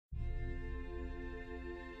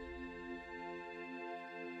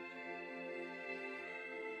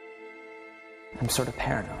I'm sort of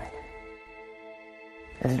paranoid.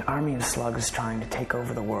 There's an army of slugs trying to take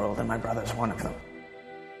over the world, and my brother's one of them.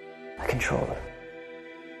 A controller.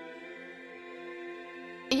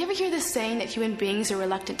 You ever hear this saying that human beings are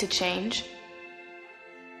reluctant to change?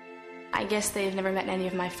 I guess they've never met any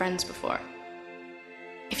of my friends before.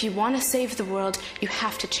 If you want to save the world, you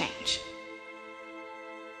have to change.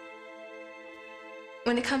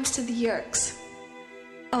 When it comes to the Yeerks,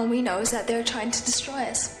 all we know is that they're trying to destroy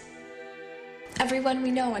us. Everyone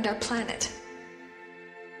we know on our planet.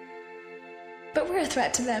 But we're a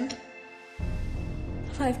threat to them.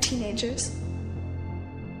 5 teenagers.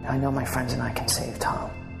 I know my friends and I can save Tom.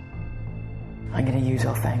 I'm gonna use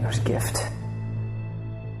Elthanger's gift.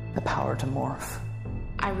 The power to morph.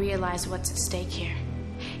 I realize what's at stake here.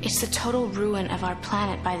 It's the total ruin of our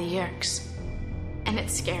planet by the Yeerks. And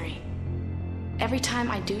it's scary. Every time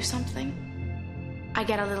I do something, I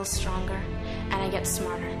get a little stronger and I get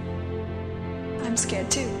smarter. I'm scared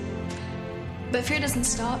too. But fear doesn't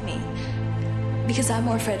stop me. Because I'm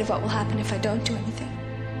more afraid of what will happen if I don't do anything.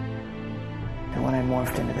 And when I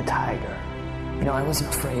morphed into the tiger, I wasn't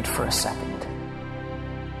afraid for a second.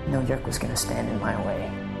 No Yeerk was gonna stand in my way.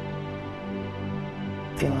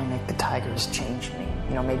 Feeling like the tiger has changed me,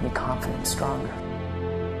 made me confident and stronger.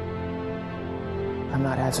 I'm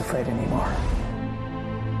not as afraid anymore.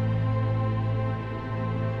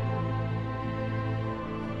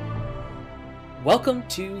 Welcome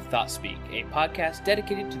to ThoughtSpeak, a podcast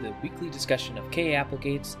dedicated to the weekly discussion of K.A.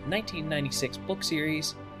 Applegate's 1996 book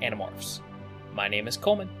series, Animorphs. My name is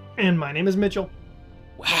Coleman. And my name is Mitchell.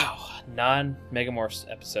 Wow,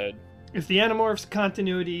 non-Megamorphs episode. If the Animorphs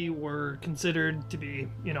continuity were considered to be,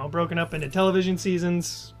 broken up into television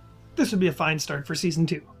seasons, this would be a fine start for season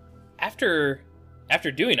 2. After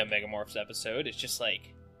doing a Megamorphs episode, it's just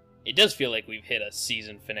like, it does feel like we've hit a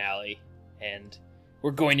season finale, and we're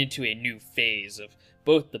going into a new phase of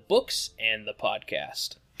both the books and the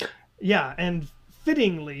podcast. Yeah, and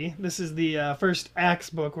fittingly, this is the first Axe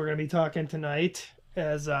book we're going to be talking tonight,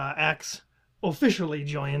 as Axe officially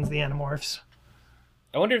joins the Animorphs.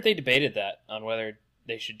 I wonder if they debated that, on whether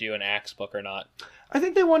they should do an Axe book or not. I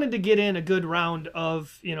think they wanted to get in a good round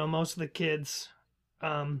of, most of the kids.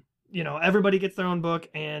 Everybody gets their own book,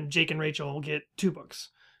 and Jake and Rachel will get 2 books.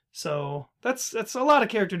 So that's a lot of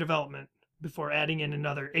character development before adding in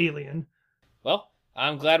another alien. Well,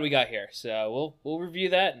 I'm glad we got here, so we'll review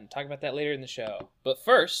that and talk about that later in the show. But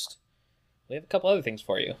first, we have a couple other things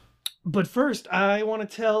for you. But first, I want to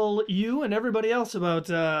tell you and everybody else about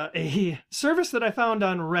a service that I found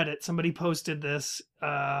on Reddit. Somebody posted this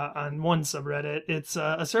on one subreddit. It's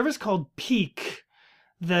a service called Peak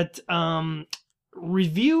that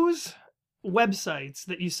reviews websites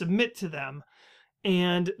that you submit to them.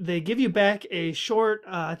 And they give you back a short,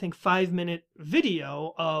 5-minute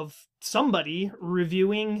video of somebody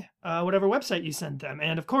reviewing whatever website you sent them.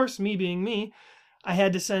 And of course, me being me, I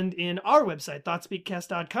had to send in our website,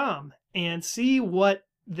 thoughtspeakcast.com, and see what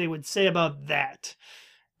they would say about that.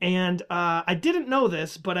 And I didn't know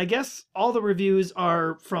this, but I guess all the reviews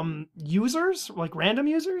are from users, like random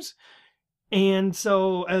users. And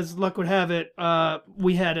so, as luck would have it,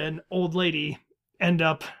 we had an old lady end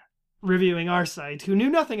up reviewing our site who knew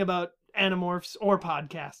nothing about Animorphs or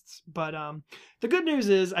podcasts. But the good news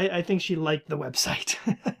is I think she liked the website.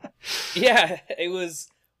 Yeah, it was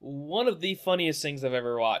one of the funniest things I've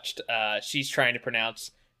ever watched. She's trying to pronounce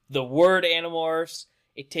the word Animorphs.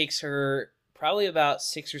 It takes her probably about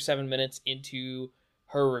 6 or 7 minutes into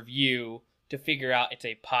her review to figure out it's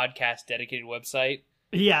a podcast dedicated website.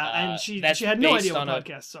 Yeah, and she had no idea what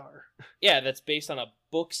podcasts are. Yeah, that's based on a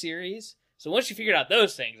book series. So once she figured out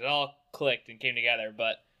those things, it all clicked and came together.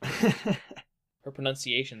 But her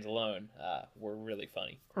pronunciations alone were really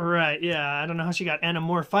funny. Right? Yeah, I don't know how she got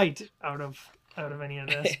Animorphite out of any of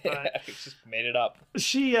this, but she just made it up.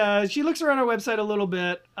 She looks around our website a little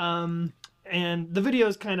bit, and the video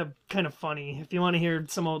is kind of funny. If you want to hear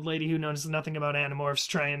some old lady who knows nothing about Animorphs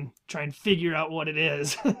try and figure out what it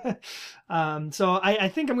is. So I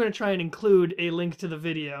think I'm going to try and include a link to the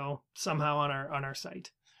video somehow on our site.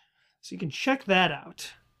 So you can check that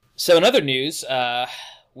out. So in other news,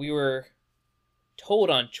 we were told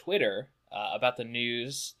on Twitter about the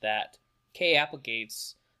news that K.A.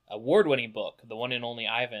 Applegate's award-winning book, The One and Only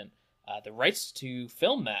Ivan, the rights to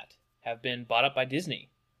film that have been bought up by Disney.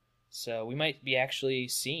 So we might be actually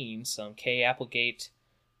seeing some K.A. Applegate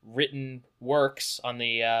written works on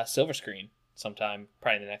the silver screen sometime,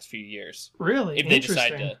 probably in the next few years. Really? If they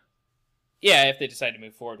decide to, if they decide to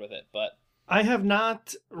move forward with it. But I have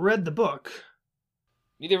not read the book.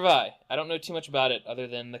 Neither have I. I don't know too much about it other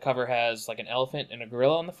than the cover has like an elephant and a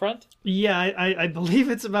gorilla on the front. Yeah, I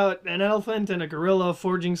believe it's about an elephant and a gorilla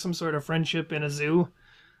forging some sort of friendship in a zoo.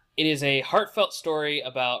 It is a heartfelt story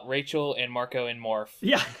about Rachel and Marco and Morph.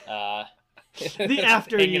 Yeah. The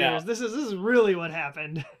after hanging years. out. This is really what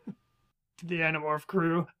happened to the Animorph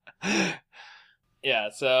crew.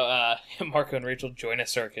 Yeah, so Marco and Rachel join a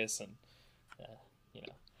circus, and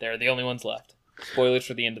they're the only ones left. Spoilers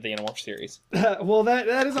for the end of the Animorph series. Well, that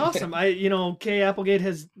is awesome. Kay Applegate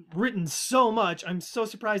has written so much. I'm so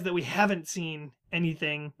surprised that we haven't seen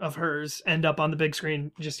anything of hers end up on the big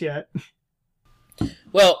screen just yet.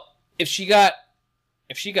 Well, if she got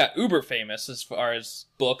uber famous as far as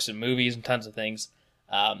books and movies and tons of things,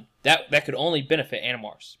 that could only benefit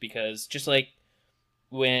Animorphs, because just like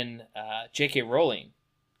when J.K. Rowling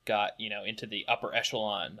got into the upper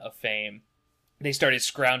echelon of fame, they started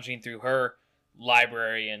scrounging through her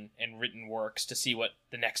library and written works to see what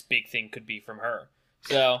the next big thing could be from her.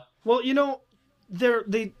 So, well,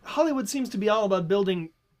 Hollywood seems to be all about building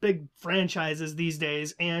big franchises these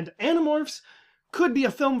days, and Animorphs could be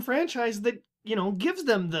a film franchise that gives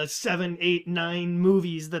them the 7, 8, 9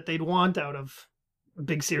 movies that they'd want out of a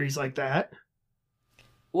big series like that.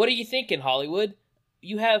 What are you thinking, Hollywood?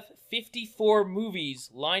 You have 54 movies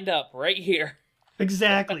lined up right here.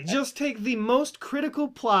 Exactly. Just take the most critical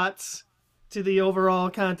plots to the overall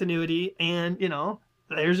continuity, and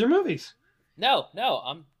there's your movies. No,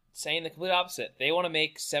 I'm saying the complete opposite. They want to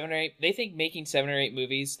make 7 or 8. They think making 7 or 8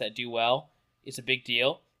 movies that do well is a big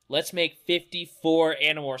deal. Let's make 54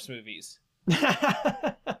 Animorphs movies.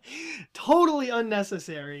 Totally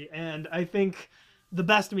unnecessary, and I think the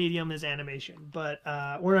best medium is animation, but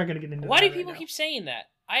we're not going to get into that. Why do right people now. keep saying that?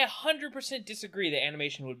 I 100% disagree that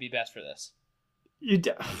animation would be best for this.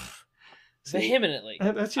 Vehemently.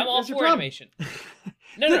 I'm all for animation.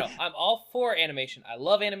 No. I'm all for animation. I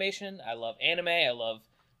love animation. I love anime. I love,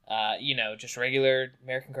 just regular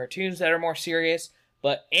American cartoons that are more serious.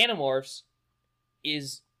 But Animorphs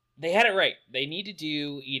they had it right. They need to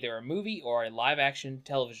do either a movie or a live-action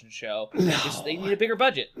television show. No. They need a bigger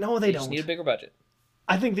budget. No, they don't. Just need a bigger budget.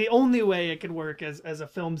 I think the only way it could work as a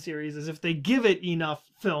film series is if they give it enough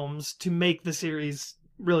films to make the series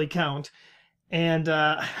really count. And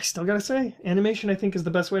I still gotta say, animation I think is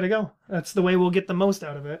the best way to go. That's the way we'll get the most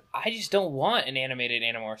out of it. I just don't want an animated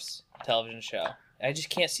Animorphs television show. I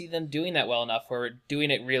just can't see them doing that well enough or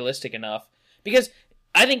doing it realistic enough. Because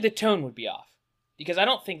I think the tone would be off. Because I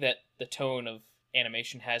don't think that the tone of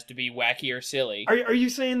animation has to be wacky or silly. Are you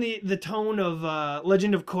saying the tone of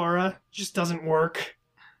Legend of Korra just doesn't work?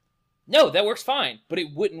 No, that works fine, but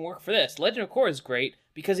it wouldn't work for this. Legend of Korra is great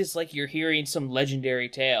because it's like you're hearing some legendary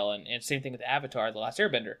tale, and same thing with Avatar, The Last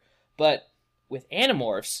Airbender. But with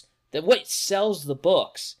Animorphs, what sells the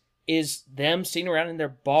books is them sitting around in their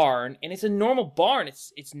barn, and it's a normal barn.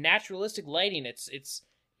 It's naturalistic lighting. It's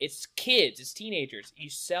kids. It's teenagers. You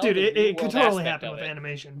sell. Dude, it could totally happen with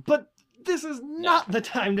animation, but this is not the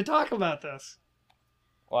time to talk about this.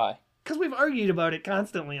 Why? Because we've argued about it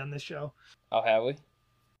constantly on this show. Oh, have we?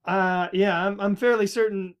 Yeah, I'm fairly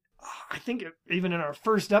certain. I think even in our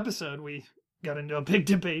first episode, we got into a big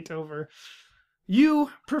debate over.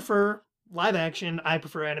 You prefer live action. I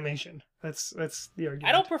prefer animation. That's the argument.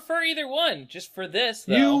 I don't prefer either one. Just for this,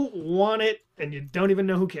 though. You want it, and you don't even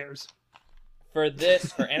know who cares. For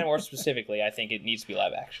Animorphs specifically, I think it needs to be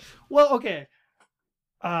live action. Well, okay.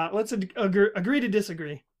 Let's agree to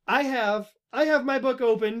disagree. I have my book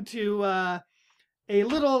open to a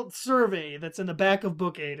little survey that's in the back of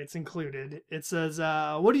Book 8. It's included. It says,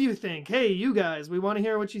 what do you think? Hey, you guys, we want to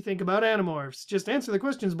hear what you think about Animorphs. Just answer the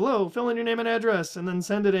questions below, fill in your name and address, and then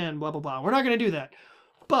send it in, blah, blah, blah. We're not going to do that.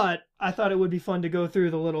 But I thought it would be fun to go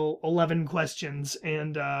through the little 11 questions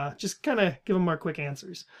and just kind of give them our quick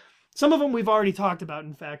answers. Some of them we've already talked about,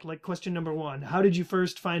 in fact, like question number 1. How did you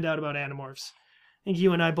first find out about Animorphs? I think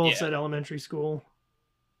you and I both said elementary school.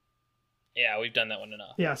 Yeah, we've done that one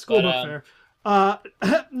enough. Yeah, school book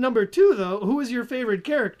fair. Number 2, though, who is your favorite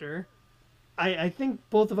character? I think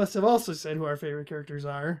both of us have also said who our favorite characters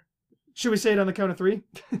are. Should we say it on the count of 3?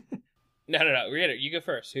 No. You go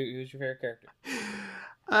first. Who's your favorite character?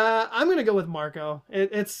 I'm going to go with Marco.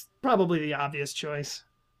 It's probably the obvious choice.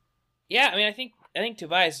 Yeah, I mean, I think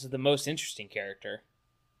Tobias is the most interesting character,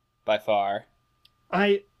 by far.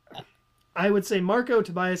 I would say Marco,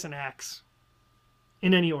 Tobias, and Axe.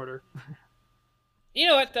 In any order. You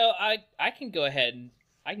know what, though? I can go ahead and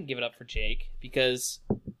I can give it up for Jake, because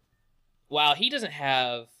while he doesn't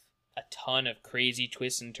have a ton of crazy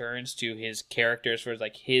twists and turns to his character, as far as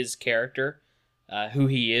like his character, who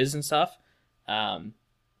he is and stuff,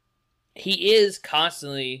 he is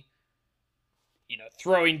constantly,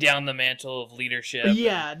 throwing down the mantle of leadership.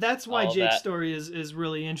 Yeah, that's why all Jake's that. story is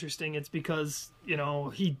really interesting. It's because,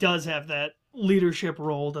 he does have that leadership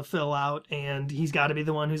role to fill out, and he's got to be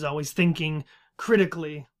the one who's always thinking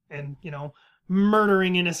critically and,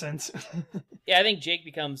 murdering innocents. Yeah, I think Jake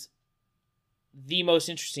becomes the most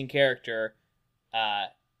interesting character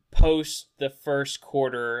post the first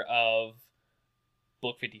quarter of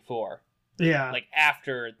Book 54. Yeah. Like,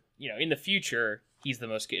 after, in the future, he's the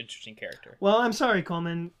most interesting character. Well, I'm sorry,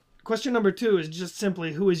 Coleman. Question number 2 is just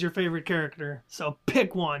simply, who is your favorite character? So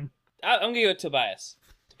pick one. I'm going to go with Tobias.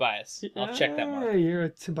 I'll check that mark. You're a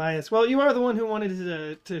Tobias. Well, you are the one who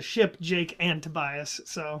wanted to ship Jake and Tobias,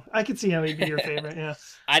 so I could see how he'd be your favorite, yeah.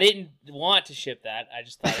 I didn't want to ship that. I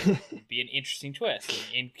just thought it would be an interesting twist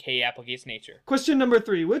in K. Applegate's nature. Question number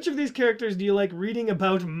 3. Which of these characters do you like reading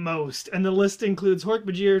about most? And the list includes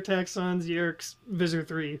Hork-Bajir, Taxxons, Yeerks, Visser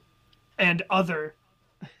 3, and other.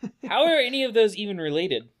 How are any of those even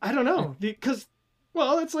related? I don't know, because,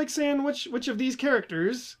 well, it's like saying which of these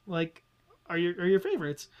characters, like, are your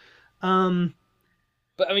favorites.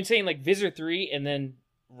 But I mean, saying like Visser 3 and then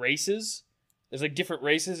races. There's like different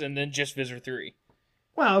races and then just Visser 3.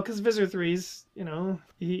 Well, because Visser 3's,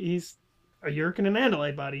 he's a Yeerk and an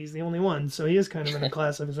Andalite body. He's the only one, so he is kind of in a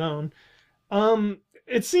class of his own.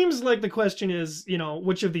 It seems like the question is,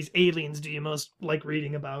 which of these aliens do you most like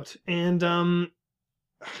reading about? And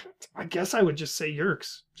I guess I would just say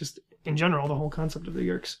Yeerks. Just in general, the whole concept of the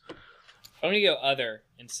Yeerks. I'm going to go other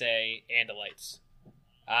and say Andalites.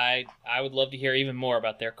 I would love to hear even more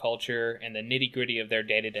about their culture and the nitty-gritty of their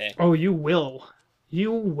day-to-day. Oh, you will.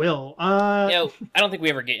 You will. I don't think we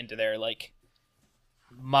ever get into their, like,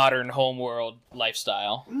 modern homeworld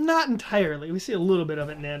lifestyle. Not entirely. We see a little bit of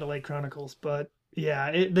it in Andalite Chronicles, but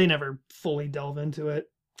yeah, they never fully delve into it.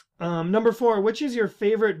 Number 4, which is your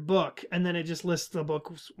favorite book? And then it just lists the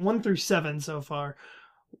books 1 through 7 so far.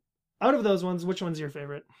 Out of those ones, which one's your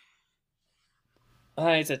favorite?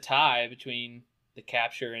 It's a tie between the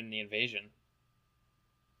capture and the invasion.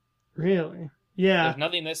 Really? Yeah. There's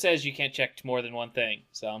nothing that says you can't check more than one thing,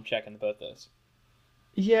 so I'm checking both those.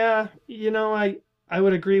 Yeah, I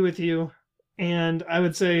would agree with you, and I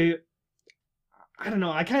would say, I don't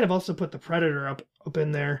know, I kind of also put the Predator up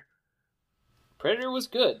in there. Predator was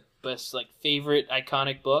good, but it's like favorite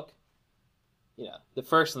iconic book. The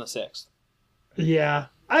first and the sixth. Yeah,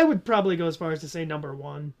 I would probably go as far as to say number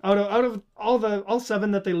 1. Out of all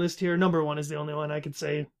 7 that they list here, number 1 is the only one I could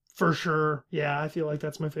say for sure. Yeah, I feel like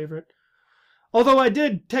that's my favorite. Although I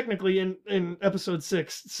did technically in episode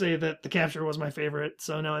 6 say that the capture was my favorite,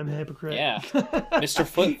 so now I'm a hypocrite. Yeah, Mr.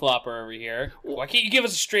 Flip-Flopper over here. Why can't you give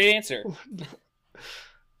us a straight answer?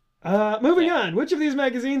 Moving on. Which of these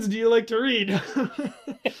magazines do you like to read?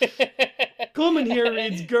 Coleman here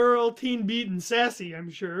reads Girl, Teen Beat, and Sassy, I'm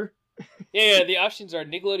sure. Yeah, the options are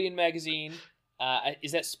Nickelodeon Magazine.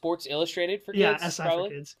 Is that Sports Illustrated for kids? Yeah, SI probably?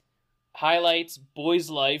 for kids. Highlights, Boys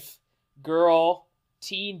Life, Girl,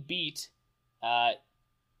 Teen Beat,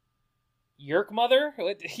 Yeerk Mother?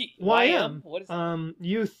 YM? What is it?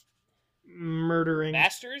 Youth murdering.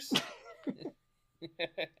 Masters?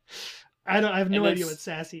 I have no And idea then what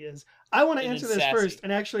Sassy is. I want to and answer then this Sassy. first,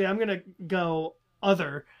 and actually I'm going to go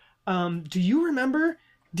other. Do you remember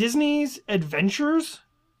Disney's Adventures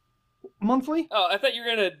monthly? Oh, I thought you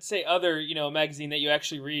were gonna say other, a magazine that you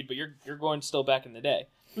actually read, but you're going still back in the day.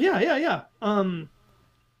 Yeah.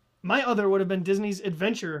 My other would have been Disney's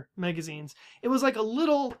Adventure magazines. It was like a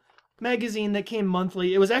little magazine that came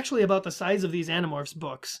monthly. It was actually about the size of these Animorphs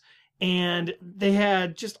books. And they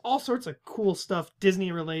had just all sorts of cool stuff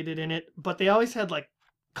Disney related in it, but they always had like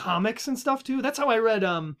comics and stuff too. That's how I read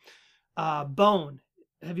Bone.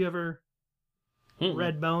 Have you ever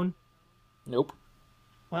read Bone? Nope.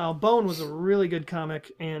 Well, Bone was a really good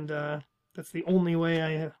comic, and that's the only way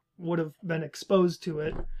I would have been exposed to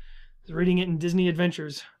it, is reading it in Disney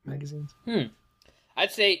Adventures magazines.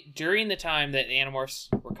 I'd say during the time that the Animorphs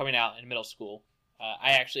were coming out in middle school,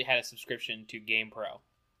 I actually had a subscription to GamePro.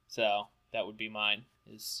 So that would be mine.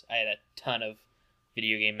 I had a ton of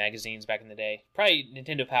video game magazines back in the day. Probably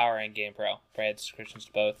Nintendo Power and GamePro. Probably had subscriptions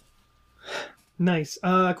to both. Nice.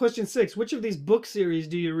 Question 6. Which of these book series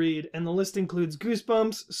do you read? And the list includes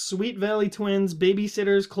Goosebumps, Sweet Valley Twins,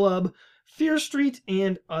 Babysitter's Club, Fear Street,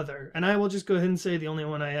 and other. And I will just go ahead and say the only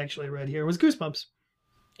one I actually read here was Goosebumps.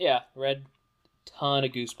 Yeah, read a ton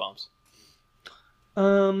of Goosebumps.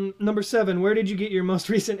 Number 7. Where did you get your most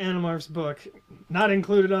recent Animorphs book? Not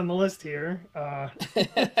included on the list here.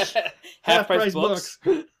 Half Price Books.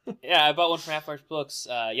 Yeah, I bought one from Half Price Books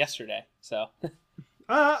yesterday. So.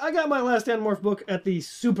 I got my last Animorph book at the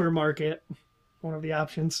supermarket. One of the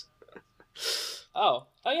options. Oh,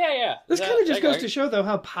 Oh, yeah. This kind of just goes to show, though,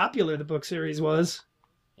 how popular the book series was.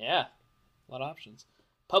 Yeah, a lot of options.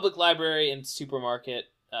 Public library and supermarket,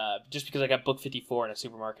 just because I got book 54 in a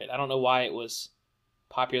supermarket. I don't know why it was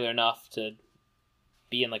popular enough to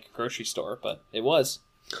be in like a grocery store, but it was.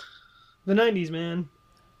 The 90s, man.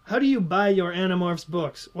 How do you buy your Animorphs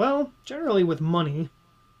books? Well, generally with money.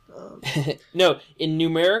 No, in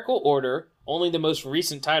numerical order, only the most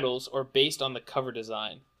recent titles are based on the cover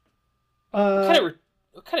design.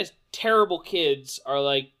 What kind of terrible kids are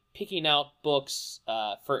like picking out books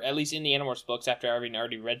for at least in the Animorphs books after having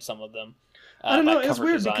already read some of them? I don't know. It's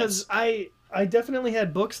weird because I definitely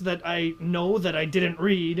had books that I know that I didn't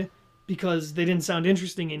read because they didn't sound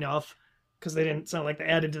interesting enough, because they didn't sound like they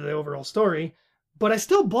added to the overall story, but I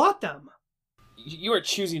still bought them. You are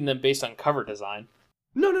choosing them based on cover design.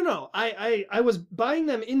 No. I was buying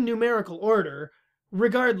them in numerical order,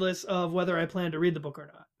 regardless of whether I planned to read the book or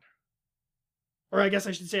not. Or I guess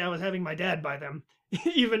I should say I was having my dad buy them,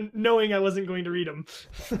 even knowing I wasn't going to read them.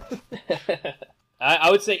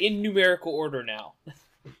 I would say in numerical order now.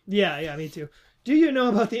 Yeah, me too. Do you know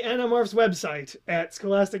about the Animorphs website at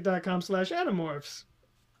scholastic.com/Animorphs?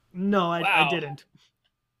 No, Wow. I didn't.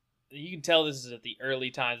 You can tell this is at the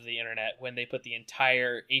early times of the internet when they put the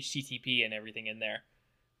entire HTTP and everything in there.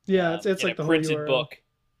 Yeah, it's like the whole printed URL. book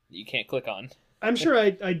that you can't click on. I'm sure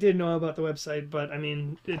I did know about the website, but I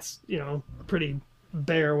mean, it's, a pretty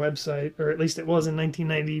bare website, or at least it was in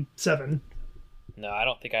 1997. No, I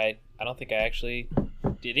don't think I actually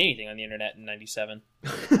did anything on the internet in 97.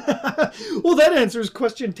 Well, that answers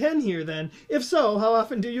question 10 here then. If so, how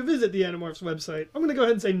often do you visit the Animorphs website? I'm going to go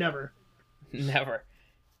ahead and say never. Never.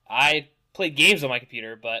 I played games on my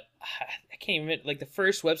computer, but I can't even, like, the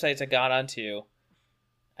first websites I got onto,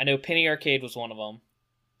 I know Penny Arcade was one of them,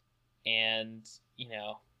 and,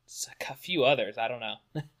 a few others, I don't know.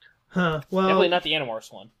 Huh, well... Definitely not the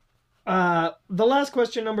Animorphs one. The last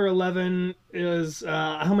question, number 11, is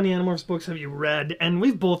how many Animorphs books have you read? And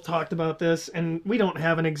we've both talked about this, and we don't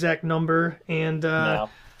have an exact number, and No.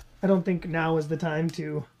 I don't think now is the time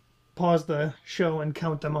to pause the show and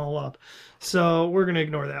count them all up. So we're going to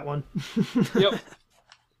ignore that one. Yep.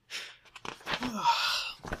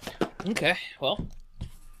 Okay, well.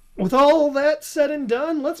 With all that said and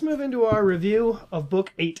done, let's move into our review of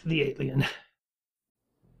Book 8, The Alien.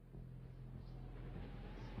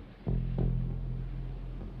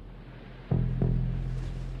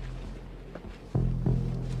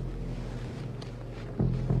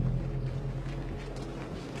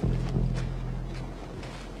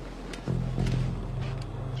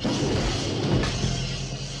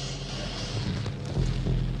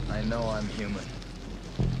 I know I'm human.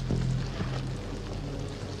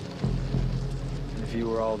 And if you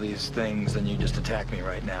were all these things, then you just attack me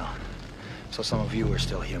right now. So some of you are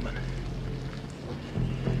still human.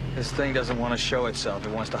 This thing doesn't want to show itself.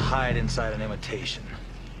 It wants to hide inside an imitation.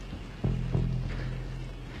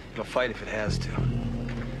 It'll fight if it has to.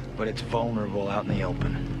 But it's vulnerable out in the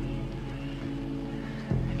open.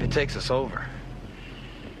 If it takes us over,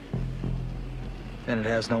 then it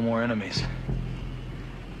has no more enemies.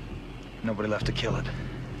 Nobody left to kill it.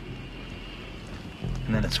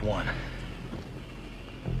 And then it's won.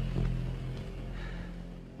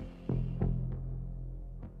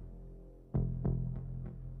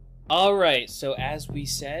 Alright, so as we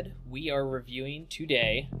said, we are reviewing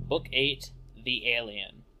today Book 8, The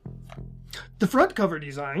Alien. The front cover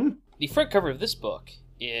design. The front cover of this book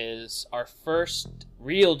is our first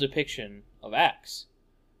real depiction of Axe,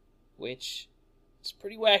 which is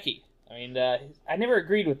pretty wacky. I mean, I never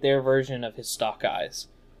agreed with their version of his stock eyes.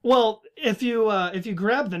 Well, if you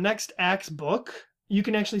grab the next Axe book, you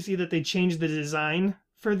can actually see that they changed the design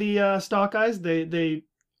for the stock eyes. They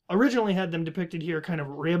originally had them depicted here kind of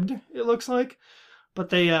ribbed, it looks like, but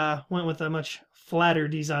they went with a much flatter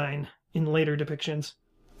design in later depictions.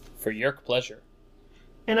 For your pleasure.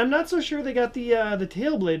 And I'm not so sure they got the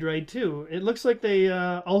tail blade right too. It looks like they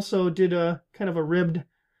also did a kind of a ribbed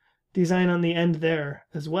design on the end there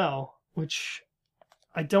as well, which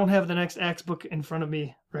I don't have the next Axe book in front of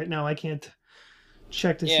me right now. I can't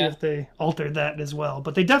check to see if they altered that as well,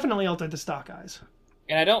 but they definitely altered the stock eyes.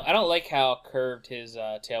 And I don't like how curved his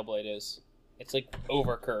tail blade is. It's like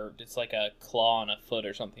over curved. It's like a claw on a foot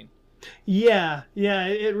or something. Yeah,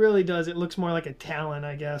 it really does. It looks more like a talon,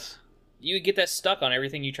 I guess. You would get that stuck on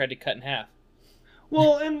everything you tried to cut in half.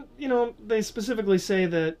 Well, and they specifically say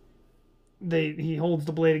that he holds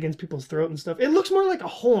the blade against people's throat and stuff. It looks more like a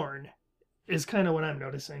horn, is kind of what I'm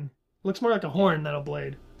noticing. Looks more like a horn than a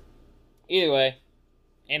blade. Either way,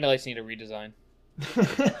 Andalites need a redesign.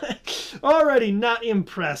 Already not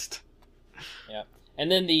impressed. Yeah.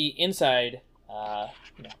 And then the inside,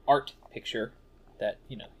 art picture that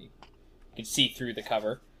you can see through the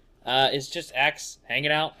cover. Is just Axe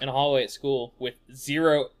hanging out in a hallway at school with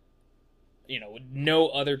zero, with no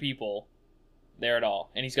other people there at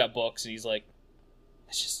all, and he's got books, and he's like,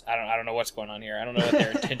 it's just I don't know what's going on here. I don't know what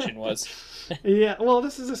their intention was. Yeah, well,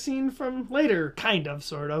 this is a scene from later, kind of,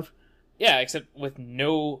 sort of. Yeah, except with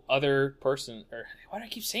no other person, or why do I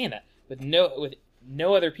keep saying that? With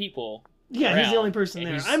no other people. Yeah, around, he's the only person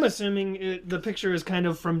there. he's- I'm assuming the picture is kind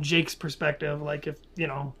of from Jake's perspective, like if,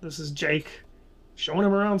 this is Jake showing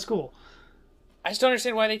him around school. I just don't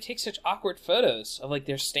understand why they take such awkward photos of like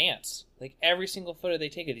their stance. Like every single photo they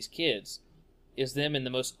take of these kids is them in the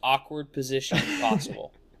most awkward position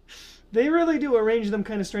possible. They really do arrange them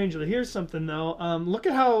kind of strangely. Here's something though. Look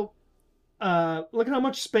at how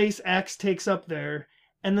much space Axe takes up there,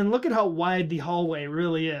 and then look at how wide the hallway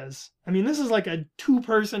really is. I mean, this is like a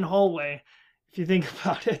 2-person hallway if you think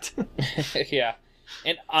about it. Yeah,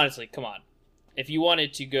 and honestly, come on. If you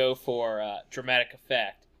wanted to go for dramatic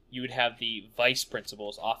effect, you would have the vice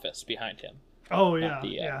principal's office behind him. Oh Not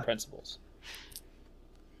yeah, the principal's.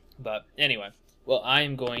 But anyway, well, I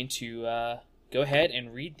am going to go ahead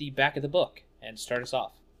and read the back of the book and start us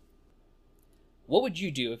off. What would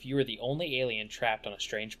you do if you were the only alien trapped on a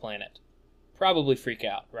strange planet? Probably freak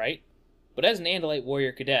out, right? But as an Andalite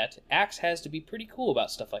warrior cadet, Axe has to be pretty cool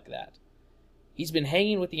about stuff like that. He's been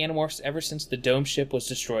hanging with the Animorphs ever since the dome ship was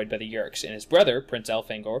destroyed by the Yeerks, and his brother, Prince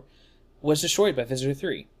Elfangor, was destroyed by Visitor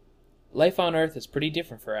 3. Life on Earth is pretty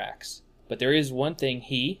different for Axe, but there is one thing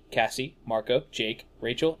he, Cassie, Marco, Jake,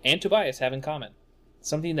 Rachel, and Tobias have in common.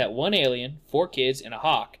 Something that one alien, 4 kids, and a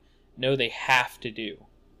hawk know they have to do.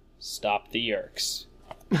 Stop the Yeerks.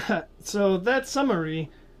 So that summary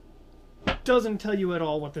doesn't tell you at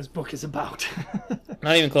all what this book is about.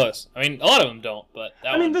 Not even close. I mean, a lot of them don't, but that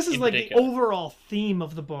I mean, one this is in like particular. the overall theme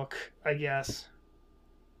of the book, I guess.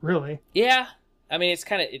 Really? Yeah. I mean, it's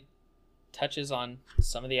kind of... It touches on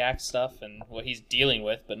some of the Axe stuff and what he's dealing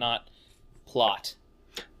with, but not plot.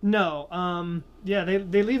 No, yeah,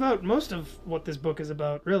 they leave out most of what this book is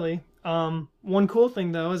about, really. One cool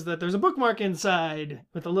thing, though, is that there's a bookmark inside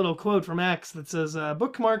with a little quote from Axe that says,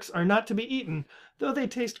 bookmarks are not to be eaten, though they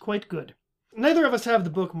taste quite good. Neither of us have the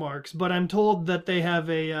bookmarks, but I'm told that they have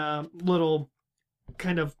a little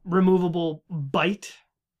kind of removable bite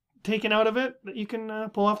taken out of it that you can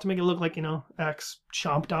pull off to make it look like, Axe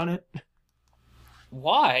chomped on it.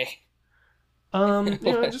 Why?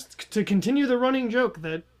 Just to continue the running joke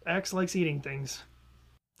that Axe likes eating things.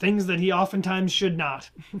 Things that he oftentimes should not.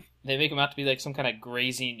 They make him out to be like some kind of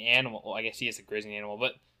grazing animal. Well, I guess he is a grazing animal,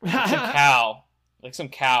 but like some cow. Like some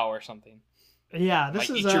cow or something. Yeah, this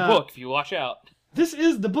Might is eat your book if you watch out. This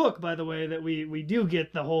is the book, by the way, that we do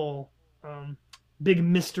get the whole big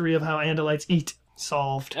mystery of how Andalites eat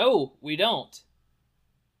solved. No, we don't.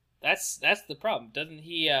 That's the problem. Doesn't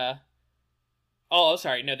he, Oh,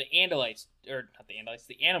 sorry. No, the Andalites, or not the Andalites,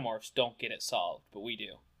 the Animorphs don't get it solved, but we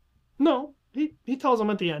do. No, he tells them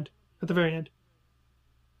at the very end.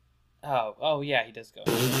 Oh yeah, he does go.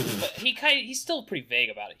 But he's still pretty vague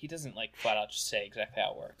about it. He doesn't like flat out just say exactly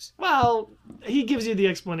how it works. Well, he gives you the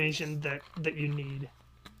explanation that you need.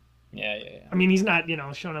 Yeah. I mean, he's not,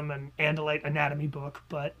 showing them an Andalite anatomy book,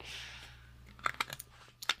 but...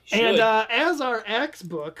 And as our Axe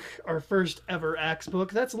book, our first ever Axe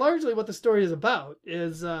book, that's largely what the story is about,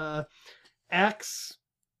 is Axe,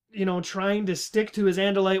 trying to stick to his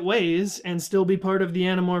Andalite ways and still be part of the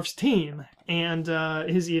Animorphs team, and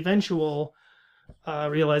his eventual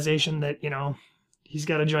realization that, he's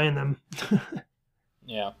got to join them.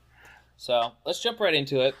 Yeah. So, let's jump right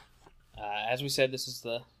into it. As we said, this is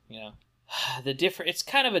it's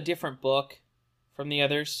kind of a different book from the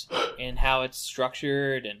others in how it's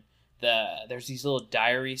structured, and there's these little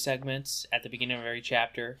diary segments at the beginning of every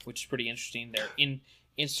chapter, which is pretty interesting. They're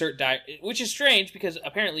insert which is strange because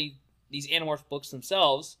apparently these Animorph books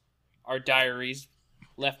themselves are diaries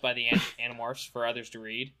left by the Animorphs for others to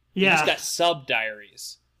read. Yeah. He's got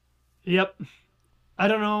sub-diaries. Yep. I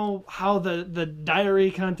don't know how the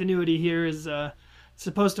diary continuity here is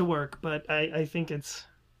supposed to work, but I think it's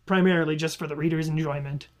primarily just for the reader's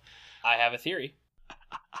enjoyment. I have a theory.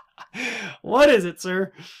 What is it,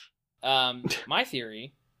 sir? My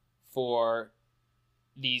theory for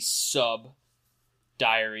these sub-diaries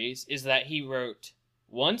is that he wrote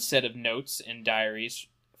one set of notes and diaries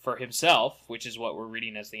for himself, which is what we're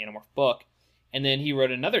reading as the Animorph book, and then he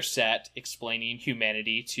wrote another set explaining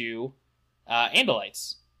humanity to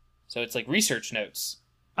Andalites. So it's like research notes.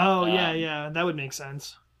 Oh, yeah, that would make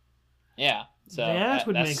sense. Yeah. So that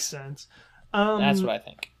would make sense. That's what I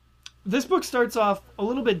think. This book starts off a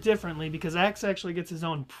little bit differently because Axe actually gets his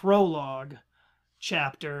own prologue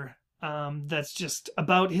chapter that's just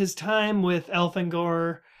about his time with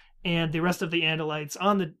Elfangor and the rest of the Andalites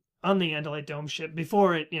on the Andalite Dome ship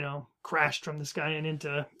before it, crashed from the sky and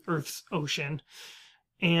into Earth's ocean.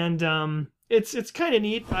 And it's kind of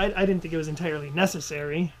neat. I didn't think it was entirely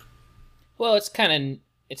necessary. Well, it's kind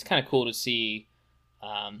of cool to see.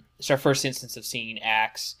 It's our first instance of seeing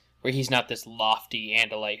Axe, where he's not this lofty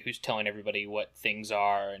Andalite who's telling everybody what things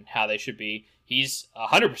are and how they should be. He's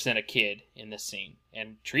 100% a kid in this scene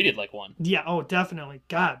and treated like one. Yeah, oh, definitely.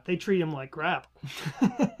 God, they treat him like crap.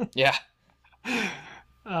 Yeah.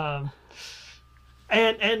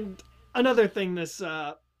 And another thing this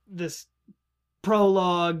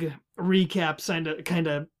prologue recap kind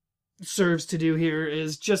of serves to do here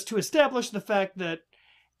is just to establish the fact that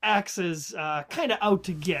Axe is kind of out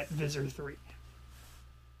to get Visser 3.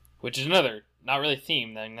 Which is another not really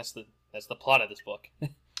theme. I mean, that's the plot of this book.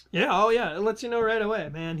 Yeah, oh yeah, it lets you know right away,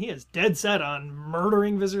 man. He is dead set on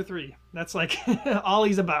murdering Visser 3. That's like all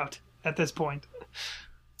he's about at this point.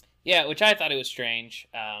 Yeah, which I thought it was strange,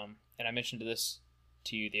 and I mentioned this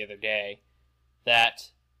to you the other day, that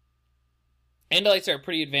Andalites are a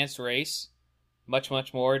pretty advanced race, much,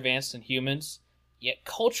 much more advanced than humans, yet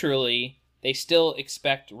culturally, they still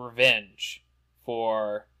expect revenge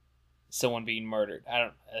for someone being murdered.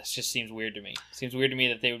 It just seems weird to me. It seems weird to me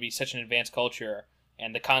that they would be such an advanced culture,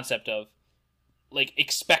 and the concept of, like,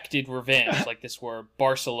 expected revenge, like this were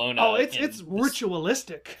Barcelona. Oh, it's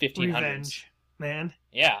ritualistic 1500s. revenge, man.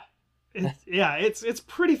 Yeah. It's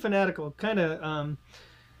pretty fanatical, kind of.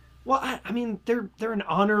 Well, I mean, they're an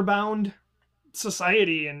honor-bound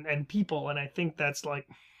society and people, and I think that's like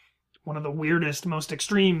one of the weirdest, most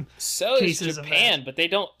extreme cases is Japan, of that. But they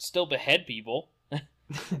don't still behead people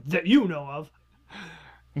that you know of.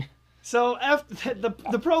 So after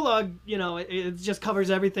the prologue, it just covers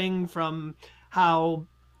everything from how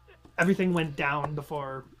everything went down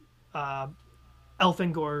before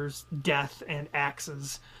Elfangor's death and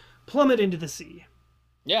Axe's plummet into the sea.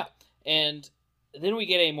 Yeah, and then we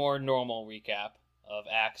get a more normal recap of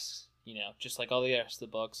Axe. Just like all the rest of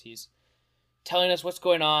the books, he's telling us what's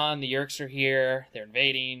going on. The Yeerks are here. They're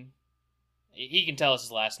invading. He can tell us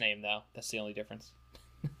his last name, though. That's the only difference.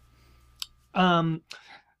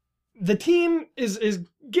 The team is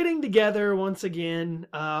getting together once again,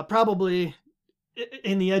 probably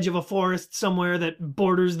in the edge of a forest somewhere that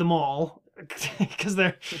borders the mall, because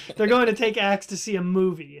they're going to take Axe to see a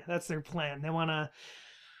movie. That's their plan. They want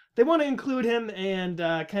to include him and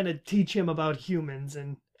kind of teach him about humans,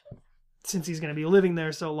 and since he's going to be living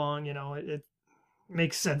there so long, it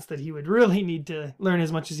makes sense that he would really need to learn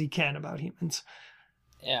as much as he can about humans.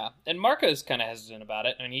 Yeah, and Marco's kind of hesitant about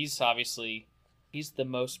it. I mean, he's the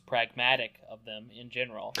most pragmatic of them in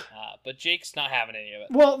general, but Jake's not having any of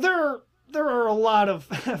it. Well, there are a lot of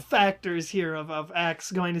factors here of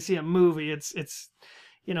Axe going to see a movie. It's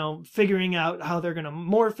figuring out how they're going to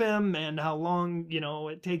morph him and how long,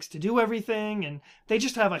 it takes to do everything. And they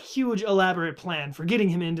just have a huge elaborate plan for getting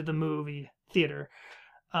him into the movie theater.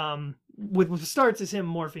 With starts as him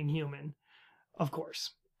morphing human, of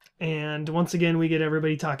course. And once again, we get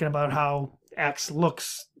everybody talking about how Axe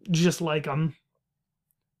looks just like him.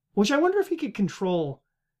 Which I wonder if he could control,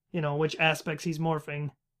 which aspects he's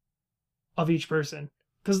morphing of each person.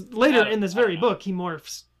 Because later in this very book, he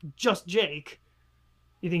morphs just Jake.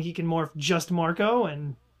 You think he can morph just Marco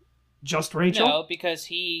and just Rachel? No, because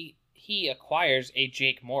he acquires a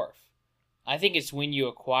Jake morph. I think it's when you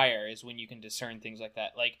acquire is when you can discern things like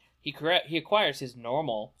that. Like he acquires his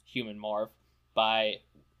normal human morph by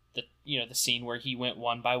the scene where he went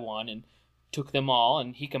one by one and took them all,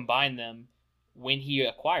 and he combined them when he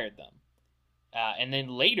acquired them. And then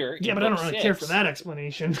later... Yeah, but I don't really care for that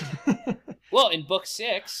explanation. Well, in book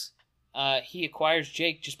 6, he acquires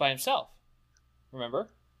Jake just by himself. Remember?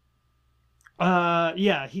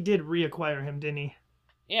 Yeah, he did reacquire him, didn't he?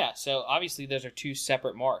 Yeah, so obviously those are two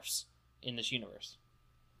separate morphs in this universe.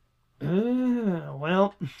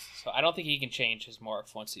 Well... So I don't think he can change his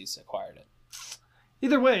morph once he's acquired it.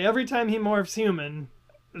 Either way, every time he morphs human,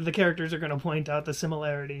 the characters are going to point out the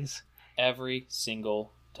similarities. Every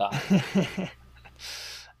single time.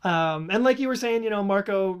 And like you were saying,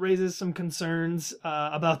 Marco raises some concerns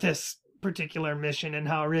about this particular mission and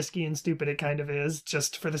how risky and stupid it kind of is,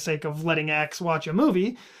 just for the sake of letting Axe watch a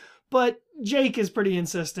movie. But Jake is pretty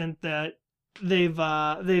insistent that they've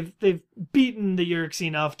beaten the Yeerks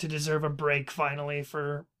enough to deserve a break finally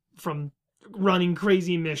from running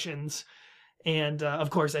crazy missions, and of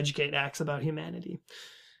course educate Axe about humanity.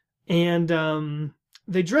 And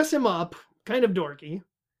they dress him up, kind of dorky.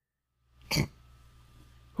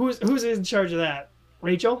 Who's in charge of that?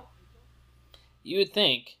 Rachel? You would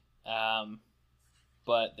think.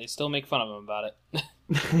 but they still make fun of him about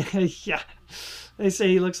it. Yeah. They say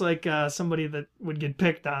he looks like somebody that would get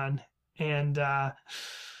picked on. And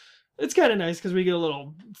it's kind of nice because we get a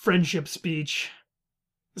little friendship speech,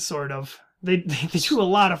 sort of. They do a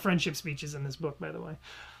lot of friendship speeches in this book, by the way.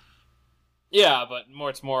 Yeah, but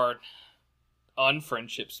it's more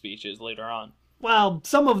unfriendship speeches later on. Well,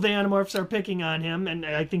 some of the Animorphs are picking on him, and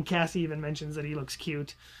I think Cassie even mentions that he looks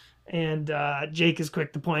cute. And Jake is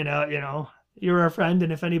quick to point out, you're our friend,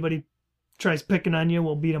 and if anybody tries picking on you,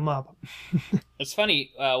 we'll beat him up. It's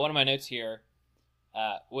funny, one of my notes here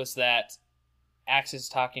was that Axe is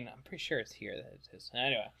talking, I'm pretty sure it's here that it is.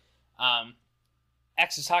 Anyway,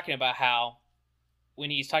 Axe is talking about how when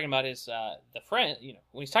he's talking about his, the friend,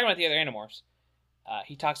 when he's talking about the other Animorphs,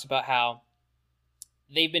 he talks about how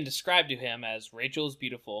they've been described to him as Rachel is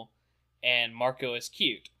beautiful and Marco is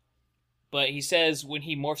cute. But he says when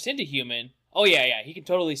he morphs into human, oh yeah, he can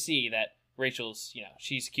totally see that Rachel's,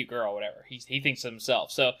 she's a cute girl or whatever. He thinks of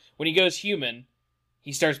himself. So when he goes human,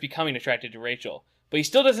 he starts becoming attracted to Rachel. But he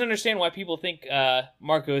still doesn't understand why people think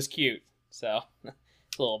Marco is cute. So, a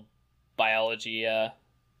little biology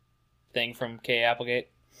thing from K. Applegate.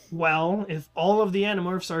 Well, if all of the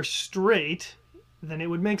Animorphs are straight, then it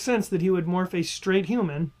would make sense that he would morph a straight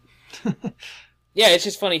human. Yeah, it's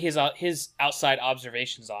just funny his outside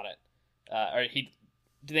observations on it.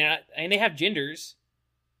 They have genders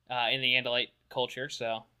in the Andalite culture,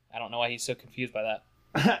 so I don't know why he's so confused by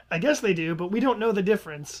that. I guess they do, but we don't know the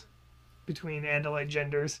difference between Andalite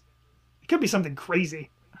genders. It could be something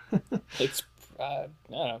crazy. It's I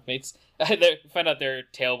don't know. Find out their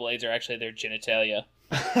tail blades are actually their genitalia.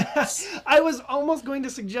 I was almost going to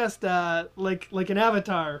suggest like an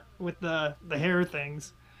Avatar with the hair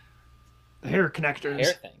things, the hair connectors.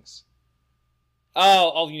 Hair things.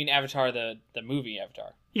 Oh, you mean Avatar, the movie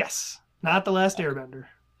Avatar? Yes, not The Last Airbender.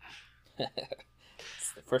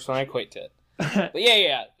 It's the first one I equate to it. But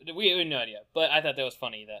yeah, we had no idea. But I thought that was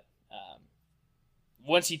funny that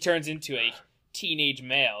once he turns into a teenage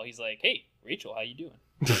male, he's like, "Hey, Rachel, how you doing?"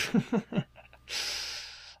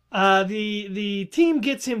 The team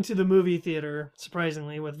gets him to the movie theater,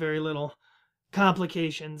 surprisingly, with very little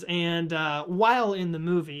complications. And while in the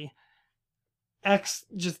movie, X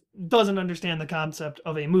just doesn't understand the concept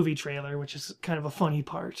of a movie trailer, which is kind of a funny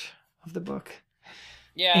part of the book.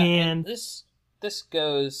 Yeah, and this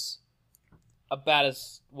goes about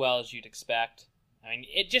as well as you'd expect. I mean,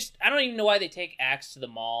 I don't even know why they take Axe to the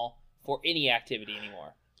mall for any activity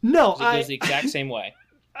anymore. No, it goes the exact same way.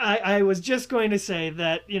 I was just going to say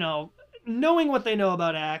that, knowing what they know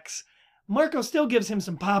about Axe, Marco still gives him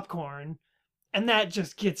some popcorn, and that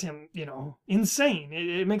just gets him, insane.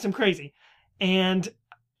 It makes him crazy. And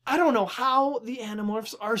I don't know how the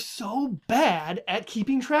Animorphs are so bad at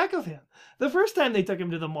keeping track of him. The first time they took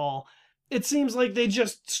him to the mall, it seems like they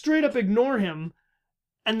just straight up ignore him,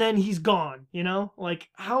 and then he's gone, Like,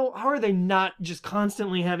 how are they not just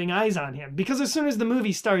constantly having eyes on him? Because as soon as the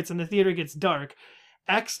movie starts and the theater gets dark,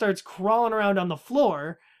 X starts crawling around on the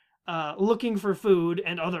floor, looking for food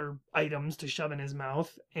and other items to shove in his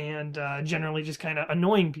mouth, and generally just kind of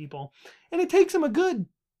annoying people. And it takes him a good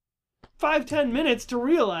 5-10 minutes to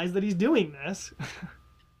realize that he's doing this.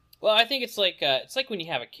 Well, I think it's like when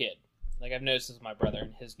you have a kid. Like I've noticed this with my brother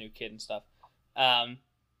and his new kid and stuff.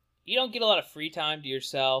 You don't get a lot of free time to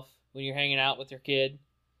yourself when you're hanging out with your kid.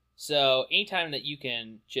 So anytime that you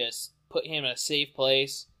can just put him in a safe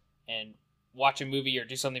place and watch a movie or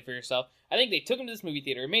do something for yourself. I think they took him to this movie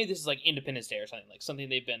theater. Maybe this is like Independence Day or something, like something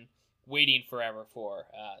they've been waiting forever for,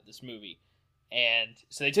 this movie. And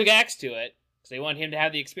so they took Axe to it because they wanted him to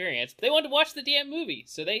have the experience, but they wanted to watch the damn movie.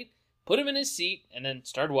 So they put him in his seat and then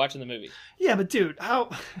started watching the movie. Yeah, but dude,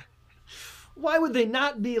 why would they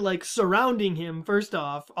not be like surrounding him first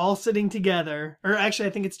off, all sitting together? Or actually,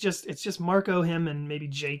 I think it's just Marco, him, and maybe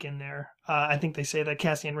Jake in there. I think they say that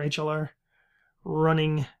Cassie and Rachel are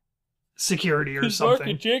running security or something.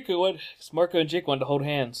 Marco and Jake wanted to hold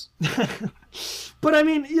hands. But I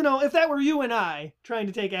mean, if that were you and I trying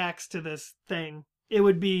to take Axe to this thing, it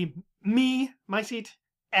would be me, my seat,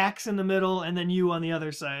 Axe in the middle, and then you on the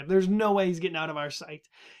other side. There's no way he's getting out of our sight.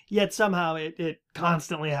 Yet somehow it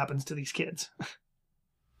constantly happens to these kids.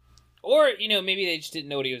 Or, maybe they just didn't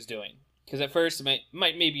know what he was doing. Because at first it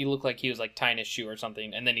might maybe look like he was like tying his shoe or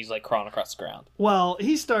something, and then he's like crawling across the ground. Well,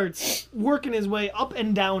 he starts working his way up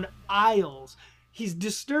and down aisles. He's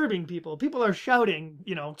disturbing people. People are shouting,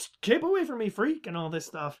 keep away from me, freak, and all this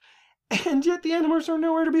stuff. And yet the Animorphs are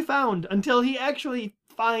nowhere to be found until he actually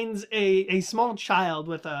finds a small child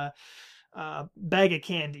with a bag of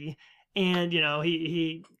candy. And,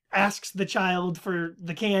 he asks the child for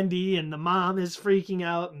the candy, and the mom is freaking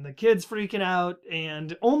out, and the kid's freaking out,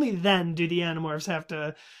 and only then do the Animorphs have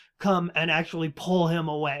to come and actually pull him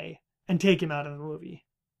away and take him out of the movie.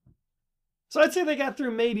 So I'd say they got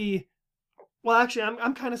through maybe... Well, actually,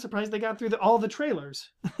 I'm kind of surprised they got through all the trailers.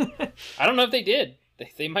 I don't know if they did.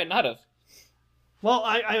 They might not have. Well,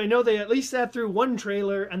 I know they at least sat through one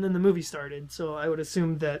trailer, and then the movie started, so I would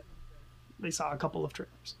assume that they saw a couple of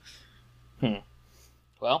trailers.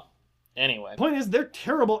 Well, anyway. Point is, they're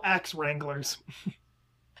terrible axe wranglers.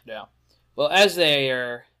 Yeah. Well, as they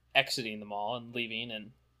are exiting the mall and leaving,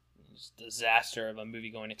 and this disaster of a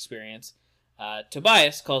movie-going experience,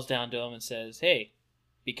 Tobias calls down to him and says, "Hey,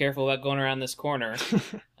 be careful about going around this corner.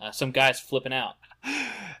 Some guy's flipping out."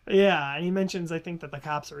 Yeah, and he mentions, I think, that the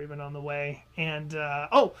cops are even on the way. And,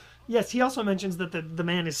 oh, yes, he also mentions that the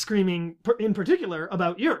man is screaming, in particular,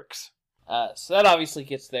 about Yeerks. So that obviously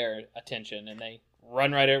gets their attention, and they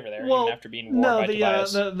run right over there, even after being warned by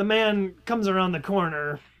Tobias. The man comes around the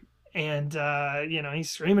corner, and, he's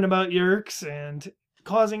screaming about Yeerks and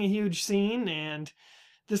causing a huge scene, and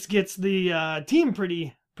this gets the team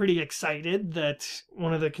pretty excited that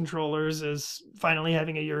one of the controllers is finally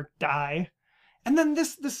having a Yeerk die. And then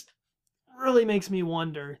this really makes me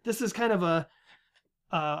wonder. This is kind of a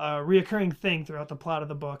reoccurring thing throughout the plot of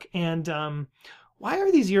the book. And why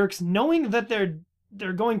are these Yeerks, knowing that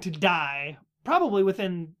they're going to die, probably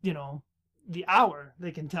within, the hour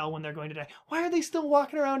they can tell when they're going to die, why are they still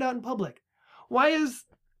walking around out in public? Why is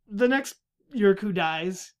the next Yeerk who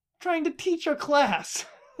dies trying to teach a class?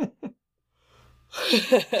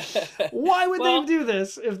 Why would they do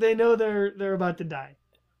this if they know they're about to die?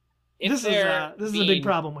 This is a big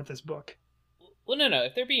problem with this book. Well, no.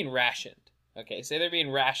 If they're being rationed, okay, say they're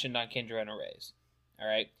being rationed on Kandrona rays, all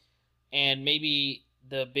right, and maybe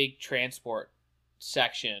the big transport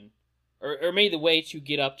section, or maybe the way to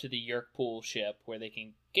get up to the Yeerk pool ship where they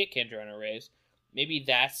can get Kandrona rays, maybe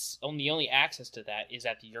that's the only access to that is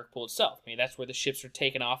at the Yeerk pool itself. Maybe that's where the ships are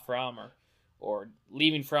taken off from, or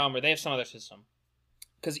leaving from, or they have some other system.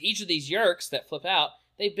 Because each of these Yeerks that flip out,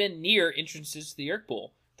 they've been near entrances to the Yeerk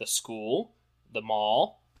pool. The school, the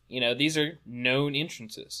mall, these are known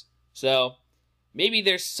entrances. So maybe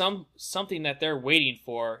there's something that they're waiting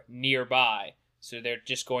for nearby. So they're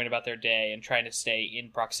just going about their day and trying to stay in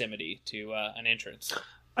proximity to an entrance.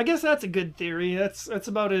 I guess that's a good theory. That's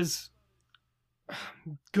about as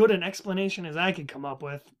good an explanation as I could come up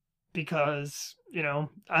with. Because,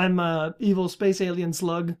 I'm a evil space alien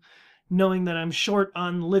slug. Knowing that I'm short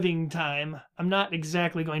on living time, I'm not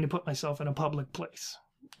exactly going to put myself in a public place.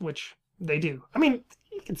 Which they do. I mean,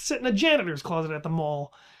 you can sit in a janitor's closet at the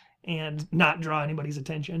mall and not draw anybody's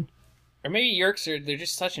attention. Or maybe Yeerks they're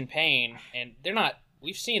just such in pain, and they're not...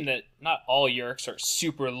 We've seen that not all Yeerks are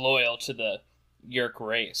super loyal to the Yeerk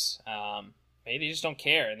race. Maybe they just don't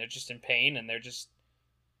care, and they're just in pain, and they're just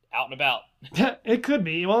out and about. It could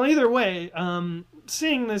be. Well, either way,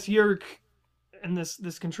 seeing this Yeerk and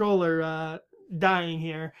this controller dying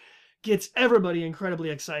here gets everybody incredibly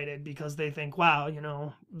excited because they think, wow,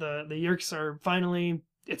 the Yeerks are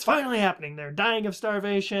it's finally happening. They're dying of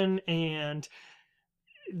starvation, and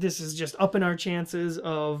this is just upping our chances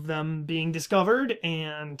of them being discovered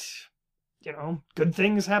and, good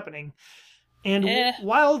things happening. And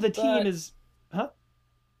while the team is... Huh?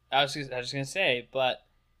 I was just going to say, but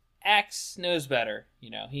Axe knows better.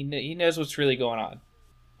 He knows what's really going on.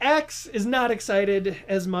 Axe is not excited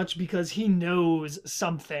as much because he knows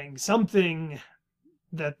something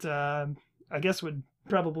that I guess would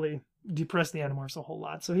probably depress the Animorphs a whole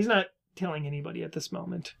lot. So he's not telling anybody at this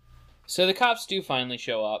moment. So the cops do finally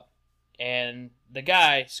show up, and the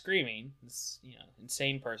guy screaming, this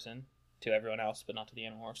insane person to everyone else, but not to the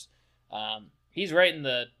Animorphs, he's right in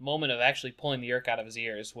the moment of actually pulling the Yeerk out of his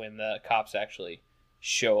ears when the cops actually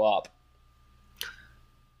show up.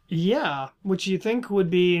 Yeah, which you think would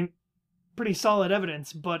be pretty solid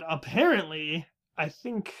evidence, but apparently, I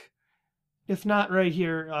think, if not right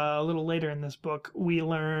here, a little later in this book, we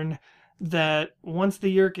learn that once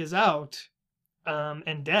the Yeerk is out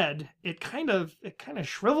and dead, it kind of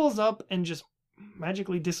shrivels up and just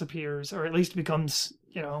magically disappears, or at least becomes,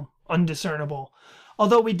 undiscernible.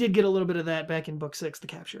 Although we did get a little bit of that back in book 6, The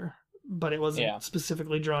Capture, but it wasn't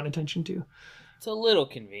specifically drawn attention to. It's a little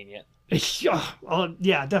convenient.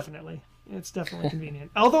 Yeah, definitely. It's definitely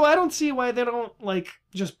convenient. Although I don't see why they don't,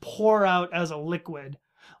 just pour out as a liquid.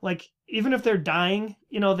 Even if they're dying,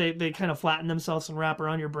 they kind of flatten themselves and wrap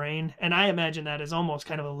around your brain. And I imagine that is almost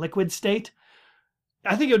kind of a liquid state.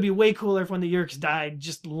 I think it would be way cooler if when the Yeerks died,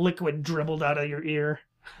 just liquid dribbled out of your ear.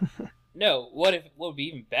 No, what would be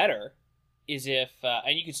even better is if,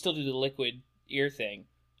 and you could still do the liquid ear thing,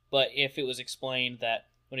 But if it was explained that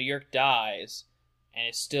when a Yeerk dies and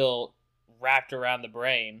it's still wrapped around the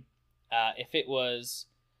brain, if it was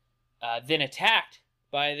then attacked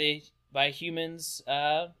by humans'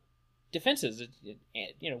 defenses,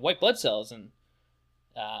 white blood cells and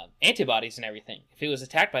antibodies and everything, if it was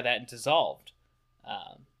attacked by that and dissolved,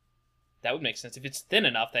 that would make sense. If it's thin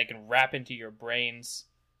enough that it can wrap into your brain's,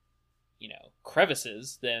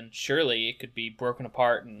 crevices, then surely it could be broken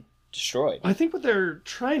apart and destroyed. I think what they're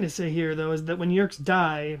trying to say here, though, is that when Yeerks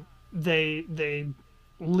die, they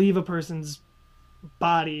leave a person's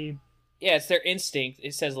body. Yeah, it's their instinct.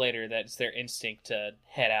 It says later that it's their instinct to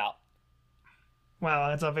head out. Wow,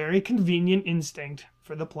 that's a very convenient instinct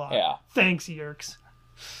for the plot. Yeah. Thanks, Yeerks.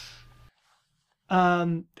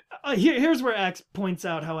 Here's where Axe points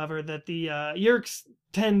out, however, that the Yeerks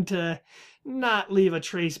tend to not leave a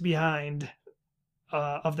trace behind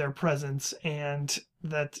of their presence, and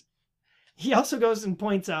that he also goes and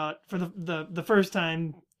points out for the first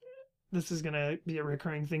time, this is going to be a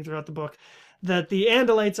recurring thing throughout the book, that the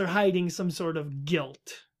Andalites are hiding some sort of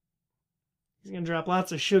guilt. He's going to drop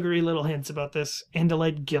lots of sugary little hints about this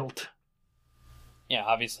Andalite guilt. Yeah,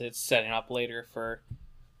 obviously it's setting up later for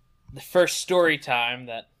the first story time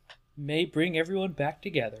that may bring everyone back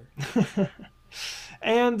together.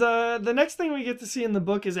 And the next thing we get to see in the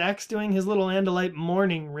book is Axe doing his little Andalite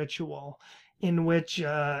mourning ritual, in which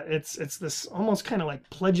it's this almost kind of like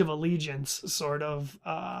Pledge of Allegiance sort of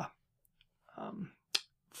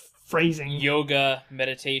phrasing. Yoga,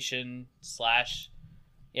 meditation / Pledge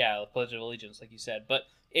of Allegiance, like you said. But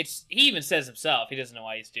he even says himself, he doesn't know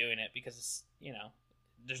why he's doing it, because it's,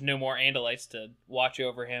 there's no more Andalites to watch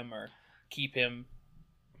over him or keep him.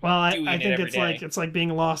 Well, I think it's like being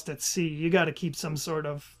lost at sea. You got to keep some sort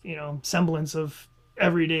of, semblance of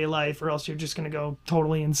everyday life, or else you're just going to go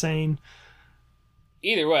totally insane.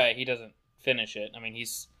 Either way, he doesn't finish it. I mean,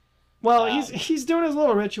 he's doing his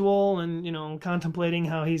little ritual and, contemplating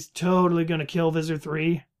how he's totally going to kill Visser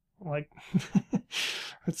 3. Like,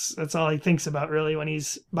 that's all he thinks about, really, when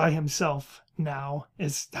he's by himself now,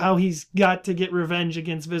 is how he's got to get revenge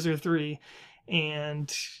against Visser 3.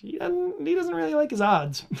 And he doesn't really like his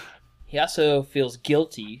odds. He also feels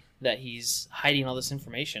guilty that he's hiding all this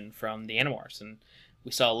information from the Animorphs, and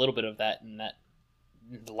we saw a little bit of that in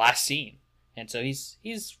the last scene. And so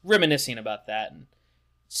he's reminiscing about that and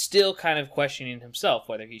still kind of questioning himself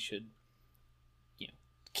whether he should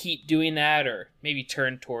keep doing that or maybe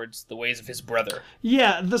turn towards the ways of his brother.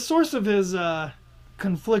 Yeah, the source of his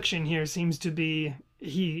confliction here seems to be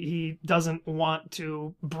he doesn't want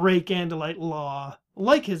to break Andalite law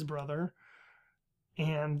like his brother.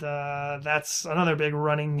 And that's another big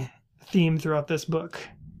running theme throughout this book.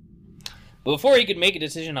 But before he could make a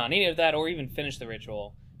decision on any of that or even finish the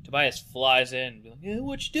ritual, Tobias flies in and be like, hey,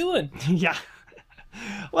 what you doing? Yeah.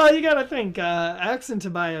 Well, you gotta think, Axe and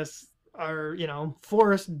Tobias are,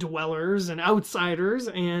 forest dwellers and outsiders,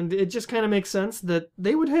 and it just kind of makes sense that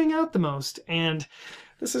they would hang out the most. And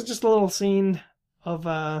this is just a little scene of,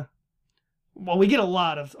 we get a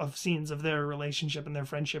lot of scenes of their relationship and their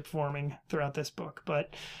friendship forming throughout this book.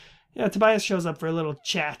 But, yeah, Tobias shows up for a little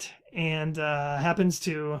chat and happens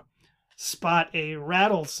to spot a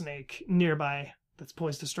rattlesnake nearby that's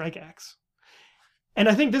poised to strike Axe. And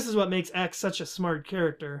I think this is what makes Axe such a smart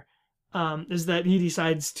character, is that he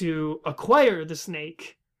decides to acquire the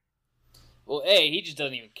snake. Well, he just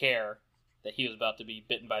doesn't even care that he was about to be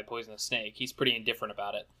bitten by a poisonous snake. He's pretty indifferent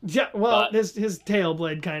about it. Yeah, well, his tail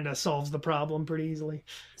blade kind of solves the problem pretty easily.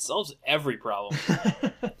 It solves every problem.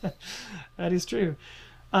 That is true.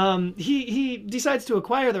 He decides to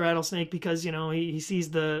acquire the rattlesnake because, he sees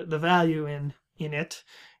the value in it,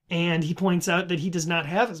 and he points out that he does not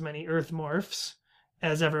have as many Earth morphs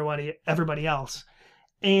as everybody else.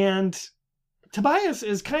 And Tobias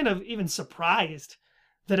is kind of even surprised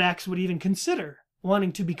that Axe would even consider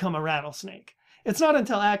wanting to become a rattlesnake. It's not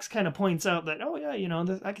until Axe kind of points out that, oh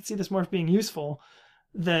yeah, I could see this morph being useful,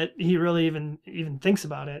 that he really even thinks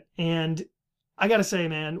about it. And I gotta say,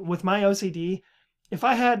 man, with my OCD, if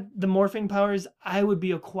I had the morphing powers, I would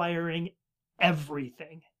be acquiring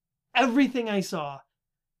everything. Everything I saw.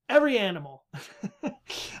 Every animal.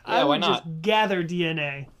 I would just gather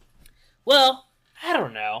DNA. Well, I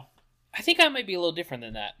don't know. I think I might be a little different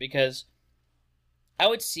than that, because I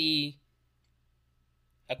would see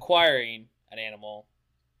acquiring an animal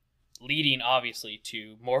leading, obviously,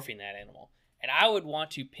 to morphing that animal. And I would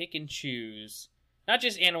want to pick and choose not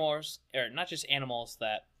just animals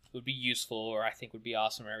that would be useful or I think would be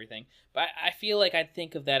awesome or everything, but I feel like I'd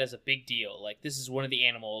think of that as a big deal. Like, this is one of the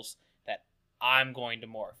animals that I'm going to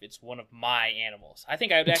morph. It's one of my animals. I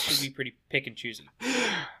think I would actually be pretty pick and choosy.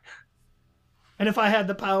 And if I had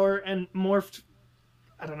the power and morphed,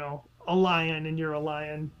 I don't know, a lion and you're a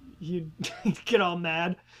lion, you'd get all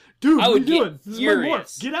mad. Dude, what are you doing? This is my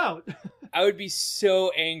morph. Get out. I would be so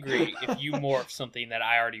angry if you morphed something that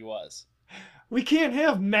I already was. We can't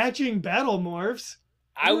have matching battle morphs.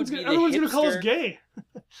 Everyone's going to call us gay.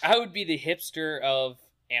 I would be the hipster of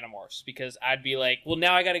Animorphs because I'd be like, well,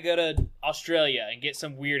 now I got to go to Australia and get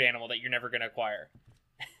some weird animal that you're never going to acquire.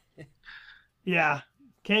 Yeah,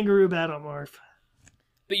 kangaroo battle morph.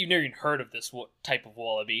 But you've never even heard of this type of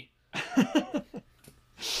wallaby.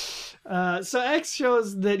 So X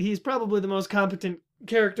shows that he's probably the most competent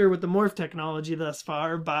character with the morph technology thus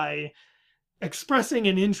far by expressing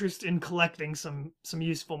an interest in collecting some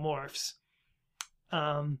useful morphs.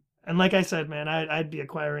 And like I said, man, I'd be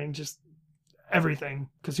acquiring just everything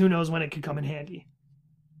because who knows when it could come in handy.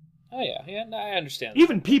 Oh yeah, no, I understand.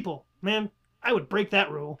 Even people, man, I would break that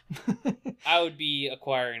rule. I would be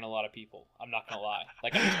acquiring a lot of people. I'm not gonna lie,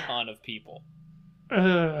 like a ton of people.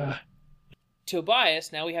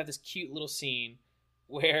 Tobias, now we have this cute little scene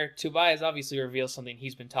where Tobias obviously reveals something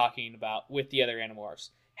he's been talking about with the other Animorphs.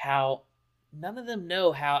 How none of them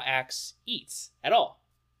know how Axe eats at all.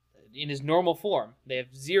 In his normal form. They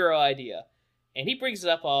have zero idea. And he brings it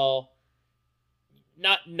up all,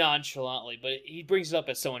 not nonchalantly, but he brings it up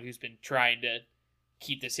as someone who's been trying to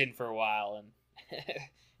keep this in for a while. And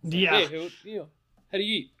yeah. Like, hey, how do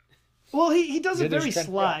you eat? Well, he does it very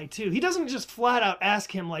sly, too. He doesn't just flat out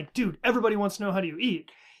ask him, like, dude, everybody wants to know how do you eat.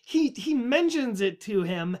 He mentions it to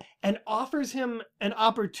him and offers him an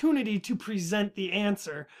opportunity to present the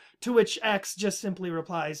answer, to which X just simply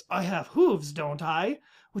replies, I have hooves, don't I?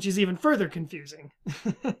 Which is even further confusing.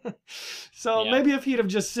 So Yeah. maybe if he'd have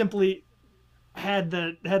just simply had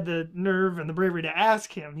the nerve and the bravery to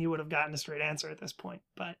ask him, he would have gotten a straight answer at this point.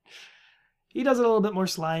 But he does it a little bit more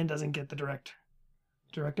sly and doesn't get the direct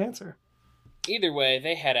answer. Either way,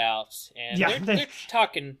 they head out, and Yeah, they're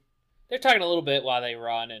talking. They're talking a little bit while they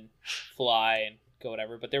run and fly and go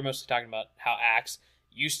whatever, but they're mostly talking about how Axe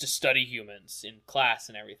used to study humans in class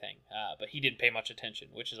and everything, but he didn't pay much attention,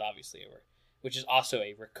 which is also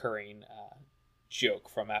a recurring joke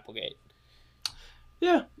from Applegate.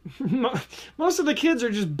 Yeah, most of the kids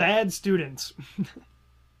are just bad students.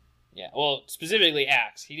 Yeah, well, specifically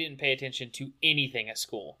Axe. He didn't pay attention to anything at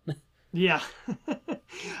school. Yeah.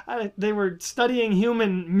 They were studying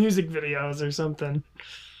human music videos or something.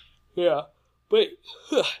 Yeah, but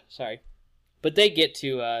sorry, but they get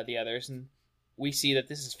to the others, and we see that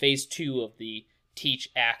this is phase 2 of the Teach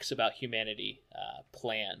Axe About Humanity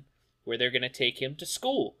plan, where they're going to take him to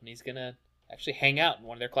school, and he's going to actually hang out in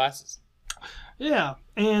one of their classes. Yeah,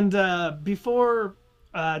 and before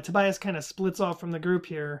Tobias kind of splits off from the group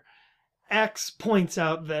here, Axe points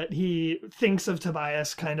out that he thinks of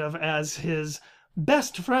Tobias kind of as his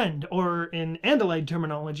best friend, or in Andalite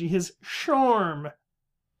terminology, his shorm.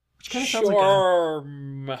 Which kind of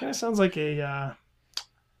sounds like a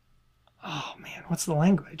oh man, what's the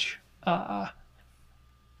language? The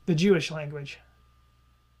Jewish language.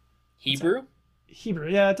 Hebrew? Hebrew,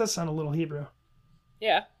 yeah, it does sound a little Hebrew.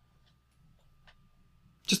 Yeah.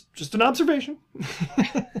 Just an observation.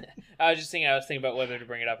 I was thinking about whether to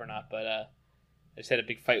bring it up or not, but I just had a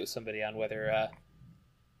big fight with somebody on whether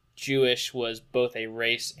Jewish was both a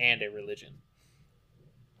race and a religion.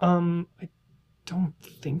 I don't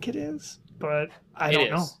think it is, but I don't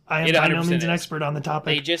know. I am by no means an expert on the topic.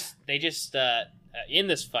 They just in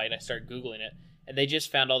this fight, I started Googling it, and they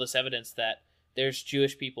just found all this evidence that there's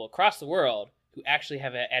Jewish people across the world who actually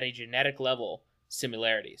have, at a genetic level,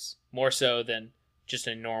 similarities, more so than just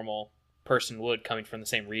a normal person would coming from the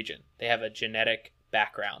same region. They have a genetic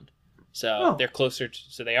background, so they're closer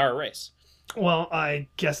so they are a race. Well, I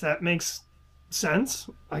guess that makes sense.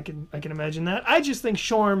 I can imagine that. I just think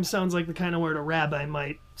shorm sounds like the kind of word a rabbi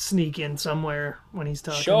might sneak in somewhere when he's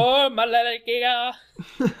talking. Shorm, malalekia.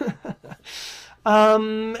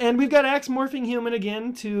 And we've got Axe morphing human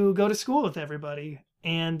again to go to school with everybody,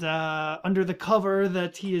 and under the cover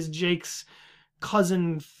that he is Jake's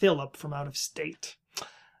cousin Philip from out of state.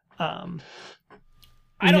 I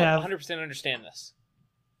don't 100% understand this.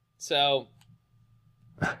 So,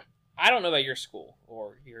 I don't know about your school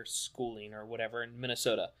or your schooling or whatever in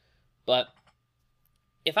Minnesota, but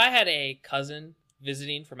if I had a cousin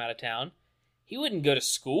visiting from out of town, he wouldn't go to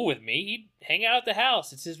school with me. He'd hang out at the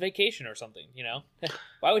house. It's his vacation or something, you know?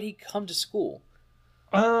 Why would he come to school?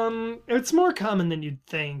 It's more common than you'd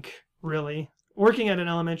think, really. Working at an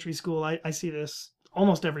elementary school, I see this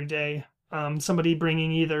almost every day. Somebody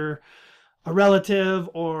bringing either a relative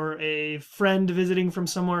or a friend visiting from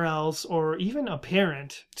somewhere else, or even a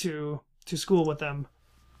parent to school with them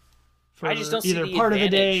for I just don't either see the part advantage.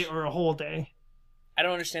 of the day or a whole day. I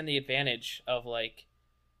don't understand the advantage of like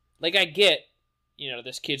I get,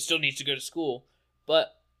 this kid still needs to go to school,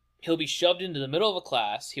 but he'll be shoved into the middle of a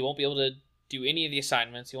class. He won't be able to do any of the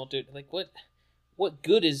assignments. He won't do like what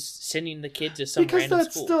good is sending the kid to some random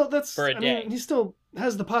school for a day? He still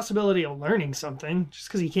has the possibility of learning something. Just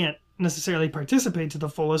because he can't necessarily participate to the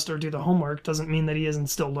fullest or do the homework doesn't mean that he isn't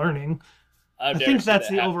still learning. I think that's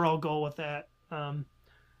the overall goal with that.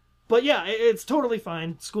 But yeah, it's totally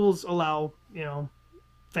fine. Schools allow,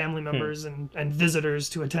 family members and visitors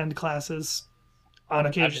to attend classes on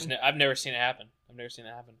occasion. I've never seen it happen.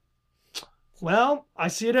 Well, I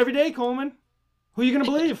see it every day, Coleman. Who are you going to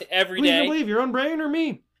believe? Every day? Who are you day? going to believe, your own brain or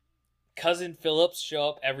me? Cousin Phillips show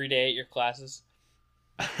up every day at your classes?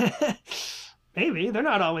 Maybe. They're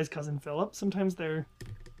not always Cousin Philip. Sometimes they're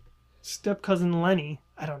step-cousin Lenny.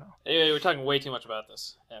 I don't know. Anyway, we're talking way too much about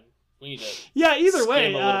this, and we need to... Yeah, either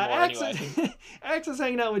way, Axe is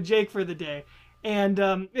hanging out with Jake for the day. And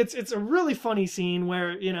it's a really funny scene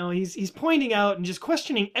where, he's pointing out and just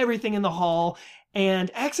questioning everything in the hall,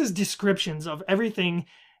 and Axe's descriptions of everything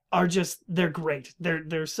are they're great.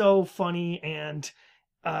 They're so funny, and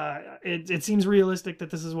it seems realistic that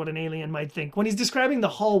this is what an alien might think. When he's describing the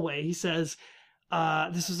hallway, he says,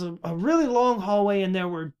 this is a really long hallway, and there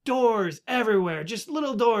were doors everywhere, just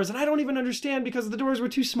little doors, and I don't even understand because the doors were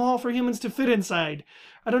too small for humans to fit inside.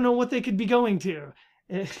 I don't know what they could be going to.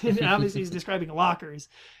 And obviously he's describing lockers.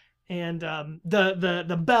 And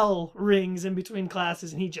the bell rings in between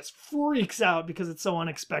classes, and he just freaks out because it's so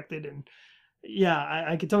unexpected. And yeah,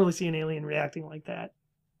 I could totally see an alien reacting like that.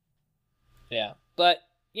 Yeah, but,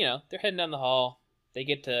 they're heading down the hall. They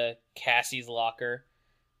get to Cassie's locker,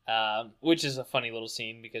 which is a funny little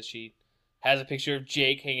scene because she has a picture of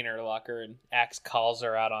Jake hanging in her locker, and Axe calls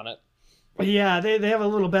her out on it. Yeah, they have a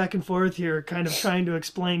little back and forth here, kind of trying to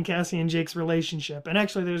explain Cassie and Jake's relationship. And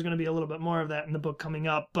actually, there's going to be a little bit more of that in the book coming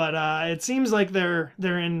up. But it seems like they're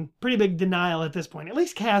in pretty big denial at this point. At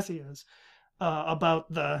least Cassie is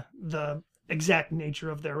about the exact nature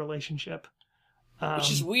of their relationship, which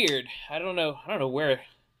is weird. I don't know where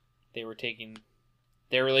they were taking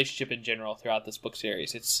their relationship in general throughout this book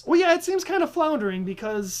series. It seems kind of floundering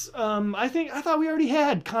because I thought we already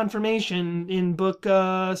had confirmation in book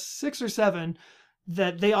 6 or 7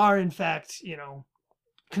 that they are in fact,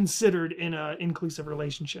 considered in an inclusive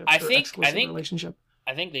relationship. Relationship.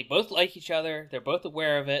 I think they both like each other. They're both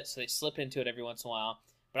aware of it, so they slip into it every once in a while.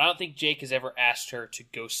 But I don't think Jake has ever asked her to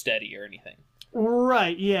go steady or anything.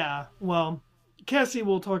 Right, yeah. Well, Cassie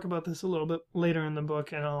will talk about this a little bit later in the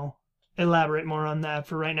book, and I'll elaborate more on that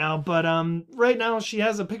for right now. But right now she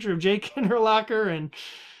has a picture of Jake in her locker and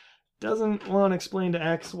doesn't want to explain to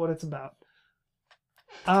X what it's about.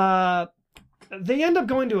 They end up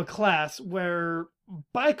going to a class where,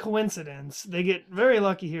 by coincidence, they get very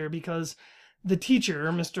lucky here because the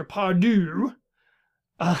teacher, Mr. Pardue,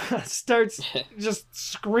 starts just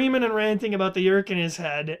screaming and ranting about the Yeerk in his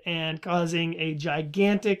head and causing a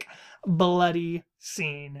gigantic bloody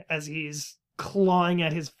scene as he's clawing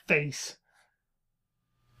at his face.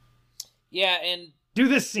 Yeah, and... Do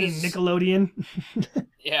this scene, Nickelodeon.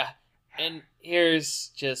 Yeah, and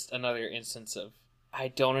here's just another instance of I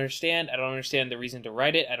don't understand the reason to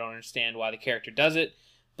write it. I don't understand why the character does it.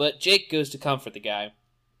 But Jake goes to comfort the guy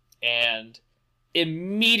and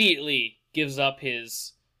immediately gives up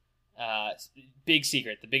his big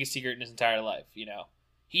secret, the biggest secret in his entire life.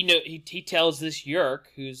 He tells this Yeerk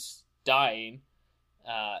who's dying,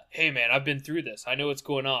 hey man, I've been through this. I know what's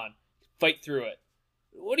going on. Fight through it.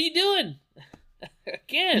 What are you doing?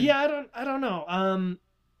 Again. Yeah, I don't know.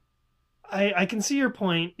 I can see your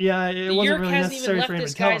point. Yeah, it wasn't really necessary for him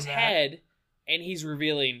to tell him that. The Yeerk hasn't even left this guy's head, and he's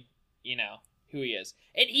revealing, who he is.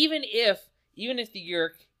 And even if the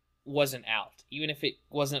Yeerk wasn't out, even if it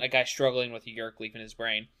wasn't a guy struggling with a Yeerk leaving his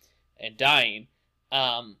brain and dying,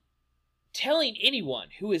 telling anyone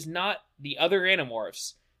who is not the other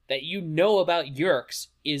Animorphs that you know about Yeerks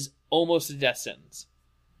is almost a death sentence.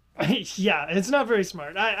 Yeah, it's not very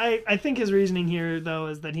smart. I think his reasoning here, though,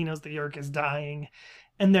 is that he knows the Yeerk is dying,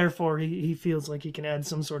 and therefore he feels like he can add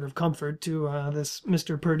some sort of comfort to this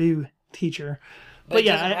Mr. Purdue teacher. But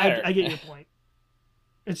yeah, I get your point.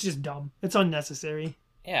 It's just dumb. It's unnecessary.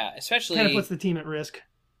 Yeah, especially... kind of puts the team at risk.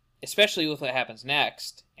 Especially with what happens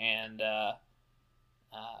next, and,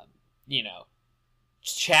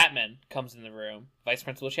 Chapman comes in the room. Vice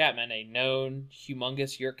Principal Chapman, a known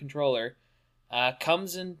humongous Yeerk controller,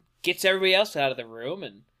 comes and gets everybody else out of the room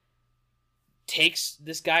and takes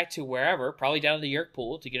this guy to wherever, probably down to the Yeerk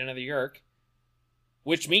pool to get another Yeerk,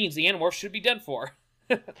 which means the Animorphs should be done for.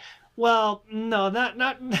 Well, no,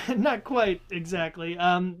 not quite exactly.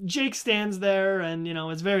 Jake stands there and,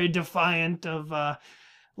 is very defiant of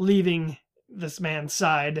leaving this man's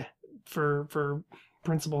side for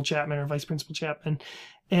Principal Chapman or Vice Principal Chapman.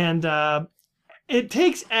 And it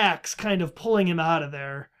takes Axe kind of pulling him out of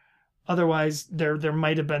there. Otherwise, there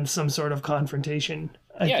might have been some sort of confrontation.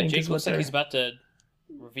 I think Jake looks like he's about to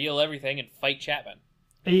reveal everything and fight Chapman.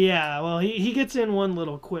 Yeah, well, he gets in one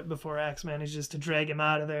little quip before Axe manages to drag him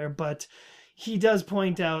out of there, but he does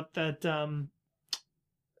point out that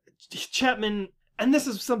Chapman, and this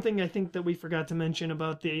is something I think that we forgot to mention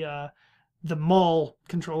about the mall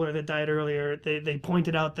controller that died earlier. They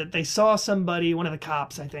pointed out that they saw somebody, one of the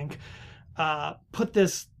cops, I think, put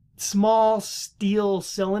this small steel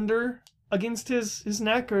cylinder against his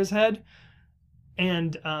neck or his head,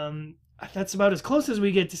 and that's about as close as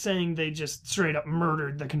we get to saying they just straight up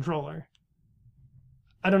murdered the controller.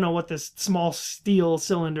 I don't know what this small steel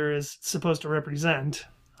cylinder is supposed to represent.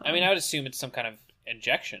 I mean, I would assume it's some kind of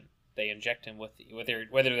injection. They inject him with whether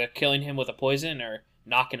they're killing him with a poison or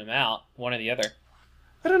knocking him out, one or the other.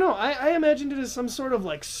 I don't know. I imagined it as some sort of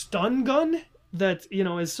like stun gun that,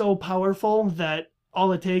 is so powerful that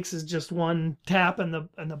all it takes is just one tap in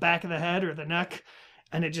the back of the head or the neck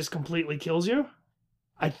and it just completely kills you.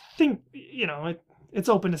 I think, it's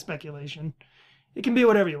open to speculation. It can be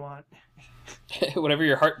whatever you want. Whatever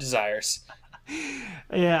your heart desires.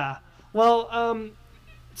 Yeah. Well,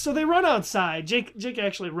 so they run outside. Jake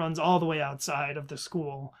actually runs all the way outside of the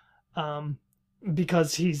school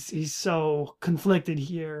because he's so conflicted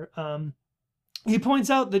here. He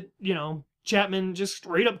points out that, Chapman just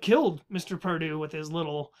straight up killed Mr. Purdue with his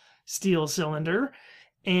little steel cylinder,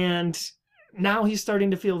 and now he's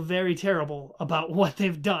starting to feel very terrible about what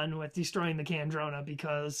they've done with destroying the Kandrona,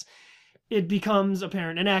 because it becomes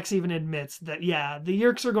apparent, and Axe even admits that, yeah, the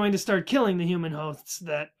Yeerks are going to start killing the human hosts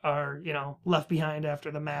that are, left behind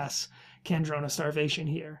after the mass Kandrona starvation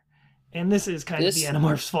here. And this is kind of the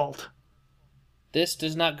Animorphs' fault. This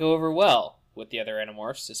does not go over well with the other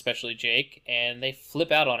Animorphs, especially Jake, and they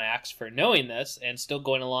flip out on Axe for knowing this and still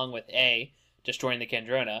going along with A, destroying the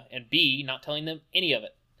Kandrona, and B, not telling them any of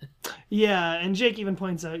it. Yeah, and Jake even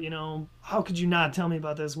points out, how could you not tell me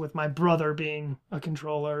about this with my brother being a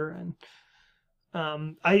controller?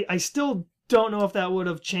 And I still don't know if that would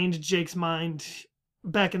have changed Jake's mind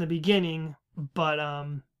back in the beginning, but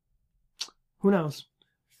who knows?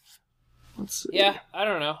 Let's see. Yeah, I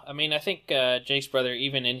don't know. I mean, I think Jake's brother,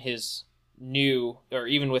 even with his new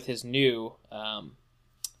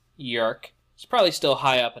Yeerk, is probably still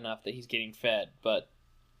high up enough that he's getting fed, but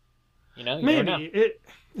you never know.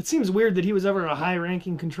 It seems weird that he was ever a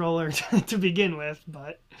high-ranking controller to begin with,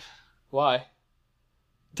 but... Why?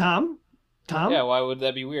 Tom? Yeah, why would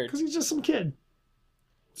that be weird? Because he's just some kid.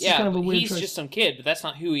 It's yeah, kind of a weird he's choice. just some kid, but that's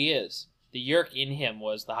not who he is. The Yeerk in him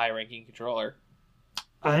was the high-ranking controller.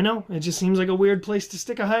 I know. It just seems like a weird place to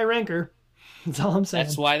stick a high ranker. That's all I'm saying.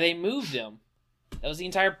 That's why they moved him. That was the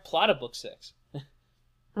entire plot of Book 6.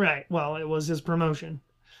 Right. Well, it was his promotion.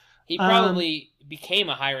 He probably became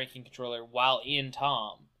a high-ranking controller while in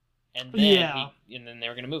Tom, and then then they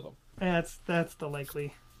were going to move him. That's the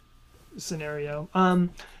likely scenario.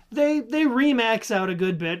 They re-max out a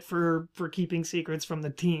good bit for keeping secrets from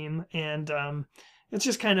the team, and it's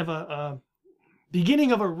just kind of a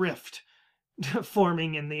beginning of a rift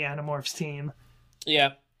forming in the Animorphs team.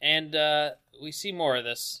 Yeah, and we see more of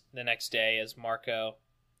this the next day as Marco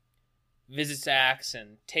visits Axe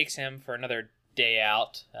and takes him for another day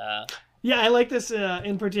out. Yeah, I like this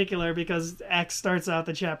in particular because Axe starts out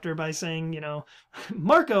the chapter by saying,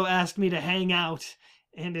 Marco asked me to hang out,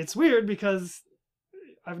 and it's weird because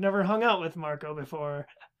I've never hung out with Marco before.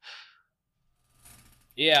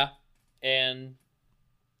 Yeah, and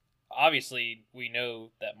obviously we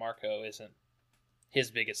know that Marco isn't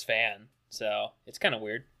his biggest fan, so it's kind of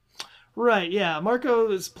weird. Right, yeah.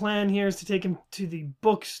 Marco's plan here is to take him to the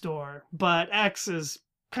bookstore, but Axe is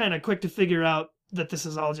kind of quick to figure out that this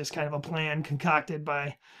is all just kind of a plan concocted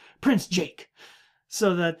by Prince Jake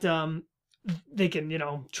so that they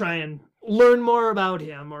can, try and learn more about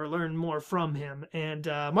him or learn more from him. And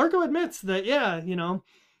Marco admits that,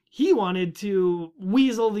 he wanted to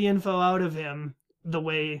weasel the info out of him the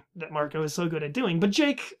way that Marco is so good at doing. But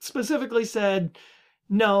Jake specifically said,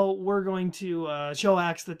 no, we're going to show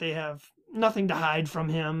Axe that they have nothing to hide from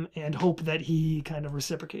him and hope that he kind of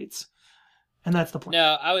reciprocates. And that's the plan.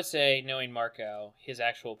 No, I would say, knowing Marco, his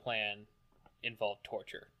actual plan involved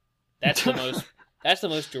torture. That's the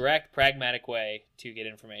most direct, pragmatic way to get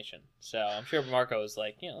information. So I'm sure Marco was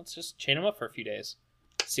like, let's just chain him up for a few days.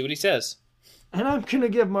 See what he says. And I'm going to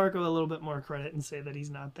give Marco a little bit more credit and say that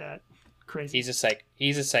he's not that crazy.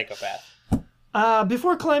 He's a psychopath.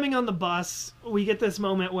 Before climbing on the bus, we get this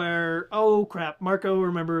moment where, oh crap, Marco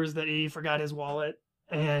remembers that he forgot his wallet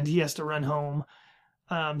and he has to run home.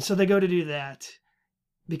 So they go to do that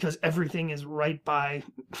because everything is right by,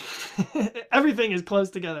 everything is close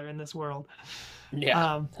together in this world.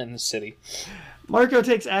 Yeah, in the city. Marco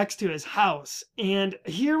takes Axe to his house, and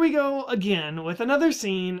here we go again with another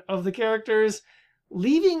scene of the characters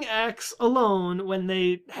leaving Axe alone when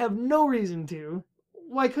they have no reason to.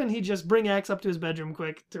 Why couldn't he just bring Axe up to his bedroom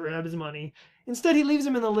quick to grab his money? Instead, he leaves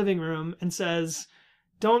him in the living room and says,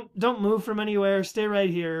 Don't move from anywhere, stay right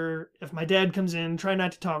here. If my dad comes in, try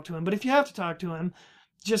not to talk to him, but if you have to talk to him,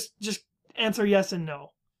 just answer yes and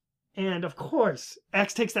no. And of course,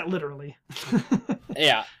 Axe takes that literally.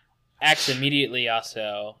 Yeah. Axe immediately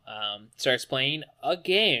also starts playing a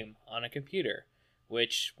game on a computer,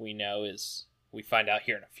 which we find out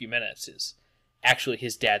here in a few minutes, is actually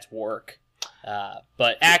his dad's work.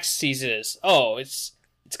 But Axe sees it as,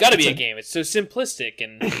 it's got to be a game. It's so simplistic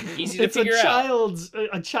and easy to figure out. It's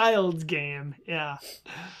a child's game, yeah.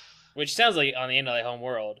 Which sounds like on the end of the home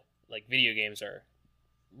world, like video games are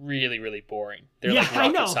really, really boring. They're like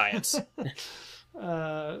rocket science.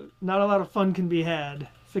 Not a lot of fun can be had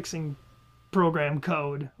fixing program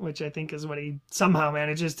code, which I think is what he somehow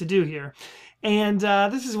manages to do here. And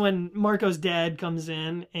this is when Marco's dad comes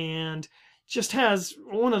in and just has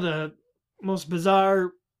one of the most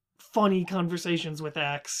bizarre, funny conversations with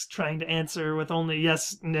Axe, trying to answer with only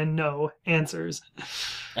yes and no answers.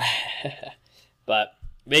 But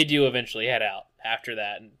they do eventually head out after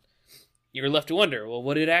that, and you're left to wonder, well,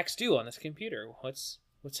 what did Axe do on this computer? What's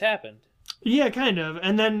happened? Yeah, kind of.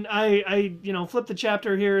 And then I flip the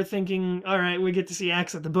chapter here thinking, all right, we get to see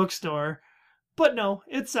Axe at the bookstore. But no,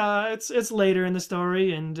 it's later in the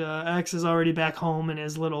story, and Axe is already back home in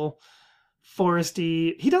his little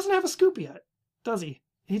foresty. He doesn't have a scoop yet, does he?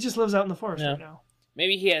 He just lives out in the forest right now.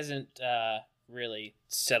 Maybe he hasn't really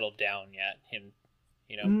settled down yet.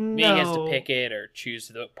 Maybe he has to pick it or choose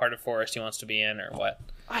the part of forest he wants to be in or what.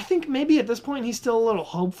 I think maybe at this point he's still a little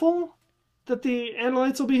hopeful that the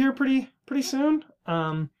Andalites will be here pretty soon.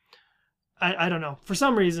 I don't know. For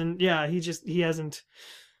some reason, yeah, he hasn't.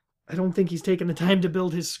 I don't think he's taken the time to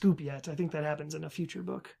build his scoop yet. I think that happens in a future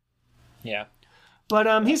book. Yeah.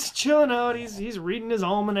 But he's chilling out. He's reading his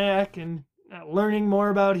almanac and learning more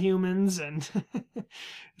about humans, and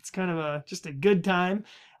it's kind of just a good time.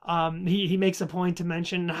 He makes a point to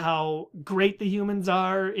mention how great the humans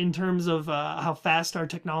are in terms of how fast our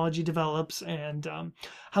technology develops and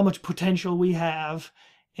how much potential we have,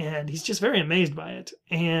 and he's just very amazed by it.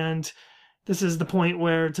 And this is the point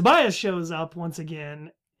where Tobias shows up once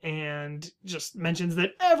again and just mentions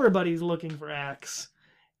that everybody's looking for Axe.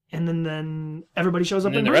 And then everybody shows up.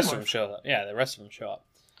 And then the rest of them show up. Yeah, the rest of them show up.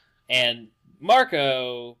 And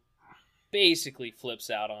Marco basically flips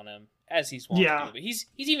out on him, as he's wanting to do. But he's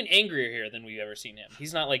even angrier here than we've ever seen him.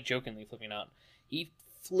 He's not like jokingly flipping out. He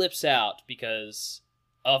flips out because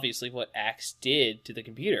obviously what Axe did to the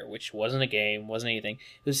computer, which wasn't a game, wasn't anything.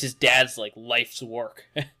 It was his dad's like life's work.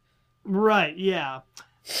 Right, yeah.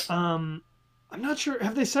 I'm not sure.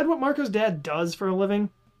 Have they said what Marco's dad does for a living?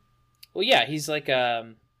 Well, yeah, he's like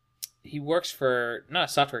he works for not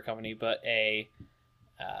a software company, but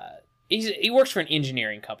he works for an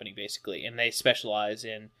engineering company basically, and they specialize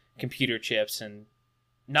in computer chips and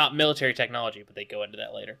not military technology, but they go into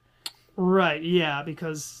that later. Right, yeah,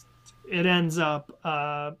 because it ends up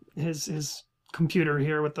his computer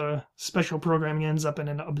here with the special programming ends up in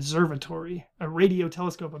an observatory, a radio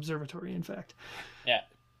telescope observatory, in fact. Yeah.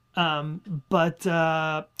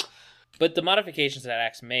 But the modifications that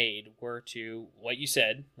Axe made were to what you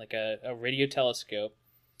said, like a radio telescope,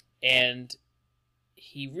 and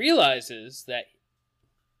he realizes that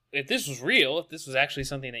if this was real, if this was actually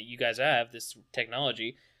something that you guys have, this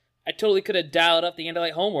technology, I totally could have dialed up the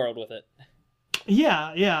Andalite homeworld with it.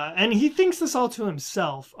 Yeah, and he thinks this all to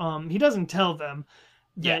himself. He doesn't tell them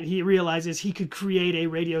that he realizes he could create a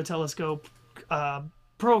radio telescope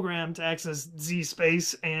program to access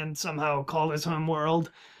Z-space and somehow call his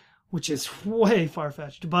homeworld, which is way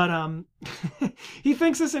far-fetched. But he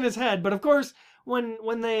thinks this in his head. But of course,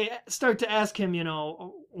 when they start to ask him,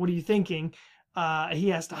 what are you thinking? He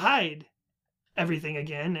has to hide everything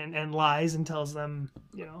again and lies and tells them,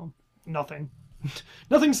 nothing.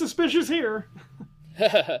 Nothing suspicious here.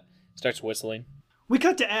 Starts whistling. We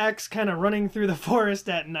cut to Axe kind of running through the forest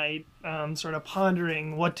at night, sort of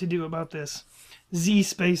pondering what to do about this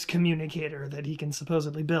Z-space communicator that he can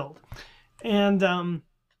supposedly build. And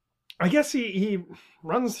I guess he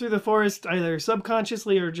runs through the forest either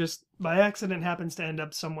subconsciously or just by accident happens to end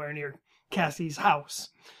up somewhere near Cassie's house.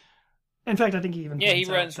 In fact, I think he even he points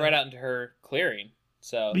runs out right out into her clearing.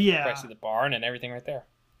 So Yeah. you see the barn and everything right there.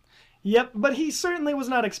 Yep, but he certainly was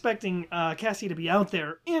not expecting Cassie to be out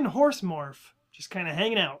there in horse morph, just kind of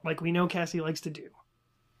hanging out like we know Cassie likes to do.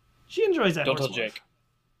 She enjoys that. Don't tell horse morph. Jake.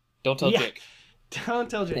 Don't tell Jake. Don't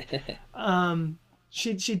tell Jake.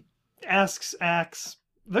 She asks Axe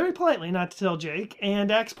very politely not to tell Jake,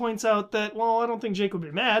 and Axe points out that, well, I don't think Jake would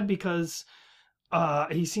be mad because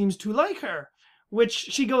he seems to like her, which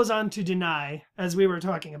she goes on to deny, as we were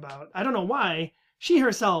talking about. I don't know why. She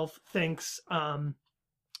herself thinks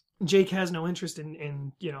Jake has no interest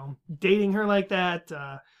in dating her like that.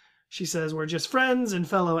 She says we're just friends and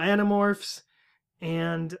fellow Animorphs.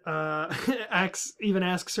 And Axe even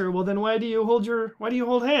asks her, well, then why do you hold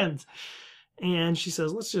hands? And she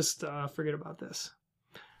says, let's just forget about this.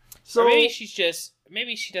 So or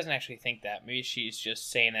maybe she doesn't actually think that. Maybe she's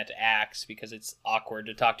just saying that to Axe because it's awkward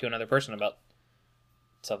to talk to another person about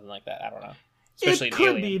something like that. I don't know. Especially it an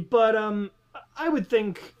could alien. be, but I would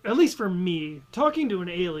think, at least for me, talking to an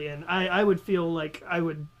alien, I would feel like I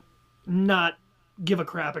would not give a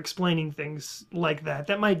crap explaining things like that.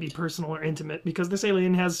 That might be personal or intimate, because this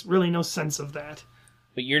alien has really no sense of that.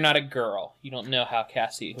 But you're not a girl. You don't know how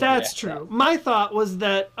Cassie would That's react to true. that. My thought was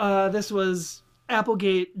that this was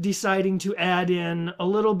Applegate deciding to add in a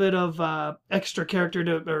little bit of extra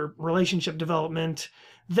character or relationship development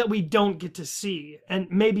that we don't get to see. And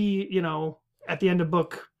maybe, at the end of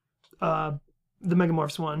book, the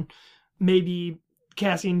Megamorphs one, maybe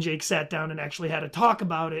Cassie and Jake sat down and actually had a talk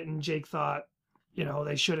about it, and Jake thought,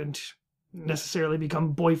 they shouldn't necessarily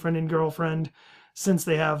become boyfriend and girlfriend since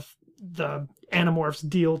they have the Animorphs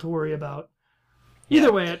deal to worry about.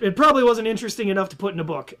 Either way, it probably wasn't interesting enough to put in a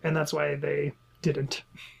book, and that's why they didn't.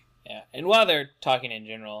 Yeah, and while they're talking in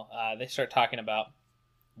general, they start talking about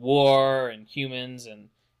war and humans and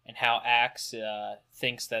how Axe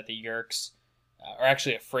thinks that the Yeerks are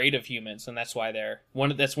actually afraid of humans, and that's why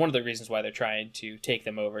that's one of the reasons why they're trying to take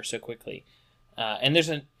them over so quickly. And there's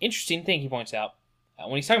an interesting thing he points out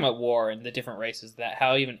when he's talking about war and the different races, that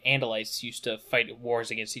how even Andalites used to fight wars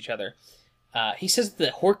against each other. He says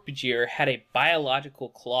that Hork-Bajir had a biological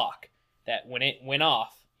clock that when it went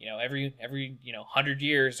off, every 100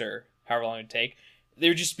 years or however long it would take, there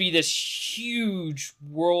would just be this huge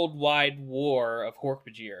worldwide war of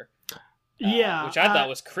Hork-Bajir. Which I thought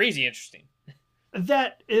was crazy interesting.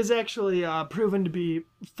 That is actually proven to be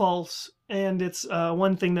false, and it's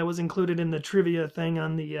one thing that was included in the trivia thing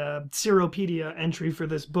on the Seropedia entry for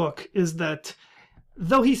this book, is that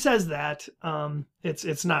though he says that,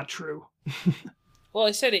 it's not true. Well,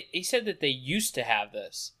 he said that they used to have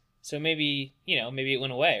this, so maybe it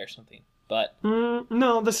went away or something. But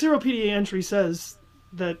no, the Seropedia entry says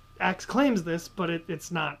that Axe claims this, but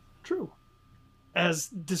it's not true, as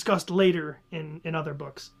discussed later in other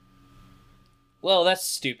books. Well, that's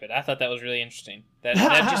stupid. I thought that was really interesting. That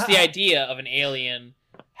just the idea of an alien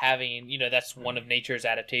having, that's one of nature's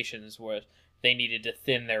adaptations where they needed to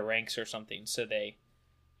thin their ranks or something, so they,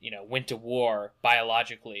 went to war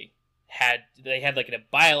biologically. They had like a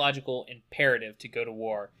biological imperative to go to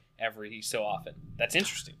war every so often. That's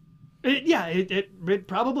interesting. It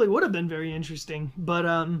probably would have been very interesting, but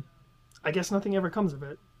I guess nothing ever comes of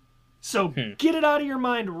it. So get it out of your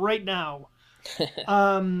mind right now.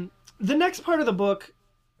 The next part of the book,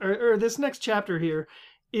 or this next chapter here,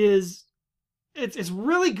 it's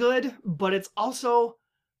really good, but it's also,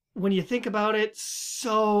 when you think about it,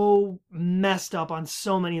 so messed up on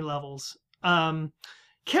so many levels.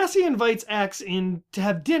 Cassie invites Axe in to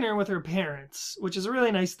have dinner with her parents, which is a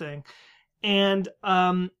really nice thing. And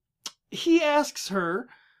he asks her,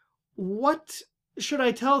 what should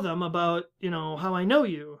I tell them about, how I know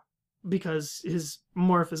you? Because his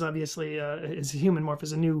morph is obviously, his human morph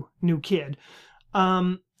is a new kid.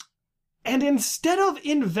 And instead of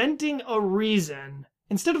inventing a reason,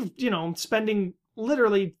 instead of, spending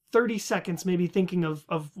literally 30 seconds maybe thinking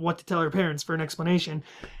of what to tell her parents for an explanation,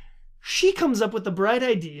 she comes up with the bright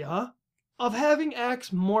idea of having Axe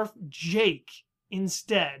morph Jake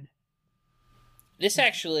instead. This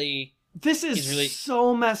is really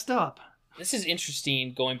so messed up. This is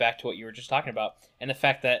interesting, going back to what you were just talking about, and the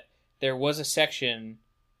fact that there was a section,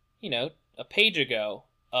 a page ago,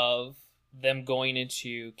 of them going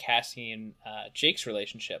into Cassie and Jake's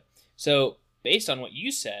relationship. So, based on what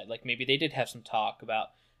you said, like maybe they did have some talk about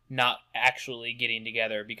not actually getting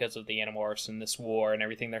together because of the Animorphs and this war and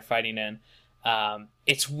everything they're fighting in.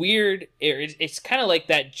 It's weird. It's kind of like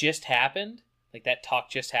that just happened. Like that talk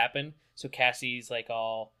just happened. So Cassie's like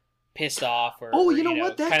all pissed off or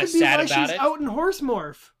what? That could be why she's it. out in horse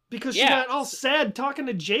morph. Because she got all sad talking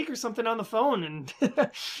to Jake or something on the phone, and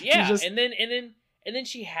yeah, just... and then And then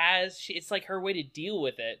it's like her way to deal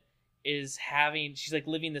with it is she's like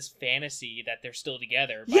living this fantasy that they're still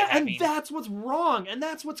together. And that's what's wrong, and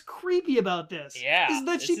that's what's creepy about this. Yeah, is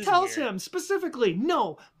that she tells him specifically,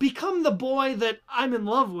 no, become the boy that I'm in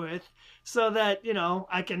love with, so that, you know,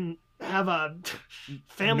 I can have a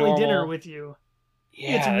family dinner with you.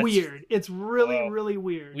 Yeah, it's weird. It's really, really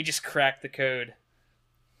weird. We just cracked the code.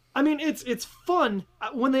 I mean, it's fun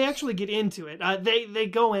when they actually get into it. They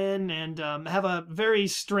go in and have a very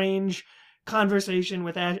strange conversation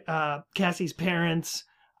with Cassie's parents.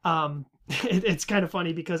 It's kind of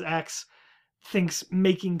funny because Axe thinks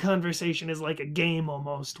making conversation is like a game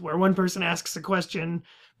almost, where one person asks a question,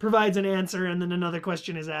 provides an answer, and then another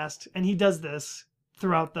question is asked. And he does this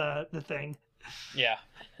throughout the thing. Yeah.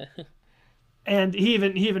 And he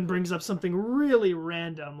even brings up something really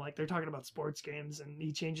random, like they're talking about sports games, and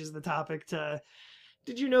he changes the topic to,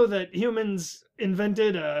 did you know that humans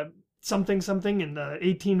invented something in the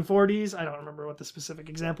 1840s? I don't remember what the specific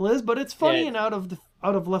example is, but it's funny and out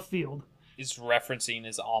of left field. He's referencing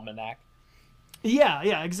his almanac.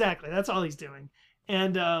 Yeah, exactly. That's all he's doing.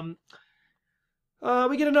 And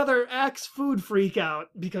we get another Axe food freak out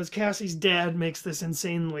because Cassie's dad makes this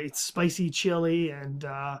insanely spicy chili, and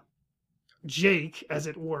Jake, as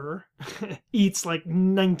it were, eats like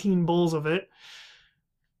 19 bowls of it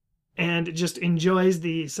and just enjoys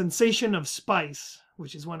the sensation of spice,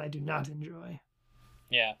 which is one I do not enjoy.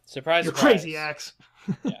 Yeah, surprise! You're crazy, Axe.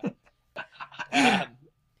 Yeah.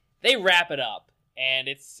 They wrap it up, and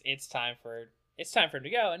it's time for him to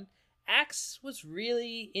go. And Axe was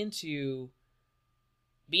really into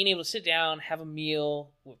being able to sit down, have a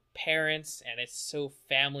meal with parents, and it's so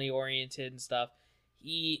family oriented and stuff.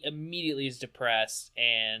 He immediately is depressed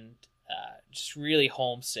and just really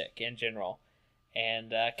homesick in general.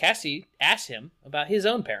 And Cassie asks him about his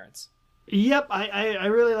own parents. Yep, I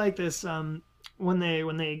really like this. When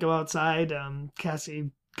they go outside, Cassie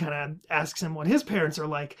kind of asks him what his parents are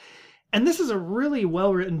like. And this is a really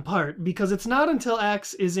well-written part, because it's not until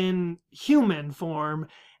Axe is in human form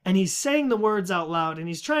and he's saying the words out loud and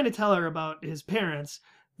he's trying to tell her about his parents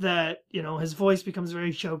that, you know, his voice becomes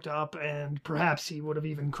very choked up, and perhaps he would have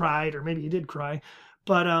even cried, or maybe he did cry.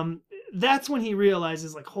 But that's when he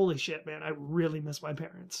realizes, like, holy shit, man, I really miss my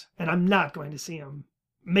parents, and I'm not going to see them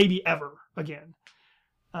maybe ever again.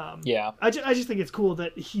 I just think it's cool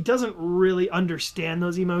that he doesn't really understand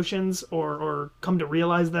those emotions or come to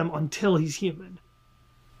realize them until he's human.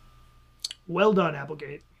 Well done,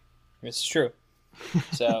 Applegate. This is true.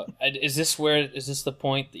 So, is this the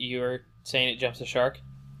point that you were saying it jumps the shark?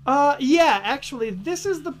 Yeah, actually, this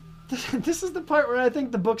is the part where I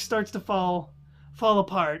think the book starts to fall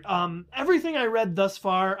apart. Everything I read thus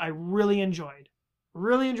far, I really enjoyed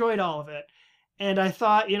all of it, and I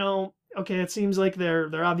thought, you know, okay, it seems like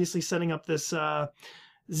they're obviously setting up this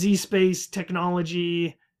Z-space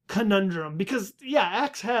technology conundrum, because yeah,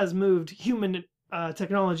 Axe has moved human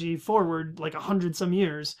technology forward like 100 some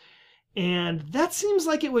years, and that seems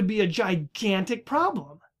like it would be a gigantic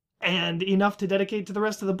problem. And enough to dedicate to the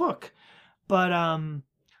rest of the book. But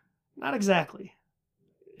not exactly.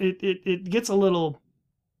 It gets a little,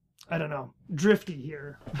 I don't know, drifty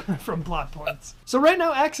here from plot points. So right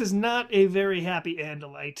now, Axe is not a very happy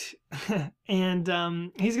Andalite.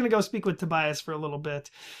 And he's going to go speak with Tobias for a little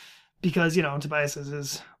bit. Because, you know, Tobias is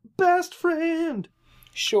his best friend.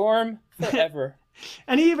 Shorm forever.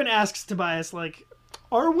 And he even asks Tobias, like,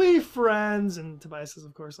 are we friends? And Tobias is,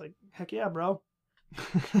 of course, like, heck yeah, bro.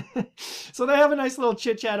 So they have a nice little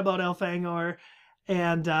chit chat about Elfangor,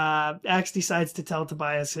 and Axe decides to tell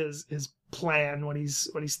Tobias his plan, what he's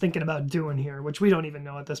thinking about doing here, which we don't even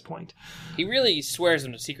know at this point. He really swears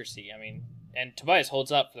him to secrecy. I mean, and Tobias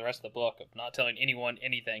holds up for the rest of the book of not telling anyone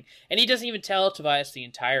anything, and he doesn't even tell Tobias the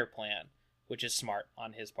entire plan, which is smart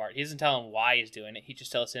on his part. He doesn't tell him why he's doing it. He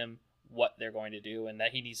just tells him what they're going to do and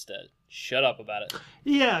that he needs to shut up about it.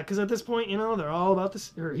 Yeah, because at this point, you know, they're all about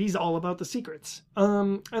this, or he's all about the secrets.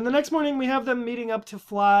 And the next morning we have them meeting up to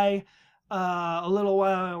fly a little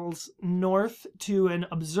whiles north to an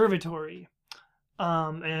observatory.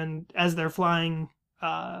 And as they're flying,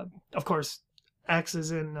 of course, Axe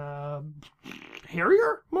is in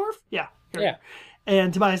Harrier morph? Yeah. Harrier. Yeah.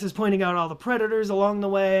 And Tobias is pointing out all the predators along the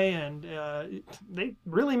way, and they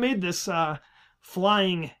really made this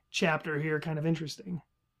flying chapter here kind of interesting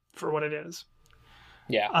for what it is.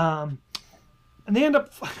 Yeah. And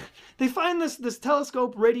they find this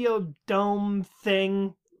telescope radio dome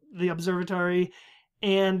thing, the observatory,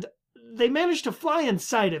 and they manage to fly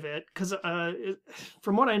inside of it because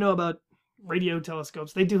from what I know about radio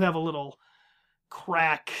telescopes, they do have a little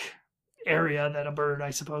crack area that a bird, I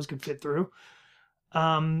suppose, could fit through.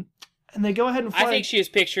 And And they go ahead and fly. I think she is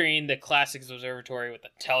picturing the classic observatory with the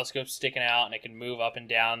telescope sticking out, and it can move up and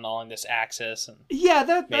down along this axis. And yeah,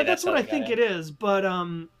 that's what I think it is. But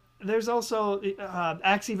there's also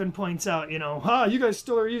Axe even points out, you guys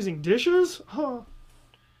still are using dishes, huh?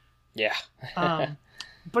 Yeah.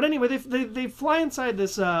 But anyway, they fly inside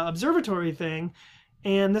this observatory thing,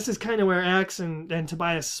 and this is kind of where Axe and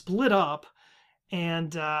Tobias split up.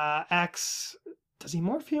 And Axe, does he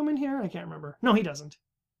morph human here? I can't remember. No, he doesn't.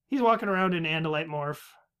 He's walking around in Andalite morph,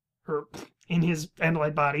 or in his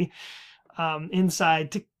Andalite body,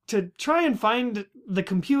 inside to try and find the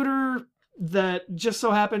computer that just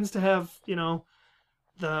so happens to have,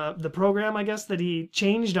 the program, I guess, that he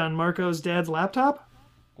changed on Marco's dad's laptop.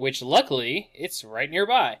 Which, luckily, it's right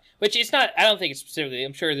nearby. Which it's not, I don't think it's specifically,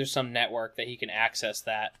 I'm sure there's some network that he can access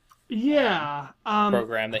that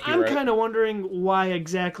program that he wrote. I'm kind of wondering why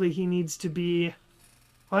exactly he needs to be...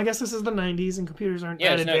 Well, I guess this is the 90s and computers aren't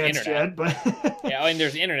that advanced yet, but... Yeah, I mean,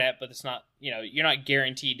 there's internet, but it's not, you're not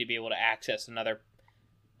guaranteed to be able to access another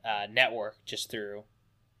network just through,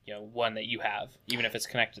 one that you have, even if it's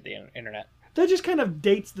connected to the internet. That just kind of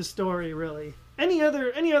dates the story, really. Any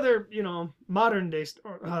other modern day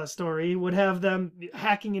story would have them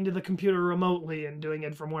hacking into the computer remotely and doing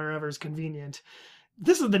it from wherever's convenient.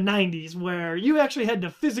 This is the 90s, where you actually had to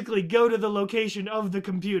physically go to the location of the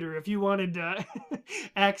computer if you wanted to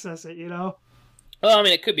access it, Well, I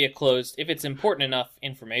mean, it could be a closed... If it's important enough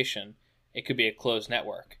information, it could be a closed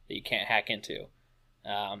network that you can't hack into.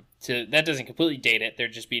 So that doesn't completely date it.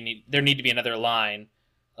 There need to be another line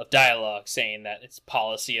of dialogue saying that it's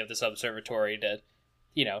policy of this observatory to,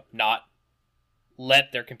 not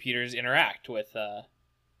let their computers interact with,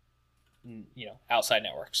 outside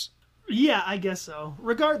networks. Yeah, I guess so.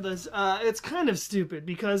 Regardless, it's kind of stupid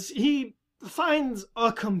because he finds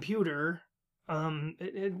a computer.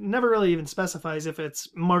 It never really even specifies if it's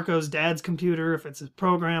Marco's dad's computer, if it's his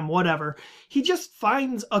program, whatever. He just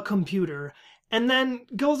finds a computer and then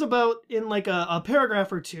goes about in like a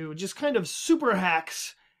paragraph or two, just kind of super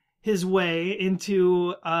hacks his way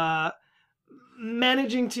into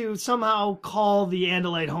managing to somehow call the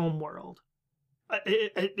Andalite homeworld.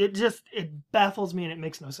 It baffles me and it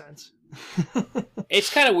makes no sense.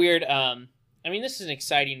 It's kind of weird. I mean, this is an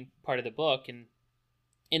exciting part of the book, and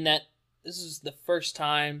in that this is the first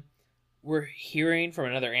time we're hearing from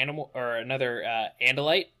another animal or another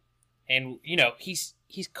Andalite, and he's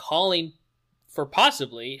calling for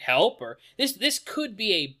possibly help, or this could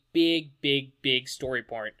be a big story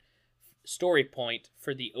point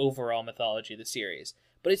for the overall mythology of the series.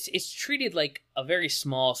 But it's treated like a very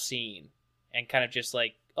small scene. And kind of just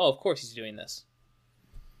like, oh, of course he's doing this.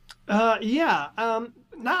 Not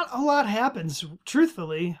a lot happens,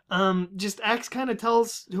 truthfully. Just Axe kind of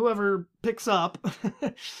tells whoever picks up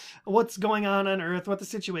what's going on Earth, what the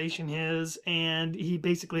situation is, and he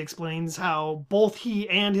basically explains how both he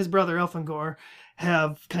and his brother Elfangor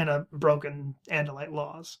have kind of broken Andalite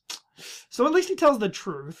laws. So at least he tells the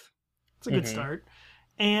truth. It's a good start.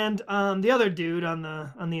 And the other dude on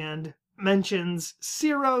the end mentions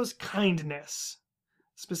Ciro's kindness,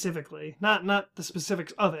 specifically. Not the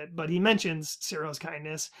specifics of it, but he mentions Ciro's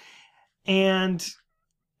kindness. And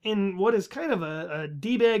in what is kind of a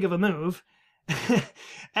D-bag of a move,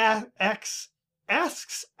 Axe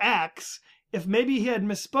asks Axe if maybe he had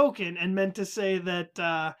misspoken and meant to say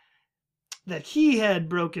that he had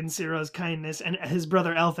broken Ciro's kindness and his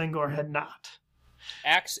brother Elfangor had not.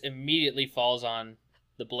 Axe immediately falls on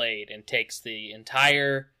the blade and takes the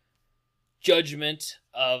entire judgment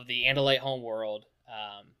of the Andalite homeworld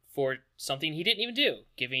for something he didn't even do,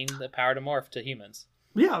 giving the power to morph to humans.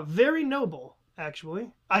 Yeah, very noble,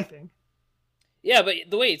 actually, I think. Yeah, but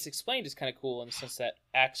the way it's explained is kind of cool in the sense that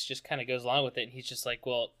Axe just kind of goes along with it, and he's just like,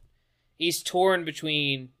 well, he's torn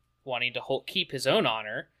between wanting to keep his own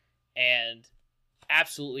honor and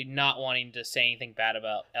absolutely not wanting to say anything bad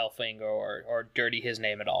about Elfangor or dirty his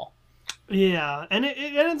name at all. Yeah, and it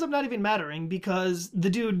ends up not even mattering because the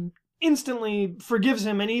dude instantly forgives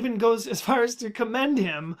him and even goes as far as to commend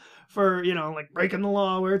him for, breaking the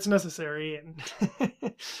law where it's necessary. And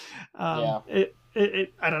it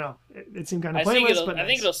I don't know. It seemed kind of pointless, but nice.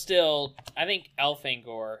 I think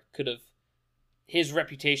Elfangor his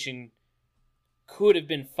reputation could have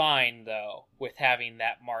been fine, though, with having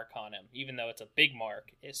that mark on him. Even though it's a big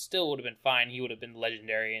mark, it still would have been fine. He would have been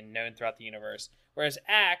legendary and known throughout the universe. Whereas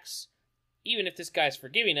Axe, even if this guy's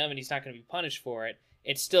forgiving him and he's not going to be punished for it,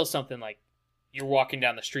 it's still something like you're walking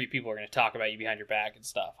down the street, people are going to talk about you behind your back and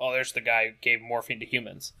stuff. Oh, there's the guy who gave morphine to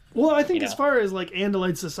humans. Well, I think as far as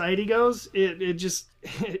Andalite society goes,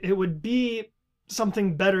 it would be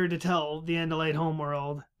something better to tell the Andalite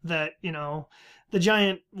homeworld that, the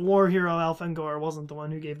giant war hero Elfangor wasn't the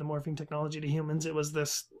one who gave the morphing technology to humans. It was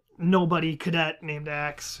this nobody cadet named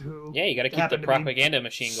Axe who Yeah, you got to keep the propaganda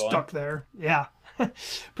machine going. Stuck there. Yeah,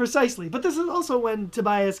 precisely. But this is also when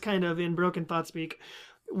Tobias kind of, in Broken Thought speak,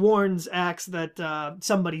 warns Axe that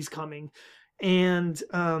somebody's coming. And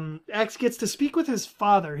Axe gets to speak with his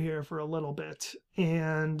father here for a little bit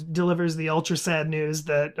and delivers the ultra sad news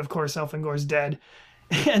that, of course, Elfangor's dead.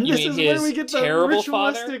 And You this mean is where his we get the terrible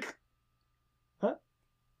father? ritualistic...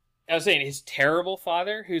 I was saying his terrible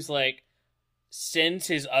father, who's like sends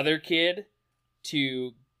his other kid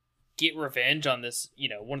to get revenge on this,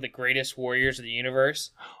 one of the greatest warriors of the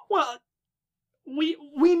universe. Well, we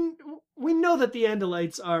know that the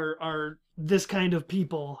Andalites are this kind of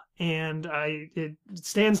people, and it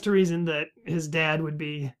stands to reason that his dad would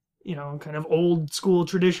be, kind of old school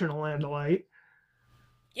traditional Andalite.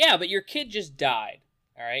 Yeah, but your kid just died.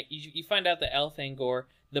 All right, you find out that Elfangor,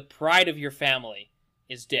 the pride of your family,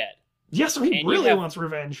 is dead. Yeah, so he really wants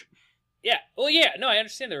revenge. Yeah, well, yeah, no, I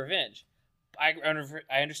understand the revenge. I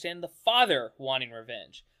understand the father wanting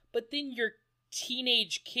revenge. But then your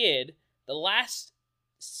teenage kid, the last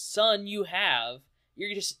son you have,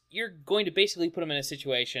 you're going to basically put him in a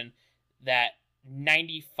situation that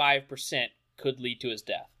 95% could lead to his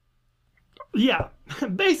death. Yeah,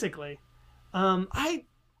 basically.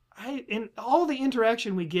 In all the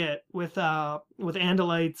interaction we get with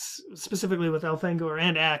Andalites, specifically with Elfangor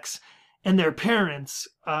and Axe, and their parents,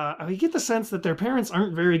 we get the sense that their parents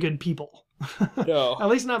aren't very good people. No. At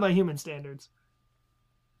least not by human standards.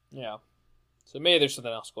 Yeah. So maybe there's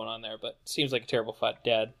something else going on there, but it seems like a terrible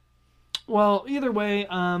dad. Well, either way,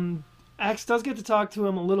 Axe does get to talk to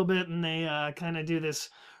him a little bit, and they kind of do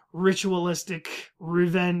this ritualistic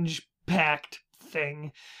revenge pact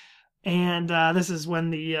thing. And this is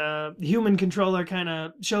when the human controller kind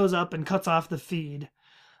of shows up and cuts off the feed.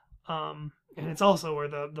 And it's also where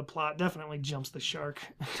the plot definitely jumps the shark.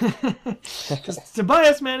 Because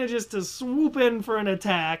Tobias manages to swoop in for an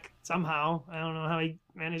attack somehow. I don't know how he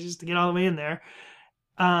manages to get all the way in there.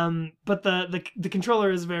 But the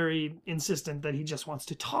controller is very insistent that he just wants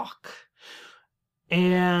to talk.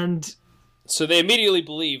 And so they immediately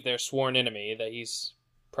believe their sworn enemy, that he's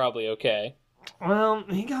probably okay. Well,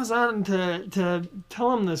 he goes on to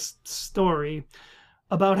tell him this story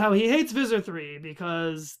about how he hates Visser 3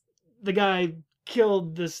 because the guy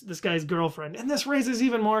killed this guy's girlfriend. And this raises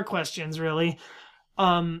even more questions, really.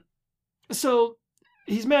 So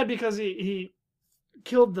he's mad because he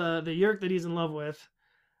killed the Yeerk that he's in love with.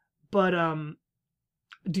 But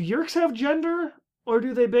do Yeerks have gender? Or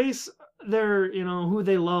do they base their, who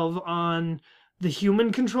they love on the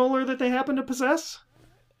human controller that they happen to possess?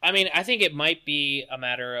 I mean, I think it might be a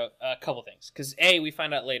matter of a couple things. Because, A, we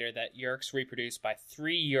find out later that Yeerks reproduce by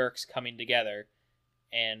 3 Yeerks coming together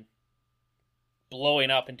and blowing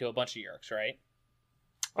up into a bunch of Yeerks, right?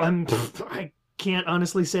 I can't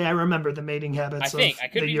honestly say I remember the mating habits of the Yeerk. I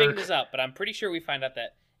could be making this up, but I'm pretty sure we find out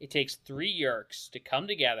that it takes 3 Yeerks to come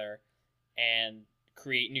together and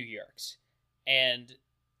create new Yeerks. And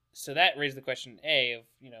so that raises the question, A, of,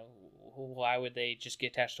 why would they just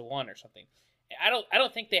get attached to one or something? I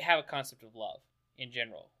don't think they have a concept of love in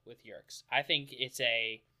general with Yeerks. I think it's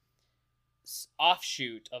a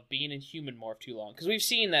offshoot of being in human morph too long. Because we've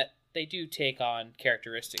seen that they do take on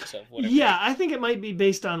characteristics of whatever. Yeah, I think it might be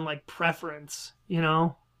based on, preference,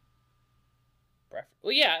 Well,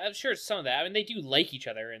 yeah, I'm sure some of that. I mean, they do like each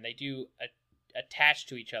other, and they do attach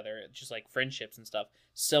to each other, just like friendships and stuff,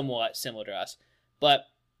 somewhat similar to us. But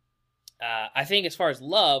I think as far as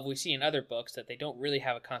love, we see in other books that they don't really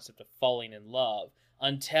have a concept of falling in love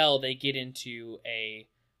until they get into a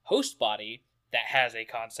host body that has a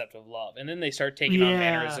concept of love, and then they start taking on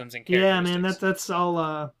mannerisms and characteristics. Yeah, man, that's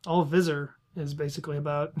all Visser is basically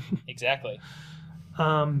about. Exactly.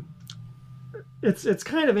 It's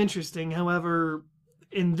kind of interesting. However,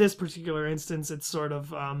 in this particular instance, it's sort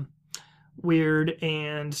of weird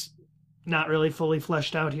and not really fully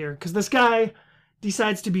fleshed out here, because this guy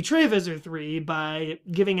decides to betray Visser 3 by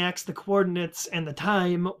giving Axe the coordinates and the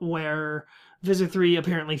time where Visser 3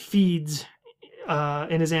 apparently feeds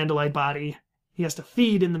in his Andalite body. He has to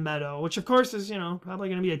feed in the meadow, which of course is, probably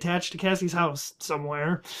going to be attached to Cassie's house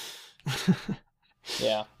somewhere.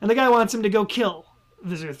 Yeah. And the guy wants him to go kill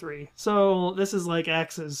Visser 3. So this is like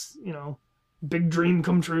Axe's, big dream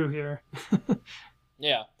come true here.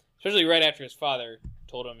 Yeah. Especially right after his father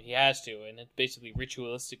told him he has to, and it basically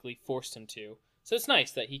ritualistically forced him to. So it's nice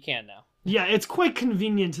that he can now. Yeah, it's quite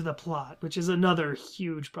convenient to the plot, which is another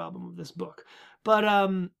huge problem of this book. But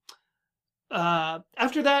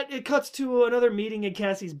after that, it cuts to another meeting at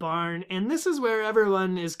Cassie's barn, and this is where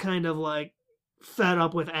everyone is kind of fed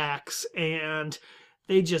up with Axe, and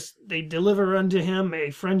they deliver unto him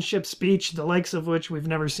a friendship speech, the likes of which we've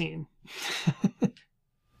never seen.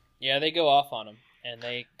 Yeah, they go off on him, and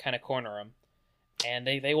they kind of corner him. And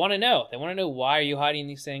they want to know. They want to know, why are you hiding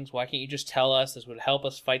these things? Why can't you just tell us? This would help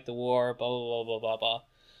us fight the war, blah, blah, blah, blah, blah, blah.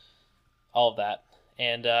 All of that.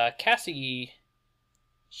 And Cassidy,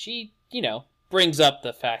 she, brings up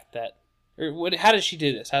the fact that... how does she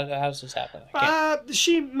do this? How does this happen?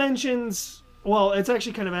 She mentions... Well, it's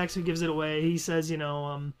actually kind of Axe who gives it away. He says,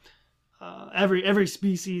 every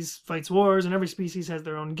species fights wars, and every species has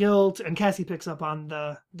their own guilt. And Cassie picks up on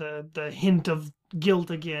the hint of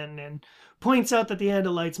guilt again, and points out that the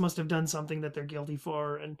Andalites must have done something that they're guilty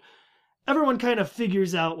for. And everyone kind of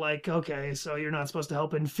figures out, like, okay, so you're not supposed to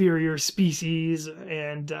help inferior species,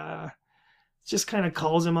 and just kind of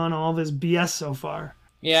calls him on all of his BS so far.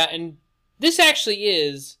 Yeah, and this actually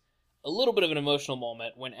is a little bit of an emotional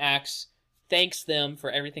moment when Axe thanks them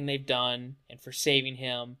for everything they've done and for saving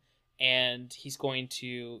him, and he's going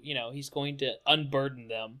to unburden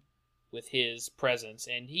them with his presence.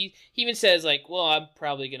 And he even says, like, well, I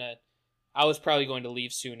was probably going to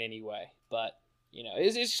leave soon anyway, but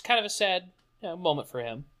it's just kind of a sad moment for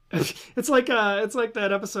him. It's like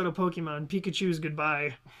that episode of Pokemon, Pikachu's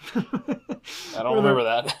Goodbye. I don't remember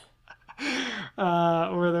that.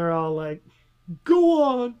 Where they're all like, "Go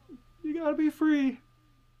on, you gotta be free."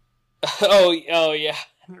 Oh yeah.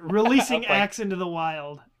 Releasing Axe into the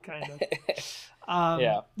wild, kind of.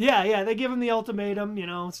 Yeah. They give him the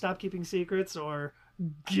ultimatum, stop keeping secrets or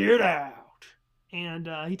get out. And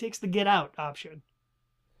he takes the get out option.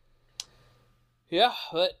 Yeah,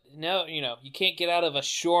 but no, you can't get out of a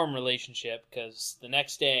Shorm relationship, because the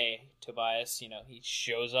next day, Tobias, he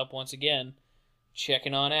shows up once again,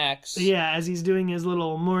 checking on Axe. Yeah, as he's doing his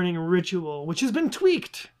little morning ritual, which has been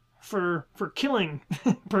tweaked for killing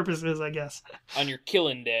purposes, I guess. On your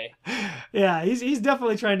killing day. Yeah, he's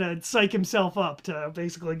definitely trying to psych himself up to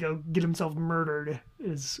basically go get himself murdered,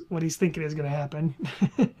 is what he's thinking is going to happen.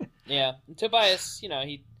 Yeah, Tobias,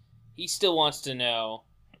 he still wants to know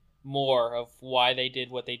more of why they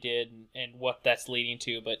did what they did and what that's leading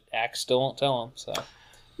to, but Axe still won't tell him, so.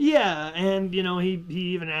 Yeah, and, he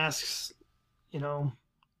even asks, don't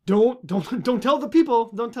tell the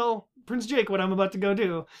people, don't tell Prince Jake what I'm about to go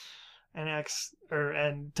do.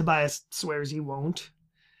 And Tobias swears he won't.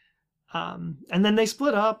 And then they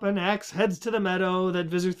split up, and Axe heads to the meadow that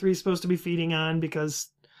Visser 3 is supposed to be feeding on, because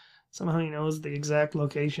somehow he knows the exact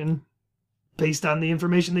location based on the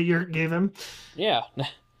information that Yeerk gave him. Yeah.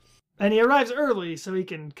 And he arrives early so he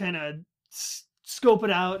can kind of scope it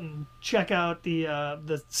out and check out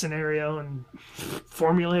the scenario and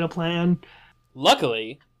formulate a plan.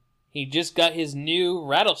 Luckily, he just got his new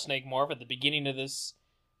rattlesnake morph at the beginning of this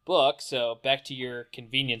book, so back to your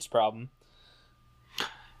convenience problem.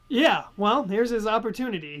 Yeah, well, here's his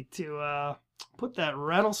opportunity to put that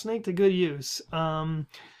rattlesnake to good use.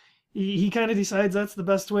 He kind of decides that's the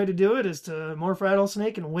best way to do it, is to morph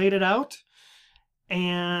rattlesnake and wait it out.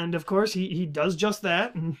 And, of course, he does just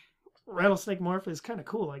that, and rattlesnake morph is kind of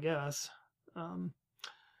cool, I guess.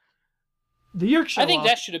 The Yeerk show I think off.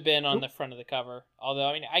 that should have been on the front of the cover. Although,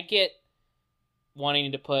 I get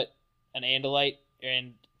wanting to put an Andalite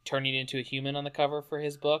and turning into a human on the cover for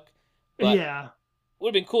his book. But yeah. It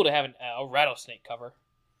would have been cool to have a rattlesnake cover.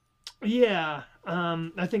 Yeah.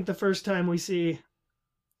 I think the first time we see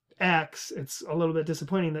Axe, it's a little bit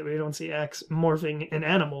disappointing that we don't see Axe morphing an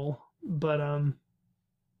animal. But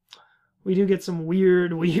we do get some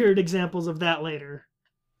weird examples of that later.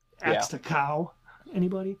 Axe to cow.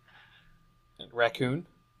 Anybody? Raccoon?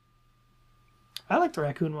 I like the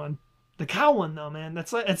raccoon one. The cow one, though, man,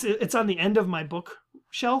 that's like it's on the end of my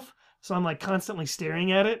bookshelf, so I'm like constantly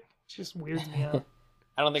staring at it. It just weirds me out.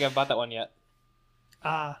 I don't think I've bought that one yet.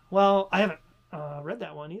 Well, I haven't read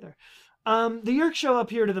that one either. The Yeerk show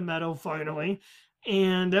up here to the meadow finally,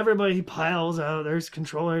 and everybody piles out. There's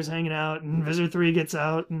controllers hanging out, and Visser 3 gets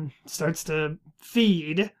out and starts to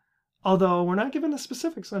feed. Although we're not given the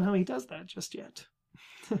specifics on how he does that just yet.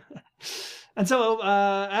 And so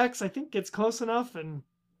Axe, I think, gets close enough, and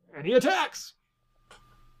he attacks.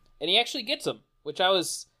 And he actually gets him, which I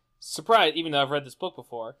was surprised, even though I've read this book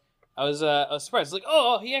before. I was surprised. Like,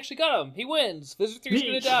 oh, he actually got him. He wins. Visser 3's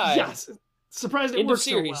going to die. Yes. Surprised it worked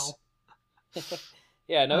so well.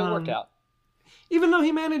 Yeah, no, it worked out. Even though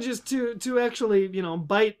he manages to actually,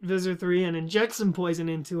 bite Visser 3 and inject some poison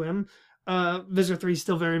into him, Visser 3 is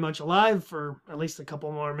still very much alive for at least a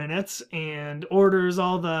couple more minutes, and orders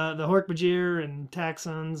all the Hork-Bajir and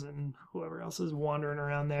Taxxons and whoever else is wandering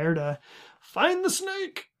around there to find the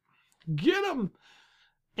snake, get him.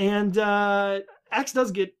 And Axe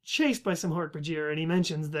does get chased by some Hork-Bajir, and he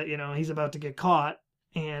mentions that, he's about to get caught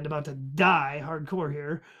and about to die hardcore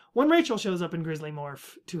here when Rachel shows up in Grizzly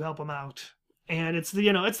Morph to help him out. And it's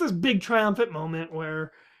it's this big triumphant moment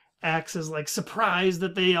where Axe is like surprised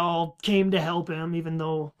that they all came to help him, even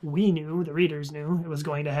though the readers knew it was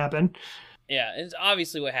going to happen. Yeah, it's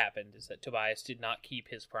obviously what happened is that Tobias did not keep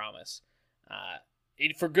his promise.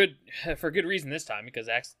 For good reason this time, because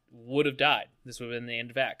Axe would have died. This would have been the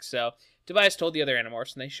end of Axe. So Tobias told the other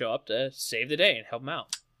Animorphs, and they show up to save the day and help him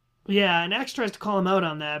out. Yeah, and Axe tries to call him out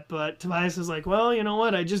on that, but Tobias is like, well, you know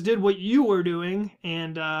what? I just did what you were doing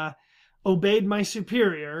and obeyed my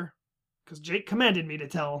superior, because Jake commanded me to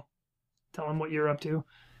tell him what you're up to.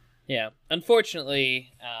 Yeah,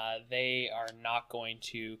 unfortunately, they are not going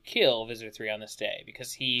to kill Visitor 3 on this day,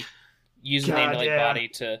 because he uses the Andalite body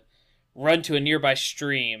to run to a nearby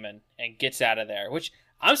stream and gets out of there, which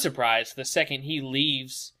I'm surprised the second he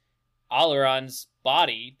leaves Alaron's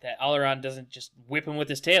body that Alaron doesn't just whip him with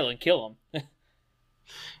his tail and kill him.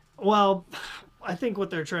 Well, I think what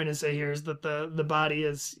they're trying to say here is that the body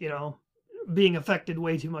is, being affected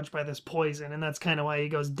way too much by this poison, and that's kind of why he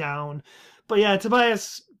goes down. But yeah,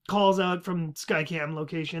 Tobias calls out from Skycam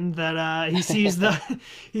location that he sees the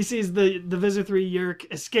Visitor 3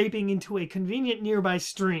 Yeerk escaping into a convenient nearby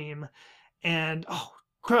stream, and oh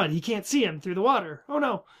crud, he can't see him through the water. Oh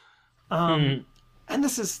no. And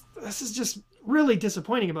this is just really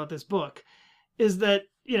disappointing about this book, is that,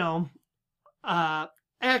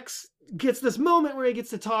 Axe gets this moment where he gets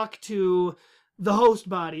to talk to the host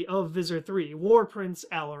body of Visitor 3, War Prince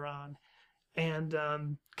Alaron. And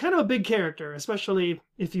kind of a big character, especially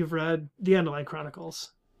if you've read the Andalite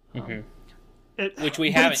Chronicles. Which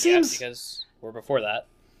we haven't yet, because we're before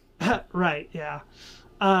that. Right, yeah.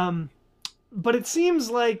 But it seems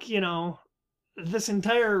like, this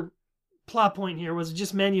entire plot point here was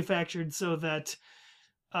just manufactured so that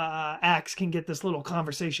Axe can get this little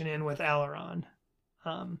conversation in with Alaron.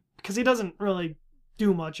 Because he doesn't really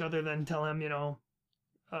do much other than tell him,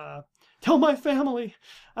 tell my family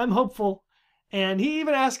I'm hopeful. And he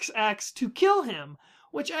even asks Axe to kill him,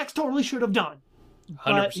 which Axe totally should have done. 100%.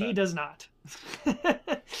 But he does not.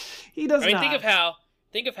 He does not.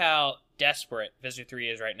 Think of how desperate Visitor 3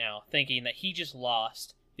 is right now, thinking that he just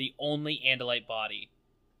lost the only Andalite body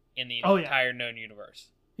in the entire known universe.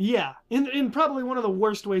 Yeah, in probably one of the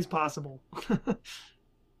worst ways possible.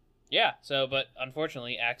 Yeah, but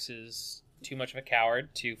unfortunately, Axe is too much of a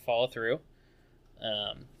coward to follow through.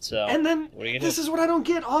 And then, what are you gonna this do? is what I don't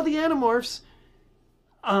get, all the Animorphs.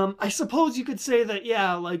 I suppose you could say that,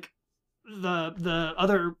 yeah, like, the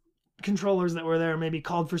other controllers that were there maybe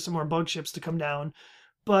called for some more bug ships to come down.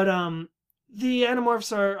 But the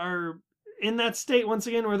Animorphs are in that state once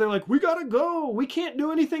again where they're like, we gotta go, we can't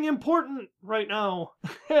do anything important right now.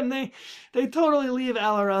 And they totally leave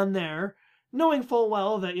Alaron there, knowing full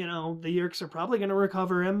well that, the Yeerks are probably going to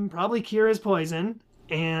recover him, probably cure his poison.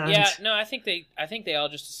 And yeah, no, I think they all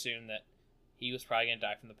just assume that he was probably going to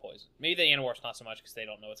die from the poison. Maybe the Animorphs not so much because they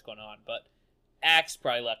don't know what's going on, but Axe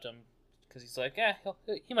probably left him because he's like,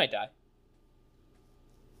 he might die.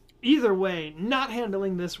 Either way, not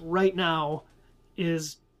handling this right now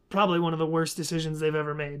is probably one of the worst decisions they've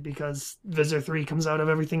ever made, because Visitor 3 comes out of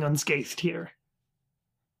everything unscathed here.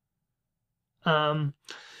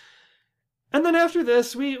 And then after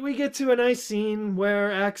this, we get to a nice scene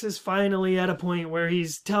where Axe is finally at a point where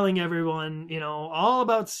he's telling everyone, all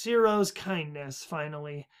about Ciro's kindness,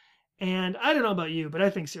 finally. And I don't know about you, but I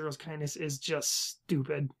think Ciro's kindness is just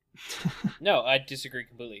stupid. No, I disagree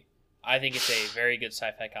completely. I think it's a very good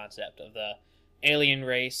sci-fi concept of the alien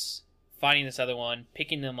race finding this other one,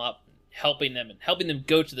 picking them up, helping them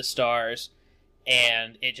go to the stars,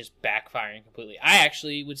 and it just backfiring completely. I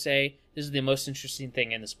actually would say this is the most interesting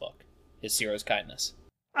thing in this book. Is Ciro's kindness.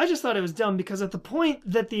 I just thought it was dumb because at the point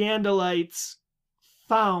that the Andalites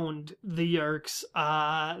found the Yeerks,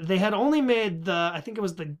 they had only made I think it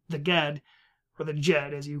was the Ged, or the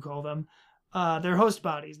Jed as you call them, their host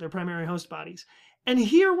bodies, their primary host bodies. And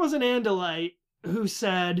here was an Andalite who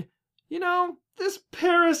said, this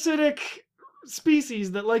parasitic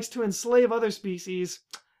species that likes to enslave other species,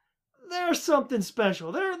 they're something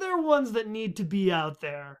special. They're ones that need to be out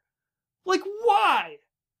there. Like, why?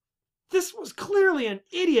 This was clearly an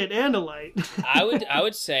idiot Andalite. I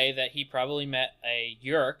would say that he probably met a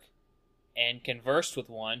Yeerk and conversed with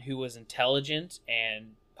one who was intelligent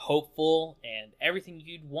and hopeful and everything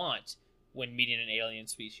you'd want when meeting an alien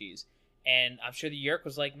species. And I'm sure the Yeerk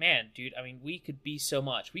was like, man, dude, we could be so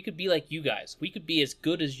much. We could be like you guys. We could be as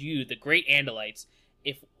good as you, the great Andalites,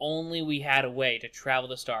 if only we had a way to travel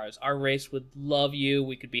the stars. Our race would love you.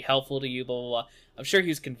 We could be helpful to you, blah, blah, blah. I'm sure he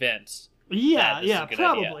was convinced. Yeah, this is a good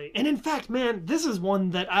probably. idea. And in fact, man, this is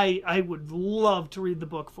one that I would love to read the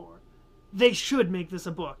book for. They should make this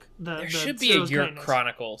a book. There should be a Ciro's Yeerk Kindness.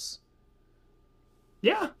 Chronicles.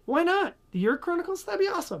 Yeah, why not? The Yeerk Chronicles? That'd be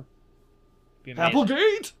awesome. Be amazing.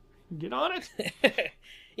 Applegate! Get on it.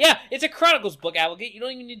 Yeah, it's a Chronicles book, Applegate. You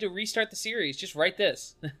don't even need to restart the series. Just write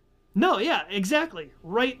this. No, yeah, exactly.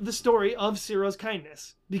 Write the story of Ciro's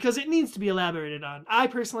kindness. Because it needs to be elaborated on. I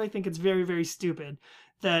personally think it's very, very stupid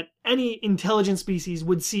that any intelligent species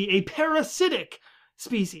would see a parasitic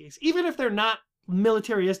species, even if they're not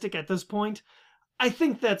militaristic at this point. I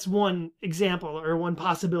think that's one example or one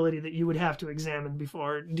possibility that you would have to examine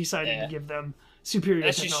before deciding to give them superior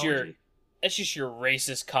technology. That's just your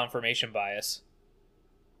racist confirmation bias.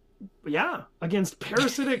 Yeah, against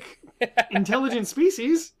parasitic intelligent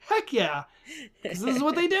species? Heck yeah. 'Cause this is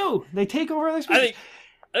what they do. They take over other species.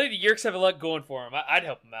 I think the Yeerks have a lot going for them. I'd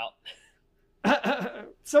help them out.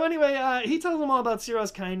 So anyway, he tells them all about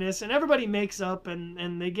Ciro's kindness, and everybody makes up,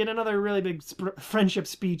 and they get another really big friendship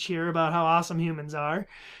speech here about how awesome humans are.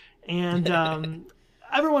 And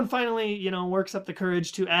everyone finally, works up the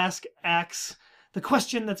courage to ask Axe the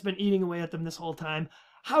question that's been eating away at them this whole time.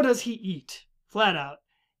 How does he eat? Flat out.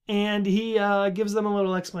 And he gives them a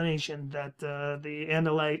little explanation that the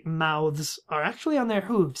Andalite mouths are actually on their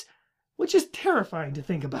hooves, which is terrifying to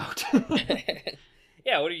think about.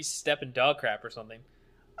 Yeah, what are you stepping dog crap or something?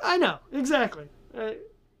 I know, exactly.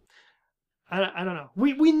 I don't know.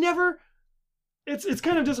 We never... It's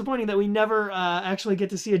kind of disappointing that we never actually get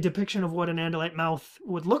to see a depiction of what an Andalite mouth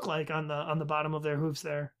would look like on the bottom of their hooves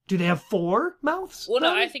there. Do they have 4 mouths? Well,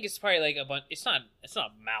 no, I think it's probably like a bunch... It's not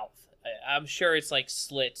a mouth. I'm sure it's like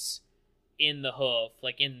slits in the hoof,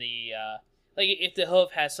 like in the... like if the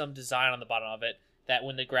hoof has some design on the bottom of it, that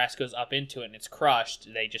when the grass goes up into it and it's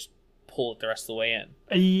crushed, they just pull it the rest of the way in.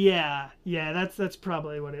 Yeah, that's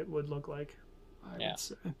probably what it would look like. I would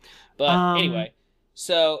say. But anyway,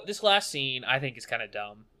 so this last scene I think is kind of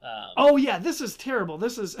dumb. Oh yeah, this is terrible.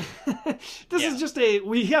 This is is just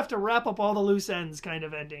we have to wrap up all the loose ends kind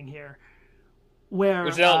of ending here.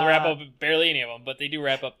 Which they don't wrap up barely any of them, but they do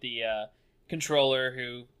wrap up the controller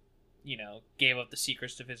who, gave up the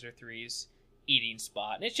secrets to Visser 3's eating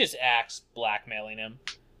spot, and it's just Axe blackmailing him.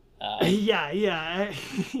 Yeah.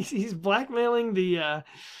 He's blackmailing the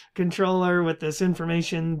controller with this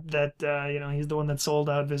information that he's the one that sold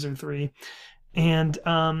out Visser 3, and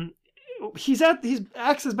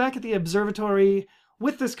Axe is back at the observatory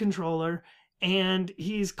with this controller, and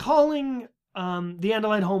he's calling the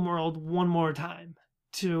Andalite homeworld one more time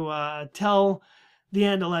to tell the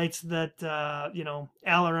Andalites that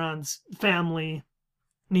Aileron's family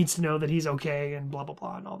needs to know that he's okay and blah blah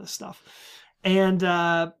blah and all this stuff. And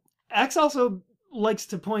Axe also likes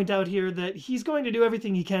to point out here that he's going to do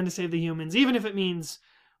everything he can to save the humans, even if it means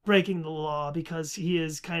breaking the law, because he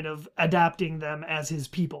is kind of adapting them as his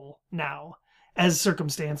people now, as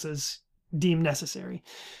circumstances deem necessary.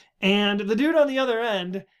 And the dude on the other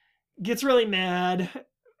end gets really mad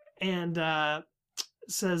and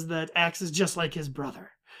says that Axe is just like his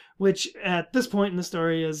brother, which at this point in the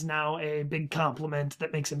story is now a big compliment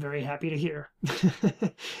that makes him very happy to hear.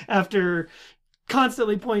 After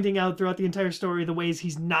constantly pointing out throughout the entire story the ways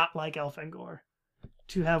he's not like Elfangor,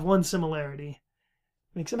 to have one similarity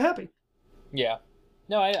makes him happy. Yeah.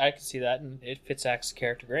 No, I can see that, and it fits Axe's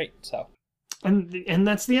character great, so. And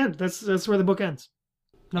that's the end. That's where the book ends.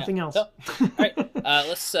 Nothing else. So, all right,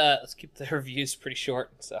 let's keep the reviews pretty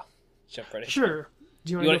short, so jump right in. Sure.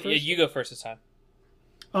 Do you want to go first? Yeah, you go first this time.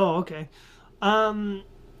 Oh, okay.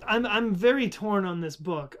 I'm very torn on this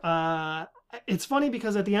book. It's funny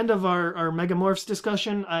because at the end of our Megamorphs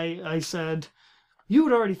discussion, I said, you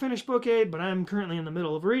had already finished book 8, but I'm currently in the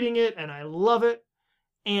middle of reading it, and I love it.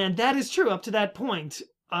 And that is true up to that point.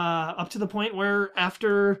 Up to the point where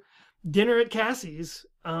after dinner at Cassie's,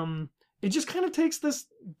 it just kind of takes this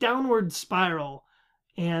downward spiral.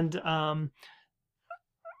 And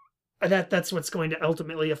that's what's going to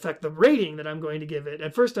ultimately affect the rating that I'm going to give it.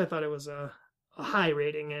 At first I thought it was a high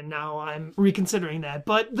rating, and now I'm reconsidering that.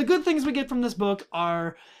 But the good things we get from this book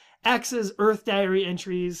are Axe's Earth Diary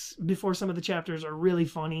entries before some of the chapters are really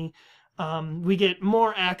funny. We get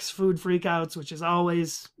more Axe food freakouts, which is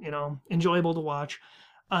always, enjoyable to watch.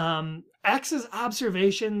 Axe's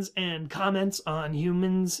observations and comments on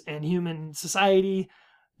humans and human society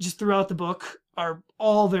just throughout the book are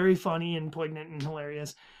all very funny and poignant and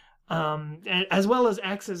hilarious. As well as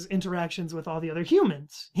Axe's interactions with all the other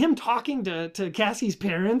humans. Him talking to Cassie's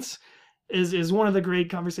parents is one of the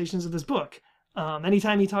great conversations of this book.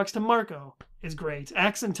 Anytime he talks to Marco is great.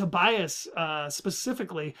 Axe and Tobias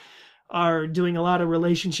specifically are doing a lot of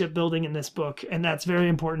relationship building in this book, and that's very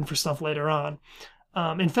important for stuff later on.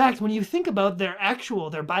 In fact, when you think about their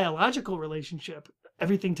biological relationship,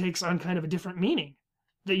 everything takes on kind of a different meaning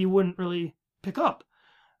that you wouldn't really pick up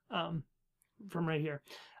from right here.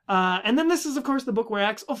 And then this is, of course, the book where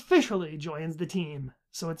Axe officially joins the team.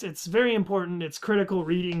 So it's very important. It's critical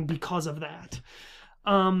reading because of that.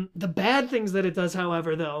 The bad things that it does,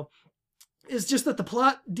 however, though, is just that the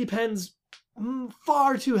plot depends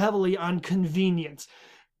far too heavily on convenience.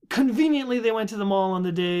 Conveniently, they went to the mall on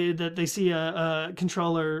the day that they see a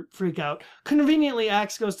controller freak out. Conveniently,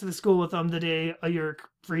 Axe goes to the school with them the day a Yeerk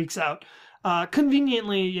freaks out.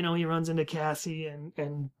 Conveniently, he runs into Cassie,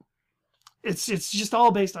 and it's just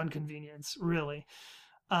all based on convenience, really.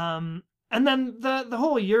 And then the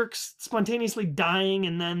whole Yeerks spontaneously dying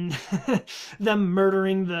and then them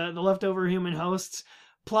murdering the leftover human hosts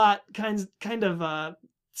plot kind of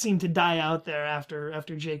seemed to die out there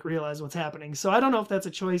after Jake realized what's happening. So I don't know if that's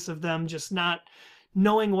a choice of them just not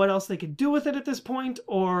knowing what else they could do with it at this point,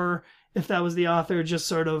 or if that was the author just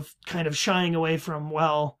sort of kind of shying away from,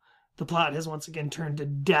 well, the plot has once again turned to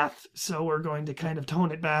death, so we're going to kind of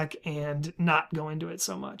tone it back and not go into it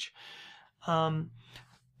so much.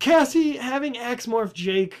 Cassie having Axe morph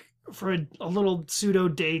Jake for a little pseudo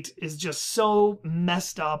date is just so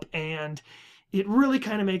messed up, and it really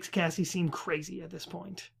kind of makes Cassie seem crazy at this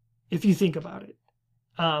point, if you think about it.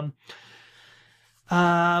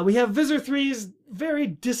 We have Visser 3's very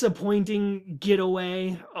disappointing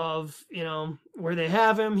getaway of, where they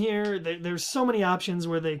have him here. There's so many options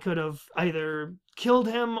where they could have either killed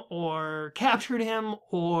him or captured him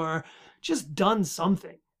or just done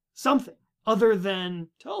something other than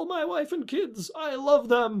tell my wife and kids I love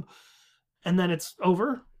them and then it's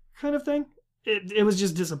over kind of thing. It was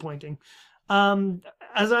just disappointing.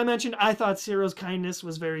 As I mentioned, I thought Ciro's kindness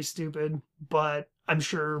was very stupid, but I'm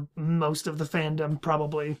sure most of the fandom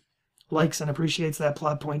probably likes and appreciates that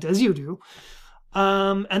plot point as you do.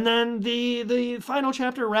 And then the final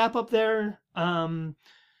chapter wrap up there,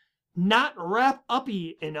 not wrap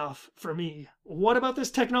uppy enough for me. What about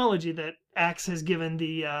this technology that Axe has given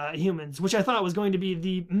the humans, which I thought was going to be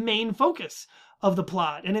the main focus of the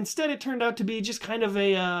plot, and instead it turned out to be just kind of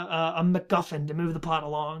a MacGuffin to move the plot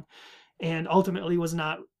along, and ultimately was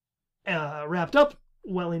not wrapped up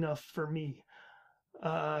well enough for me.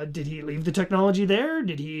 Did he leave the technology there?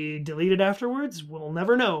 Did he delete it afterwards? We'll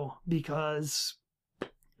never know, because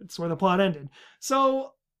it's where the plot ended.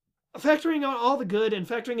 So, factoring out all the good and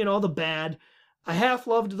factoring in all the bad, I half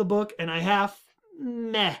loved the book and I half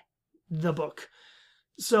meh the book.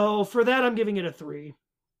 So for that, I'm giving it a 3.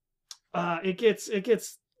 It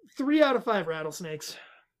gets 3 out of 5 rattlesnakes.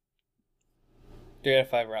 3 out of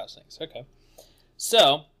 5 rattlesnakes. Okay.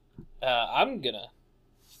 So,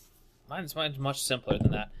 mine's much simpler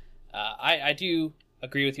than that. I do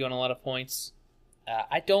agree with you on a lot of points.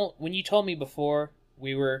 When you told me before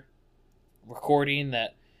we were recording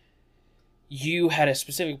that you had a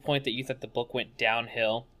specific point that you thought the book went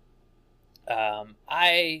downhill,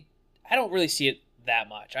 I don't really see it that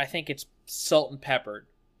much. I think it's salt and peppered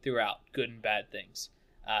throughout, good and bad things.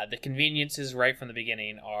 The conveniences right from the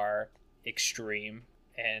beginning are extreme,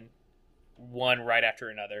 and one right after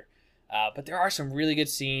another. But there are some really good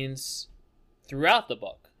scenes throughout the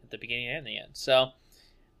book, at the beginning and the end. So,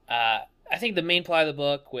 I think the main plot of the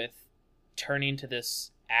book, with turning to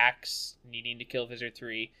this Axe needing to kill Visser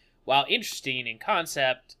 3, while interesting in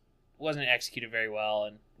concept, wasn't executed very well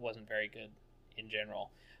and wasn't very good in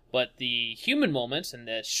general. But the human moments and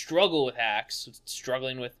the struggle with Axe,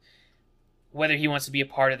 struggling with whether he wants to be a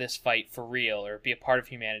part of this fight for real or be a part of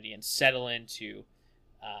humanity and settle into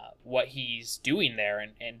what he's doing there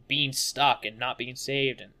and being stuck and not being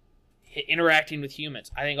saved and interacting with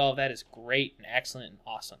humans. I think all of that is great and excellent and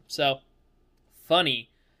awesome. So,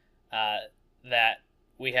 funny that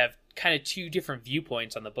we have kind of 2 different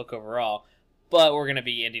viewpoints on the book overall, but we're going to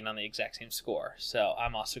be ending on the exact same score. So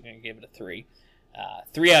I'm also going to give it a 3.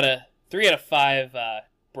 3 out of 5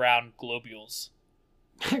 brown globules.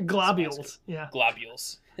 Globules, yeah.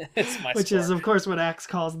 Globules. It's my Which score. is, of course, what Axe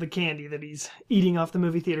calls the candy that he's eating off the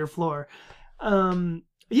movie theater floor.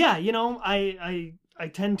 Yeah, I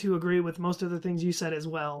tend to agree with most of the things you said as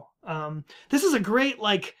well. This is a great,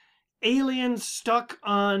 alien stuck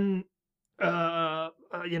on,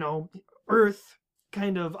 Earth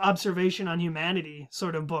kind of observation on humanity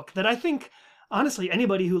sort of book that I think, honestly,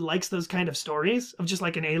 anybody who likes those kind of stories of just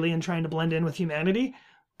like an alien trying to blend in with humanity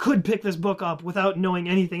could pick this book up without knowing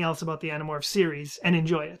anything else about the Animorphs series and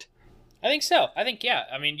enjoy it. I think so. I think, yeah.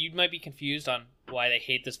 I mean, you might be confused on why they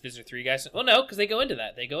hate this Visitor 3 guy. Well, no, because they go into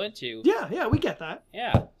that. They go into... Yeah, we get that.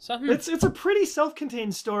 Yeah. So, It's a pretty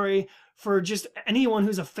self-contained story for just anyone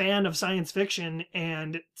who's a fan of science fiction,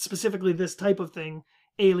 and specifically this type of thing,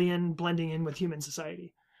 alien blending in with human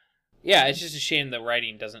society. Yeah, it's just a shame the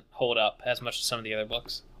writing doesn't hold up as much as some of the other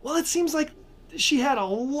books. Well, it seems like she had a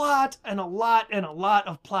lot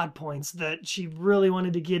of plot points that she really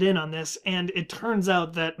wanted to get in on this, and it turns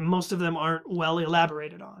out that most of them aren't well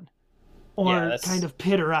elaborated on, or kind of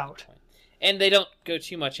peter out. And they don't go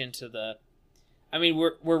too much into the... I mean,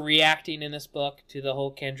 we're reacting in this book to the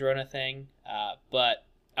whole Kandrona thing, but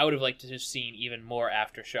I would have liked to have seen even more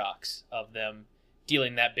aftershocks of them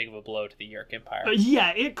dealing that big of a blow to the Yeerk Empire.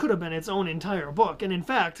 Yeah, it could have been its own entire book, and in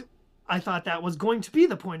fact, I thought that was going to be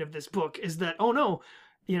the point of this book, is that, oh no,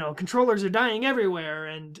 controllers are dying everywhere,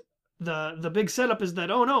 and the big setup is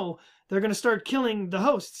that, oh no, they're going to start killing the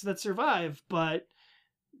hosts that survive, but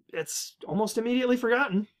it's almost immediately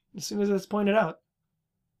forgotten as soon as it's pointed out.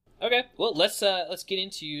 Okay, well, let's get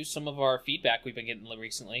into some of our feedback we've been getting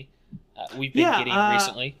recently. We've got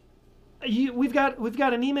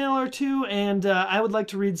an email or two, and I would like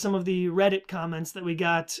to read some of the Reddit comments that we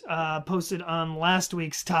got posted on last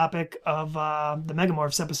week's topic of the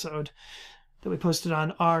Megamorphs episode that we posted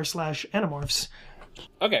on r/Animorphs.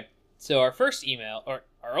 Okay, so our first email, or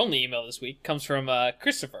our only email this week, comes from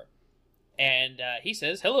Christopher, and he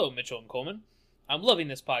says, "Hello, Mitchell and Coleman. I'm loving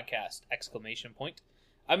this podcast! !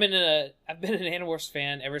 I've been an Animorphs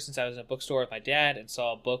fan ever since I was in a bookstore with my dad and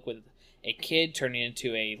saw a book with a kid turning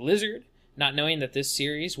into a lizard. Not knowing that this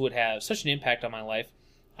series would have such an impact on my life,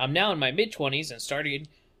 I'm now in my mid-20s and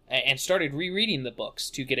started rereading the books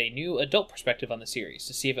to get a new adult perspective on the series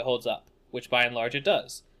to see if it holds up, which by and large it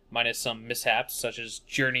does, minus some mishaps such as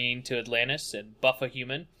journeying to Atlantis and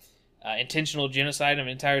Buffa-Human, intentional genocide of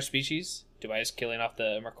an entire species, Tobias killing off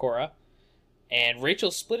the Mercora, and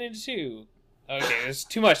Rachel split into two. Okay, there's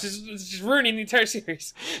too much. This is just ruining the entire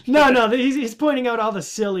series. No, he's pointing out all the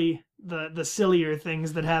sillier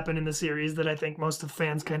things that happen in the series that I think most of the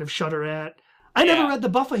fans kind of shudder at. I never read the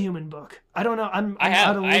Buffa-Human book. I don't know. I'm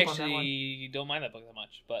out of loop on that one. I actually don't mind that book that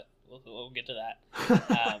much, but we'll get to that.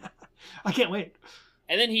 I can't wait.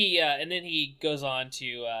 And then he goes on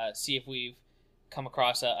to see if we've come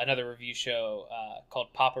across another review show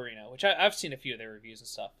called Paparino, which I've seen a few of their reviews and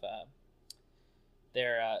stuff.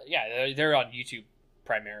 They're on YouTube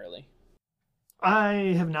primarily.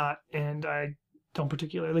 I have not, and I don't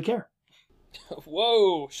particularly care.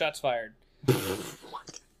 Whoa! Shots fired.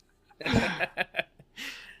 What?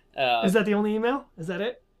 Is that the only email? Is that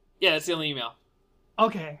it? Yeah, that's the only email.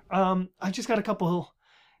 Okay. I just got a couple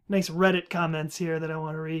nice Reddit comments here that I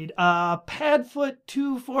want to read.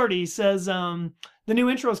 Padfoot240 says, the new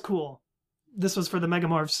intro's cool. This was for the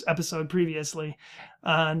Megamorphs episode previously.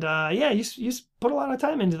 And you put a lot of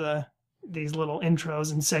time into these little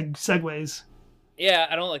intros and segues. Yeah,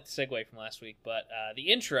 I don't like the segue from last week, but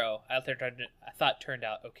the intro I thought turned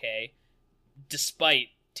out okay, despite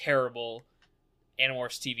terrible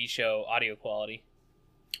Animorphs TV show audio quality.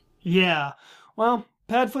 Yeah, well,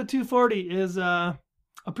 Padfoot240 is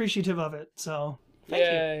appreciative of it, so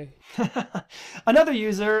thank you. Another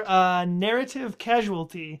user, Narrative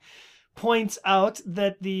Casualty, points out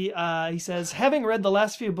that he says, having read the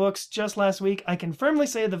last few books just last week, I can firmly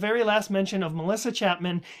say the very last mention of Melissa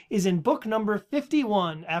Chapman is in book number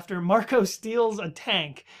 51 after Marco steals a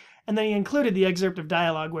tank. And then he included the excerpt of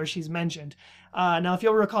dialogue where she's mentioned. Now, if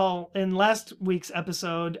you'll recall, in last week's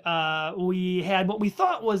episode, we had what we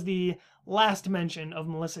thought was the last mention of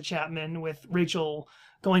Melissa Chapman, with Rachel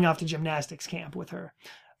going off to gymnastics camp with her.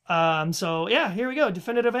 So yeah, here we go.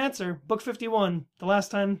 Definitive answer. Book 51. The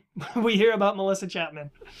last time we hear about Melissa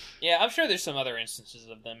Chapman. Yeah, I'm sure there's some other instances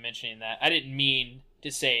of them mentioning that. I didn't mean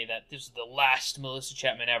to say that this is the last Melissa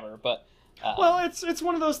Chapman ever, but well, it's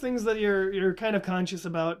one of those things that you're kind of conscious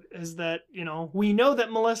about, is that, we know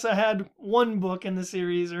that Melissa had one book in the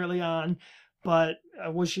series early on, but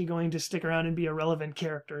was she going to stick around and be a relevant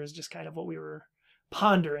character is just kind of what we were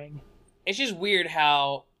pondering. It's just weird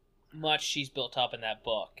how much she's built up in that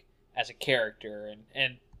book as a character,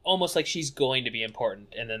 and almost like she's going to be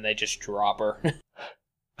important, and then they just drop her.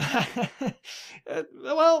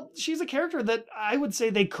 Well, she's a character that I would say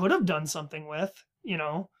they could have done something with, in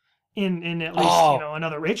at least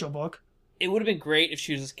another Rachel book. It would have been great if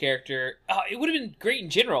she was this character. It would have been great in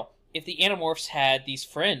general if the Animorphs had these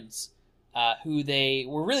friends who they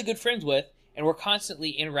were really good friends with and were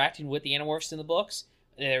constantly interacting with the Animorphs in the books.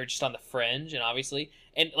 They were just on the fringe, and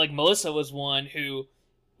like Melissa was one who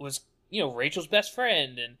was, Rachel's best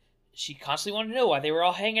friend, and she constantly wanted to know why they were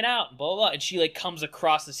all hanging out and blah, blah, blah. And she, like, comes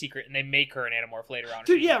across the secret, and they make her an Animorph later on.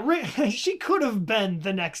 Dude, yeah, right. She could have been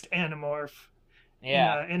the next Animorph.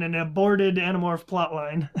 Yeah. In an aborted Animorph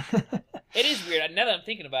plotline. It is weird. Now that I'm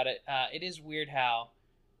thinking about it, it is weird how...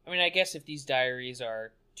 I mean, I guess if these diaries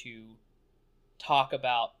are to talk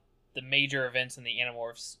about the major events in the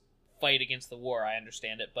Animorphs' fight against the war, I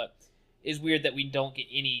understand it. But it's weird that we don't get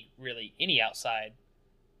any outside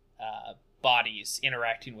bodies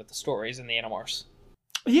interacting with the stories in the Animorphs.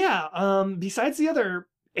 Yeah, besides the other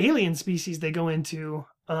alien species they go into,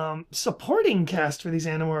 supporting cast for these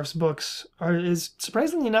Animorphs books is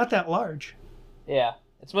surprisingly not that large. Yeah,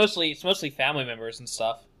 it's mostly family members and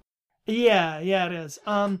stuff. Yeah, it is.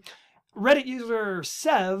 Reddit user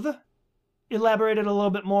Sev elaborated a little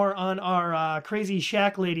bit more on our crazy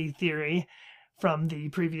shack lady theory from the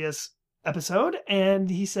previous episode, and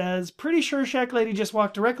he says, pretty sure Shack Lady just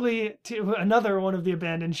walked directly to another one of the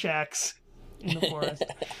abandoned shacks in the forest.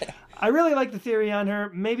 I really like the theory on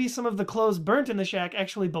her. Maybe some of the clothes burnt in the shack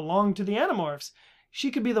actually belonged to the Animorphs.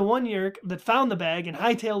 She could be the one Yeerk that found the bag and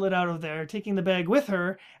hightailed it out of there, taking the bag with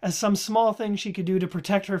her as some small thing she could do to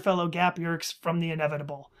protect her fellow Gap Yeerks from the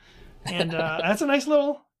inevitable. And that's a nice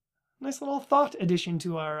little thought addition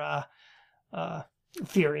to our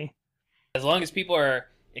theory. As long as people are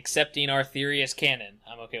accepting our theory as canon,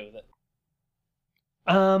 I'm okay with it.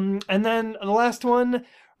 And then the last one,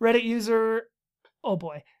 Reddit user, oh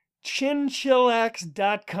boy,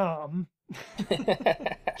 chinchillax.com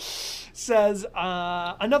says,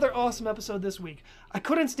 another awesome episode this week. I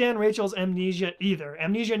couldn't stand Rachel's amnesia either.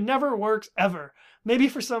 Amnesia never works ever. Maybe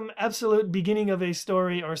for some absolute beginning of a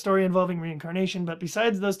story or a story involving reincarnation, but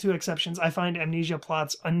besides those two exceptions, I find amnesia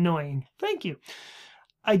plots annoying. Thank you.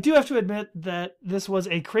 I do have to admit that this was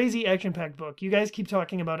a crazy action-packed book. You guys keep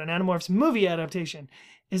talking about an Animorphs movie adaptation.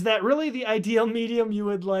 Is that really the ideal medium you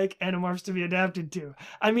would like Animorphs to be adapted to?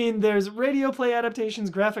 I mean, there's radio play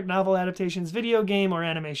adaptations, graphic novel adaptations, video game, or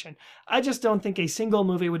animation. I just don't think a single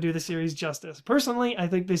movie would do the series justice. Personally, I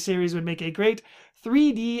think this series would make a great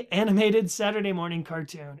 3D animated Saturday morning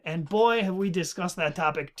cartoon. And boy, have we discussed that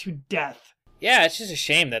topic to death. Yeah, it's just a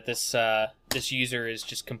shame that this user is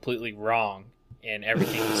just completely wrong in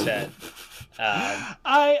everything he said.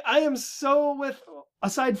 I am so with,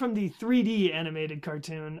 aside from the 3D animated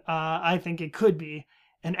cartoon, I think it could be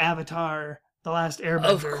an Avatar, The Last Airbender.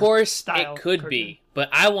 Of course style it could cartoon. be, but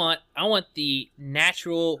I want the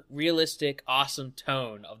natural, realistic, awesome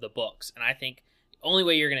tone of the books, and I think the only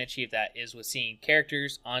way you're going to achieve that is with seeing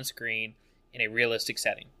characters on screen in a realistic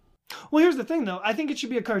setting. Well, here's the thing, though. I think it should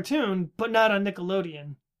be a cartoon, but not on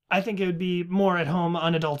Nickelodeon. I think it would be more at home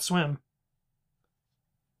on Adult Swim.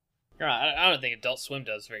 I don't think Adult Swim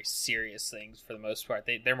does very serious things for the most part.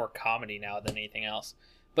 They're more comedy now than anything else.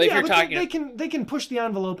 But if you're talking, they can push the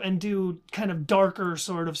envelope and do kind of darker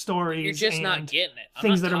sort of stories. You're just not getting it. I'm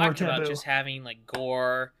things not that are more talking about taboo. just having like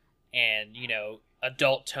gore and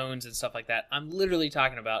adult tones and stuff like that. I'm literally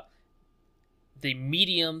talking about the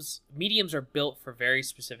mediums. Mediums are built for very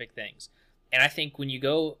specific things, and I think when you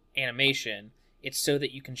go animation, it's so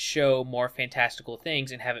that you can show more fantastical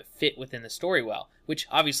things and have it fit within the story well, which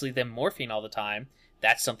obviously them morphing all the time,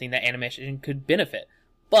 that's something that animation could benefit.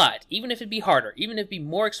 But even if it'd be harder, even if it'd be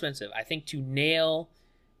more expensive, I think to nail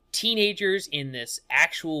teenagers in this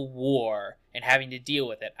actual war and having to deal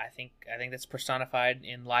with it, I think that's personified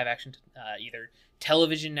in live action, either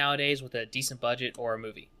television nowadays with a decent budget or a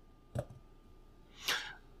movie.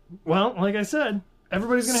 Well, like I said,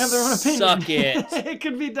 everybody's going to have their own opinion. Suck it. It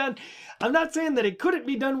could be done. I'm not saying that it couldn't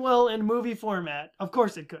be done well in movie format. Of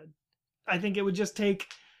course it could. I think it would just take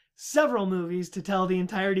several movies to tell the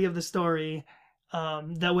entirety of the story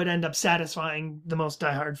that would end up satisfying the most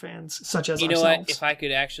diehard fans, such as ourselves. You know what? If I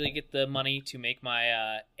could actually get the money to make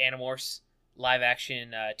my Animorphs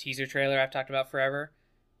live-action teaser trailer I've talked about forever,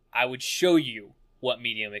 I would show you what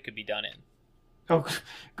medium it could be done in. Oh,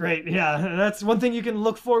 great. Yeah, that's one thing you can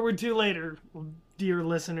look forward to later, dear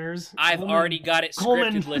listeners. I've already got it scripted,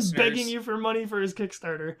 Coleman listeners. Begging you for money for his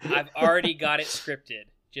Kickstarter. I've already got it scripted.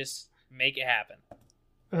 Just make it happen.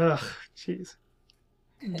 Ugh, jeez.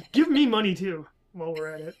 Give me money, too, while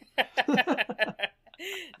we're at it.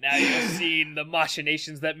 Now you've seen the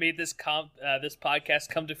machinations that made this podcast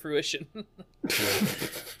come to fruition.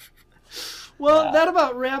 Well, that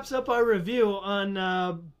about wraps up our review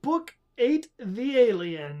on Book 8, The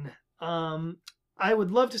Alien. I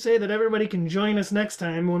would love to say that everybody can join us next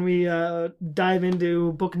time when we dive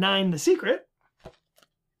into Book 9, The Secret.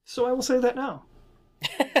 So I will say that now.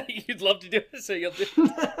 You'd love to do it, so you'll do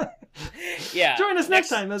it. Yeah. Join us next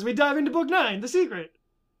time as we dive into Book 9, The Secret.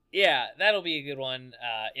 Yeah, that'll be a good one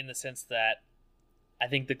in the sense that I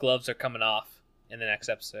think the gloves are coming off in the next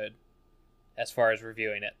episode as far as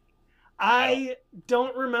reviewing it. I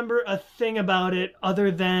don't remember a thing about it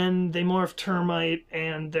other than they morph termite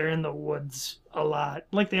and they're in the woods a lot.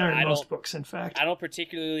 Like they are in most books, in fact. I don't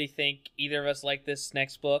particularly think either of us like this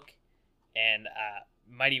next book, and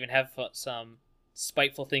might even have some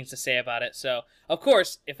spiteful things to say about it. So, of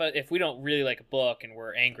course, if we don't really like a book and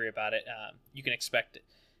we're angry about it, you can expect it.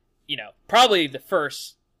 Probably the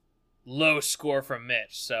first low score from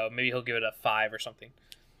Mitch, so maybe he'll give it a 5 or something.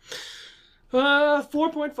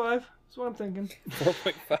 4.5. That's what I'm thinking.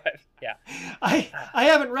 4.5, yeah. I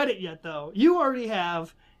haven't read it yet, though. You already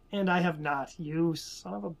have, and I have not. You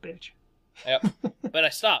son of a bitch. Yep. But I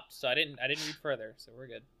stopped, so I didn't read further, so we're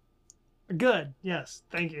good. Good. Yes.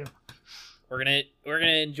 Thank you. We're gonna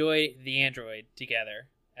enjoy The Android together,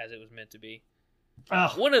 as it was meant to be.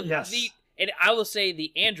 Oh, yes. And I will say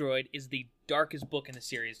The Android is the darkest book in the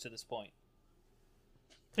series to this point.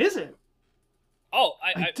 Is it? Oh,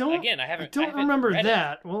 I haven't remember read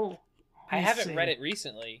that. It. Well, I haven't read it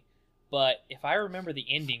recently, but if I remember the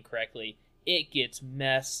ending correctly, it gets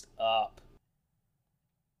messed up.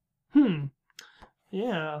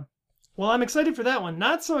 Yeah. Well, I'm excited for that one.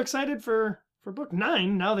 Not so excited for book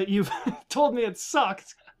 9 now that you've told me it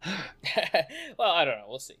sucked. Well, I don't know.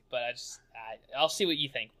 We'll see. But I'll see what you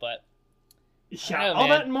think. But yeah, all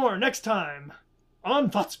that and more next time on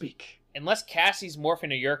ThoughtSpeak. Unless Cassie's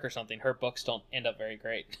morphing a Yeerk or something, her books don't end up very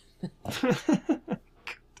great.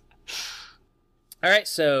 All right,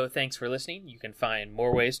 so thanks for listening. You can find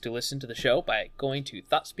more ways to listen to the show by going to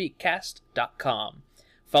ThoughtSpeakCast.com.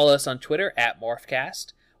 Follow us on Twitter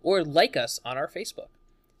 @MorphCast, or like us on our Facebook.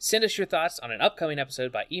 Send us your thoughts on an upcoming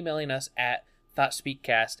episode by emailing us at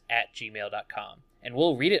ThoughtSpeakCast@gmail.com, and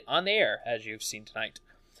we'll read it on the air, as you've seen tonight.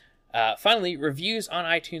 Finally, reviews on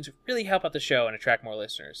iTunes really help out the show and attract more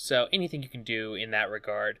listeners, so anything you can do in that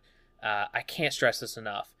regard, I can't stress this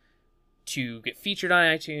enough. To get featured on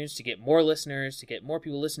iTunes, to get more listeners, to get more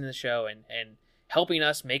people listening to the show, and helping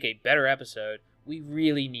us make a better episode, we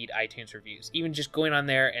really need iTunes reviews. Even just going on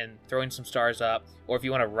there and throwing some stars up, or if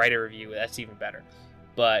you want to write a review, that's even better.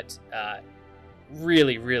 But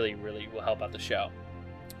really, really, really will help out the show.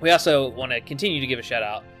 We also want to continue to give a shout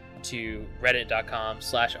out to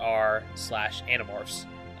reddit.com/r/animorphs.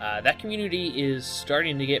 That community is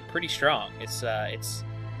starting to get pretty strong. It's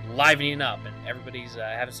livening up, and everybody's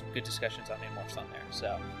having some good discussions on Animorphs on there.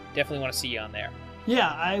 So definitely want to see you on there. Yeah,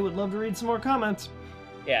 I would love to read some more comments.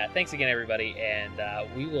 Yeah, thanks again, everybody, and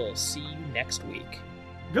we will see you next week.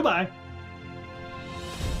 Goodbye.